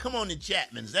 while? Come on to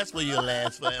Chapman's. That's where you'll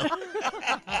last forever.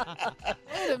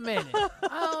 Wait a minute.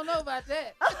 I don't know about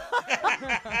that.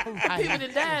 People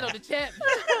that died on the chat.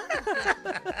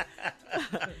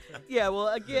 Yeah, well,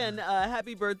 again,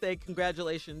 happy birthday,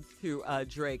 congratulations to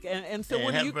Drake, and so And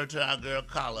what do happy you? birthday to our girl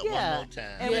Carla Yeah, one more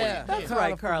time. and Yeah. that's Carla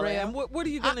right, Carla. Ferrell. And what are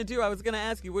you gonna do? I was gonna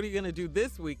ask you, what are you gonna do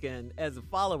this weekend as a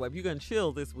follow up? You're gonna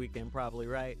chill this weekend, probably,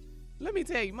 right? Let me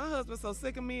tell you, my husband's so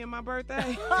sick of me and my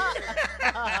birthday.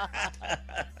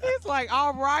 He's like,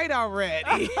 all right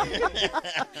already.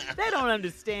 They don't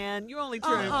understand. You only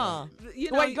turn.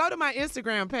 You know, Wait, go to my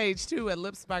Instagram page, too, at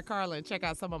Lips by Carla, and check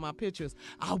out some of my pictures.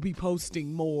 I'll be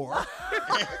posting more.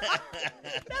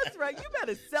 That's right. You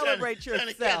better celebrate Trying to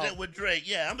catch yourself. up with Drake.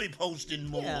 Yeah, I'll be posting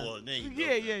more. Yeah. There you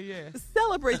go. Yeah.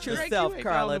 Celebrate Drake, yourself, you ain't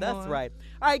Carla. calling That's on. right.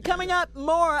 All right, coming up,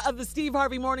 more of the Steve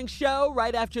Harvey Morning Show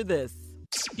right after this.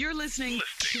 You're listening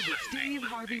to the Steve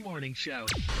Harvey Morning Show.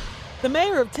 The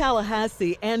mayor of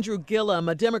Tallahassee, Andrew Gillum,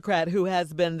 a Democrat who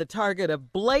has been the target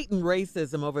of blatant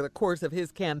racism over the course of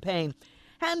his campaign,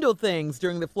 handled things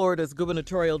during the Florida's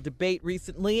gubernatorial debate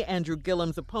recently. Andrew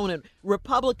Gillum's opponent,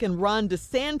 Republican Ron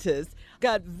DeSantis,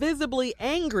 got visibly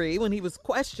angry when he was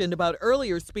questioned about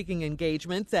earlier speaking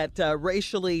engagements at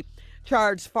racially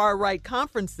charged far-right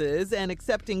conferences and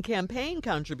accepting campaign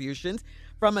contributions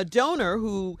from a donor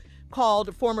who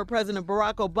called former President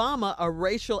Barack Obama a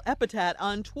racial epithet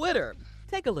on Twitter.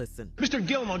 Take a listen. Mr.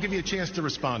 Gillum, I'll give you a chance to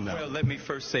respond now. Well, let me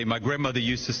first say my grandmother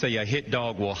used to say a hit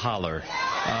dog will holler.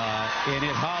 And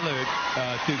it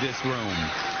hollered through this room.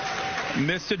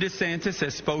 Mr. DeSantis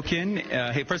has spoken.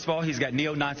 First of all, he's got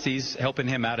neo-Nazis helping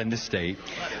him out in the state.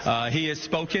 He has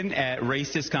spoken at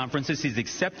racist conferences. He's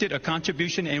accepted a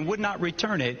contribution and would not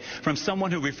return it from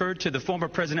someone who referred to the former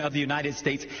president of the United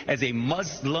States as a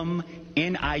Muslim,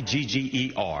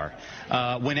 Nigger.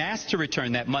 When asked to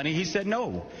return that money, he said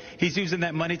no. He's using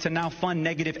that money to now fund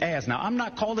negative ads. Now, I'm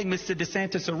not calling Mr.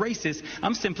 DeSantis a racist.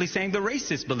 I'm simply saying the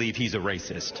racists believe he's a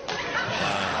racist.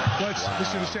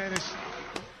 Mr. DeSantis.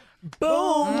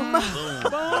 Boom.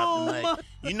 Drop the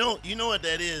mic. You know what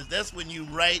that is? That's when you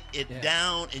write it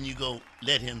down and you go,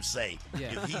 let him say.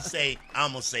 Yeah. If he say,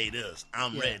 I'm going to say this,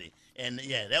 I'm ready. And,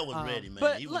 yeah, that was ready, man.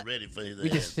 but He was ready for his We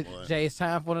ass, just, boy. Jay, it's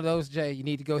time for one of those. Jay, you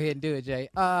need to go ahead and do it, Jay.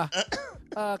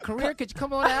 Career, could you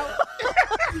come on out?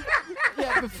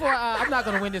 Yeah, before I'm not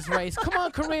gonna win this race. Come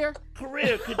on, Career.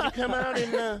 Career, could you come out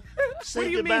and say What do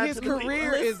you goodbye mean his to the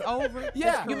career people? is over?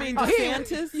 Yeah, You mean he ain't-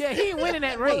 DeSantis? Yeah, he ain't winning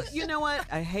that race. Well, you know what?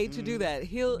 I hate to do that.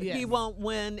 He won't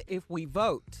win if we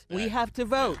vote. We have to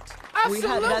vote.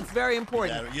 Absolutely. That's very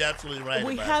important. You're absolutely right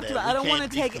We about have that. to. I don't We want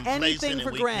can't to be take complacent anything and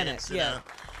for we granted. can't sit Yeah. down.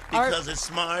 Because it's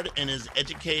smart and as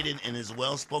educated and as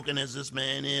well-spoken as this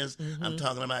man is, I'm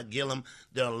talking about Gillum,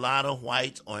 there are a lot of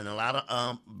whites and a lot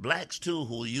of blacks, too,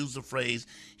 who will use the phrase,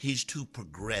 he's too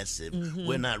progressive.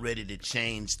 We're not ready to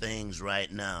change things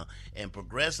right now. And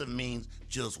progressive means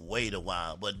just wait a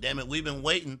while. But, damn it, we've been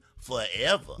waiting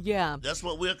forever. Yeah. That's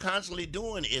what we're constantly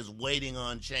doing is waiting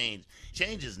on change.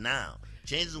 Change is now.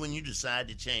 Change is when you decide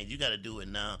to change. You got to do it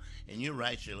now. And you're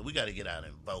right, Shirley. We got to get out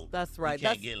and vote. That's right. We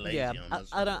can't get lazy yeah. on this.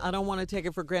 I don't want to take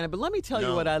it for granted, but let me tell you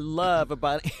No. what I love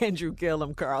about Andrew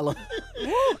Gillum, Carla.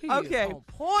 Okay. On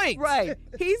point. Right.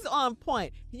 He's on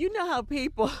point. You know how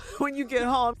people, when you get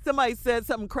home, somebody said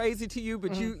something crazy to you,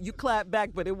 but you clap back,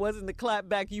 but it wasn't the clap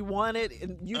back you wanted,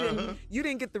 and you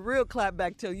didn't get the real clap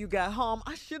back till you got home.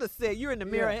 I should have said, you're in the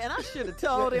mirror, and I should have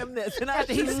told him this. And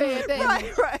After he said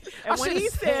that. Right. I And when shoulda he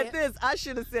said said- this, I I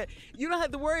should have said, you don't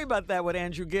have to worry about that with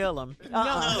Andrew Gillum.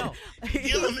 No.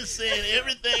 Gillum is saying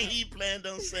everything he planned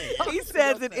on saying. He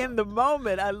says it in the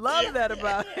moment. I love that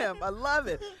about him. I love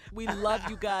it. We love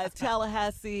you guys.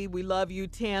 Tallahassee, we love you.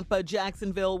 Tampa,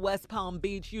 Jacksonville, West Palm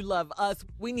Beach, you love us.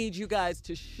 We need you guys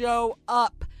to show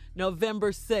up.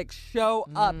 November 6th, show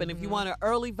up. And if you want to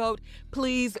early vote,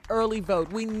 please early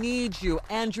vote. We need you.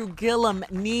 Andrew Gillum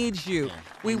needs you.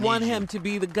 We want him to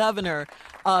be the governor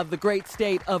of the great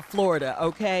state of Florida,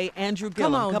 okay? Andrew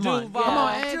Gillum, come on. Duval. Come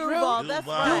on, Andrew. Duval, that's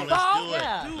right. Let's do it.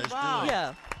 Yeah. Let's do it.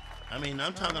 Yeah. I mean,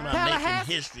 I'm talking about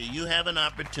making history. You have an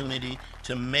opportunity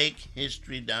to make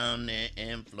history down there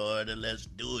in Florida. Let's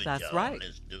do it, That's y'all. right.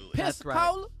 Let's do it.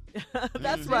 Pensacola.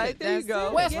 That's right. There you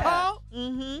go. West Palm.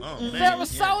 Mm-hmm. Oh, man,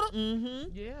 Sarasota.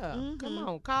 Mm-hmm. Yeah. Come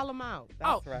on, call them out.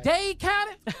 That's right. Dade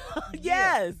County.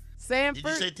 Yes. Sanford. Did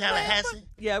you say Tallahassee?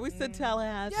 Yeah, we said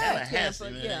Tallahassee. Tallahassee,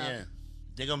 Tampa, man, yeah.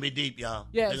 They're going to be deep, y'all.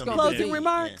 Yeah, They're it's gonna gonna be be deep.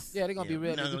 remarks? Yeah, they're going to be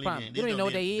real. We're not We gonna leave promise. it. We don't even know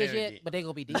what they is Very yet, deep. but they're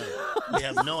going to be deep. We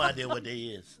have no idea what they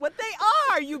is. What they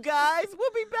are, you guys.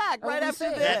 We'll be back right after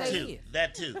this.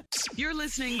 That too. You're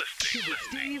listening to the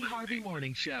Steve Harvey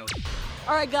Morning Show.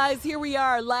 All right, guys, here we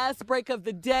are. Last break of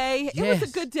the day. It was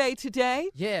a good day today.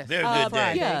 Yes. Very good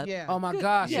day. Yeah. Oh, my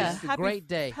gosh. Yeah. It's a great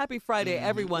day. Happy Friday,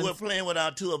 everyone. We're playing with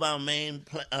two of our main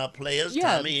players.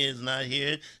 Yeah. Tommy is not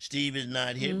here. Steve is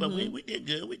not here. But we did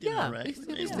good. We did all right.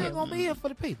 We're still going to be here for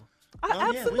the people.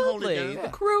 Absolutely. The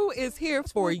crew is here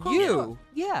for you.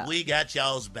 Yeah. We got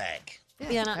y'all's back.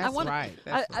 Yeah, and I That's want right.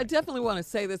 I definitely want to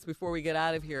say this before we get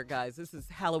out of here, guys. This is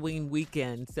Halloween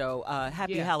weekend, so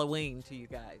happy Halloween to you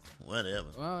guys. Whatever.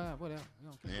 Well, whatever.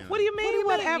 Yeah. What do you mean,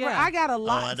 whatever? Yeah. I got a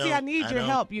lot. I See, I need your don't.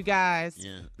 help, you guys.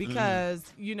 Yeah. Because,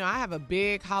 I have a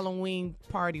big Halloween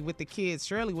party with the kids.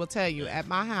 Shirley will tell you, at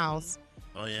my house,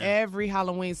 Oh, yeah. every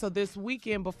Halloween. So this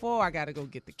weekend before, I got to go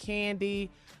get the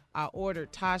candy. I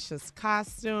ordered Tasha's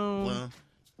costume.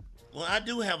 Well, I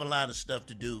do have a lot of stuff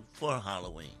to do for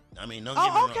Halloween. I mean, don't get me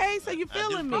wrong. Okay. So you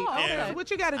feeling me? Prepare, What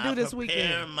you got to do this weekend?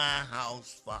 Prepare my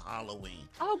house for Halloween.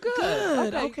 Oh,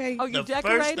 good. Okay. Oh, you The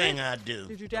decorated? first thing I do.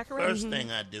 Did you decorate? First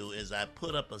thing I do is I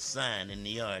put up a sign in the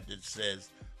yard that says,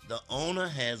 "The owner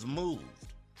has moved."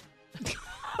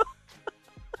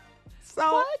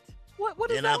 So what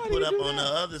is then that? I put up on the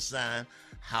other sign,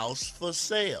 "House for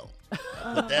sale."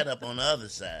 I put that up on the other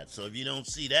side. So if you don't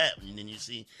see that, and then you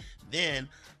see, then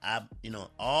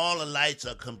all the lights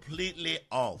are completely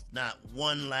off. Not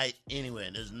one light anywhere.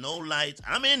 There's no lights.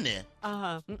 I'm in there.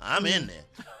 I'm in there.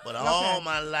 But all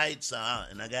my lights are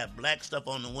out. And I got black stuff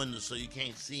on the windows so you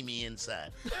can't see me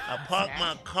inside. I park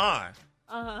my car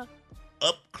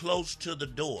up close to the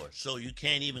door so you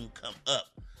can't even come up.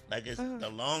 Like it's a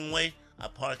long way. I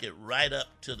park it right up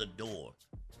to the door.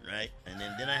 Right? And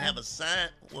then I have a sign.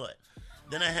 What?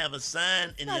 Then I have a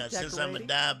sign in there. Since I'm a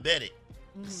diabetic,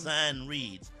 the sign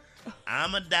reads,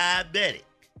 "I'm a diabetic.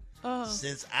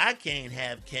 Since I can't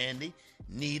have candy,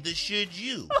 neither should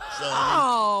you." So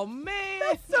oh, man.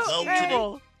 That's so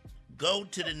evil. Go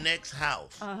to the next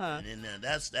house. And then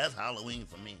that's Halloween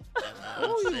for me. That's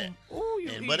how I'm set.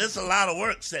 But it's a lot of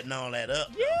work setting all that up.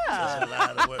 Yeah. It's a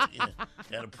lot of work.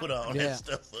 Got to put all that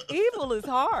stuff up. Evil is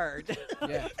hard.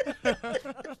 Yeah.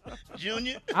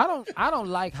 Junior? I don't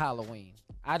like Halloween.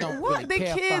 I don't really The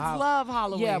care kids for love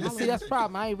Halloween. Yeah, but see, that's the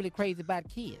problem. I ain't really crazy about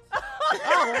kids.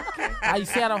 Oh, okay. You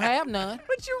say I don't have none.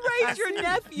 But you raised your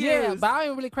nephews. Yeah, but I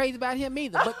ain't really crazy about him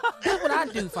either. But this is what I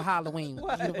do for Halloween.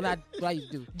 What I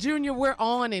used to do. Junior, we're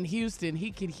on in Houston. He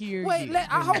can hear you.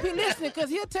 I hope he's listening because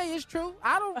he'll tell you it's true.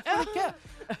 I don't really care.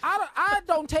 I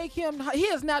don't take him. He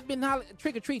has not been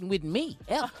trick-or-treating with me,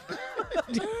 ever.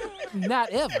 Not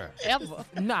ever. Ever.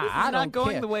 Nah, this is I don't not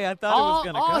going care. the way I thought it was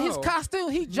going to go. All his costume,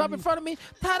 he jump in front of me.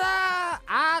 Ta-da!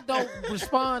 I don't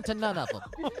respond to none of them.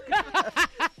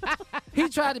 He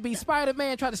tried to be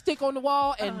Spider-Man, tried to stick on the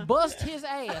wall and bust his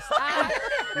ass. I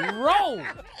roll.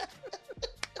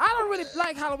 I don't really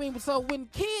like Halloween, so when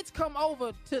kids come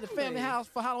over to the family house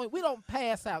for Halloween, we don't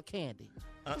pass out candy.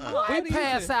 We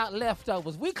pass out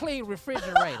leftovers. We clean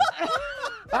refrigerator.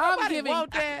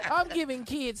 I'm giving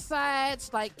kids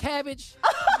sides like cabbage.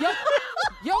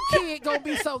 Your kid gonna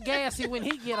be so gassy when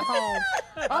he get home.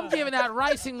 I'm giving out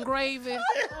rice and gravy.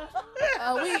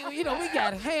 We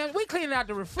got ham. We cleaning out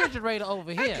the refrigerator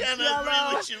over here. I kind of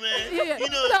agree with you, man.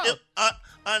 Yeah.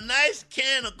 A nice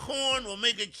can of corn will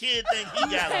make a kid think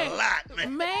he got a lot,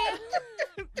 man.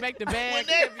 Make the bag. When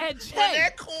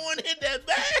that corn hit that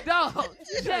bag. Dog,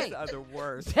 Jay. These are the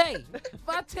worst. Jay, if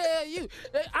I tell you,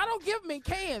 I don't give them in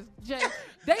cans, Jay.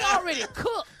 They already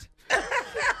cooked.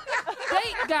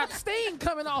 They got steam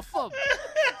coming off of them.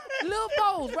 Little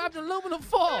bowls wrapped in aluminum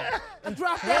foil and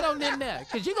drop that on in there.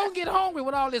 Because you're going to get hungry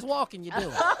with all this walking you're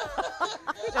doing.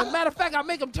 As a matter of fact, I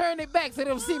make them turn their back so they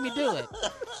don't see me do it.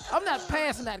 I'm not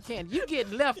passing that candy. You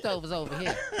getting leftovers over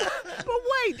here. But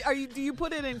wait, do you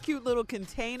put it in cute little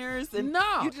containers? And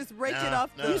no. You just rake it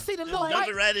off? You see the little Dump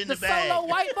it right in the bag. solo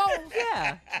white bowls?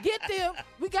 Yeah. Get them.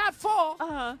 We got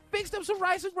 4. Fix them some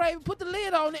rice and gravy, put the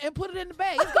lid on it, and put it in the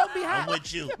bag. It's going to be hot. I'm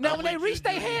with you. Now, when they reach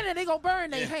their hand, and they going to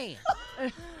burn their hand.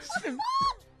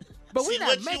 But we're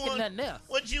not making nothing else.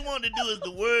 What you want to do is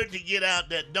the word to get out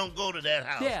that don't go to that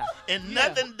house. Yeah. And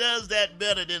nothing does that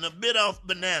better than a bit off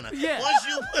banana. Yeah. Once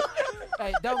you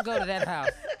Hey, don't go to that house.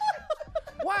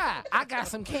 Why? I got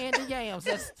some candy yams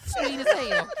that's sweet as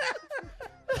hell.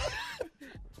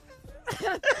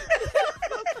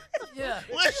 Yeah.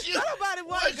 Nobody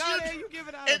want to go there. You give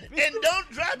it out. And don't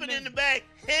drop it in the bag.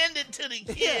 Hand it to the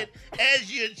kid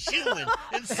as you're chewing.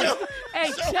 And so,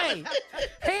 Jay,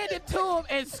 hand it to him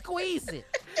and squeeze it.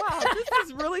 Wow, this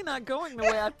is really not going the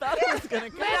way I thought it was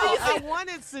going to go. I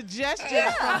wanted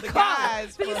suggestions from the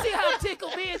guys. Do you see how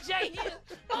tickled me and Jay is?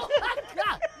 Oh, my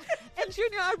God. And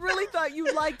Junior, I really thought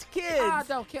you liked kids. I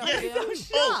don't care. I'm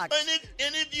so shocked.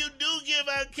 And if you do give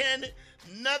out candy,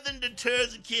 nothing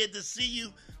deters a kid to see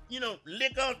you,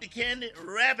 lick off the candy,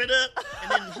 wrap it up,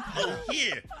 and then go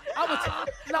here.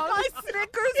 My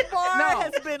Snickers bar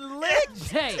has been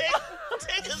licked. Jay,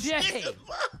 take a Snickers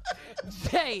bar.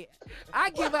 Jay, I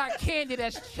give out candy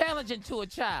that's challenging to a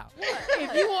child.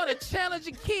 If you want to challenge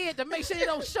a kid to make sure they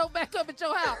don't show back up at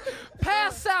your house,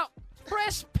 pass out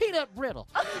fresh peanut brittle.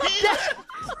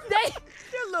 Their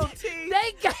little teeth.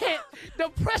 They got the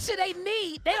pressure they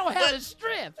need. They don't have the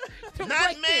strength.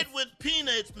 Not made with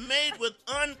peanuts, made with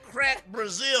uncracked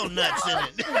Brazil nuts in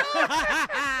it.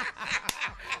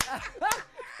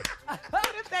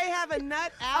 What if they have a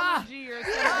nut allergy or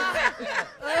something like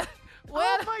that?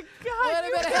 Oh my God! Well,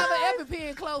 they better have an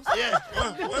EpiPen close. Yeah.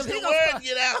 Once the word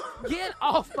get out. Get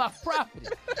off my property.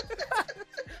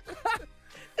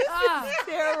 This is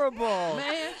terrible.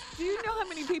 Man. Do you know how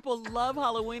many people love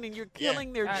Halloween and you're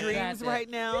killing their dreams right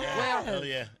now? Yeah. Well,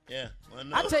 yeah. Well,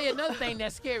 no. I'll tell you another thing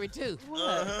that's scary, too.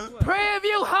 What? Prairie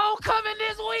View homecoming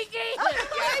this weekend.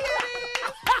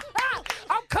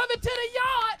 I'm coming to the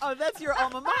yard. Oh, that's your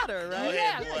alma mater, right?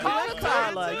 Yeah. You and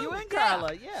Carla. You and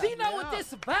Carla, yeah. Do you know what this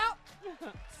is about?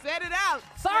 Set it out.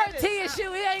 Sorry,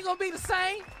 TSU, it ain't going to be the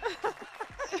same.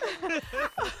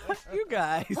 You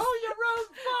guys. Who you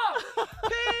rooting for?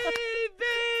 TVU.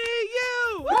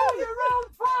 Who you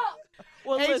rooting for?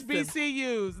 Well,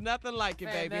 HBCUs, nothing like it,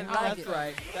 Man, baby. that's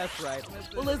right. That's right.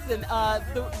 Well, listen,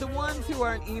 the ones who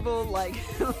aren't evil, like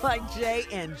Jay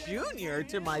and Junior,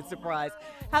 to my surprise,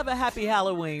 have a happy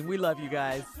Halloween. We love you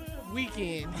guys.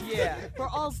 Weekend. Yeah. For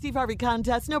all Steve Harvey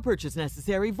contests, no purchase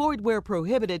necessary, void where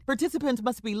prohibited. Participants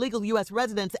must be legal U.S.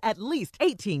 residents at least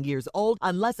 18 years old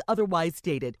unless otherwise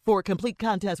stated. For complete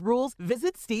contest rules,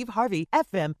 visit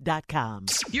SteveHarveyFM.com.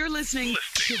 You're listening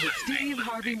to the Steve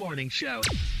Harvey Morning Show.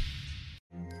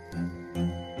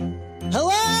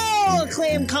 Hello,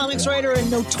 acclaimed comics writer and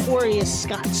notorious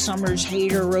Scott Summers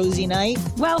hater, Rosie Knight.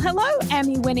 Well, hello,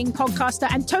 Emmy-winning podcaster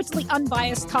and totally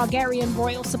unbiased Targaryen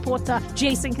royal supporter,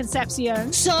 Jason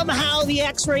Concepcion. Somehow the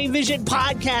X-Ray Vision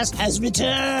podcast has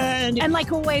returned. And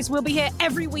like always, we'll be here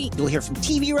every week. You'll hear from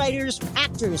TV writers,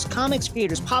 actors, comics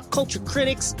creators, pop culture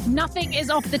critics. Nothing is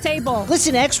off the table.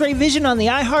 Listen to X-Ray Vision on the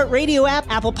iHeartRadio app,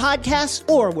 Apple Podcasts,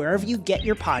 or wherever you get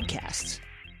your podcasts.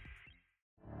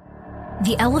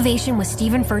 The Elevation with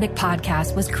Stephen Furtick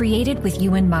podcast was created with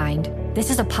you in mind. This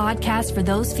is a podcast for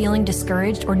those feeling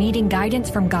discouraged or needing guidance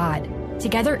from God.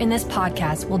 Together in this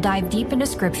podcast, we'll dive deep into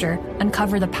Scripture,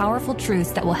 uncover the powerful truths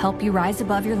that will help you rise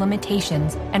above your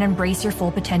limitations and embrace your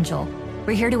full potential.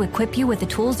 We're here to equip you with the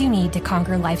tools you need to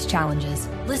conquer life's challenges.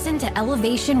 Listen to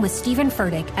Elevation with Stephen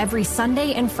Furtick every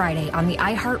Sunday and Friday on the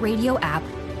iHeartRadio app,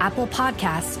 Apple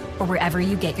Podcasts, or wherever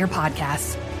you get your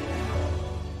podcasts.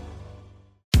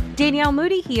 Danielle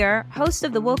Moody here, host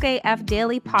of the Woke AF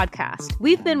Daily podcast.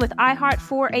 We've been with iHeart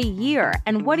for a year,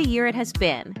 and what a year it has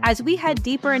been. As we head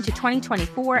deeper into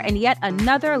 2024 and yet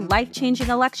another life-changing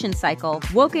election cycle,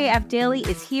 Woke AF Daily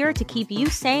is here to keep you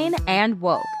sane and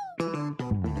woke.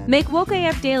 Make Woke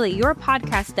AF Daily your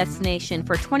podcast destination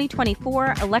for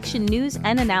 2024 election news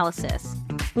and analysis.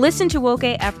 Listen to Woke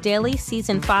AF Daily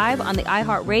Season 5 on the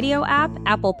iHeartRadio app,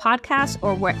 Apple Podcasts,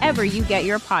 or wherever you get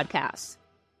your podcasts.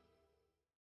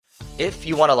 If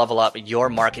you want to level up your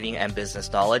marketing and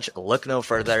business knowledge, look no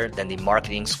further than the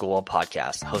Marketing School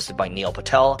podcast, hosted by Neil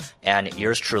Patel and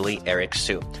yours truly, Eric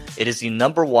Su. It is the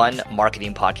 #1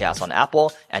 marketing podcast on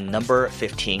Apple and number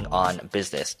 15 on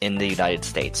business in the United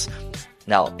States.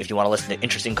 Now, if you want to listen to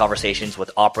interesting conversations with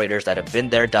operators that have been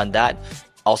there, done that,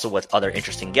 also with other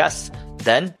interesting guests,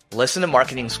 then listen to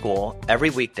Marketing School every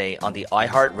weekday on the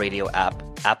iHeartRadio app,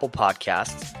 Apple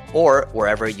Podcasts, or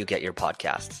wherever you get your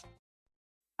podcasts.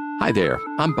 Hi there,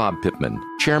 I'm Bob Pittman,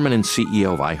 Chairman and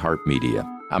CEO of iHeartMedia.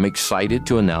 I'm excited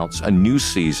to announce a new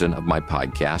season of my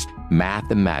podcast,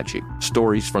 Math and Magic,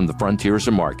 Stories from the Frontiers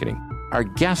of Marketing. Our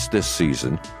guests this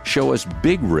season show us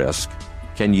big risk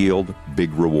can yield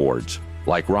big rewards,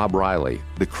 like Rob Riley,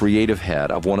 the creative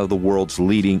head of one of the world's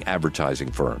leading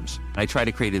advertising firms. I try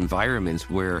to create environments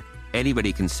where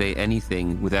anybody can say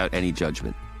anything without any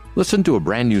judgment. Listen to a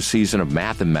brand new season of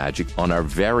Math and Magic on our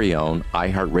very own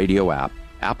iHeartRadio app,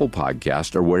 Apple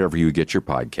Podcast, or wherever you get your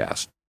podcast.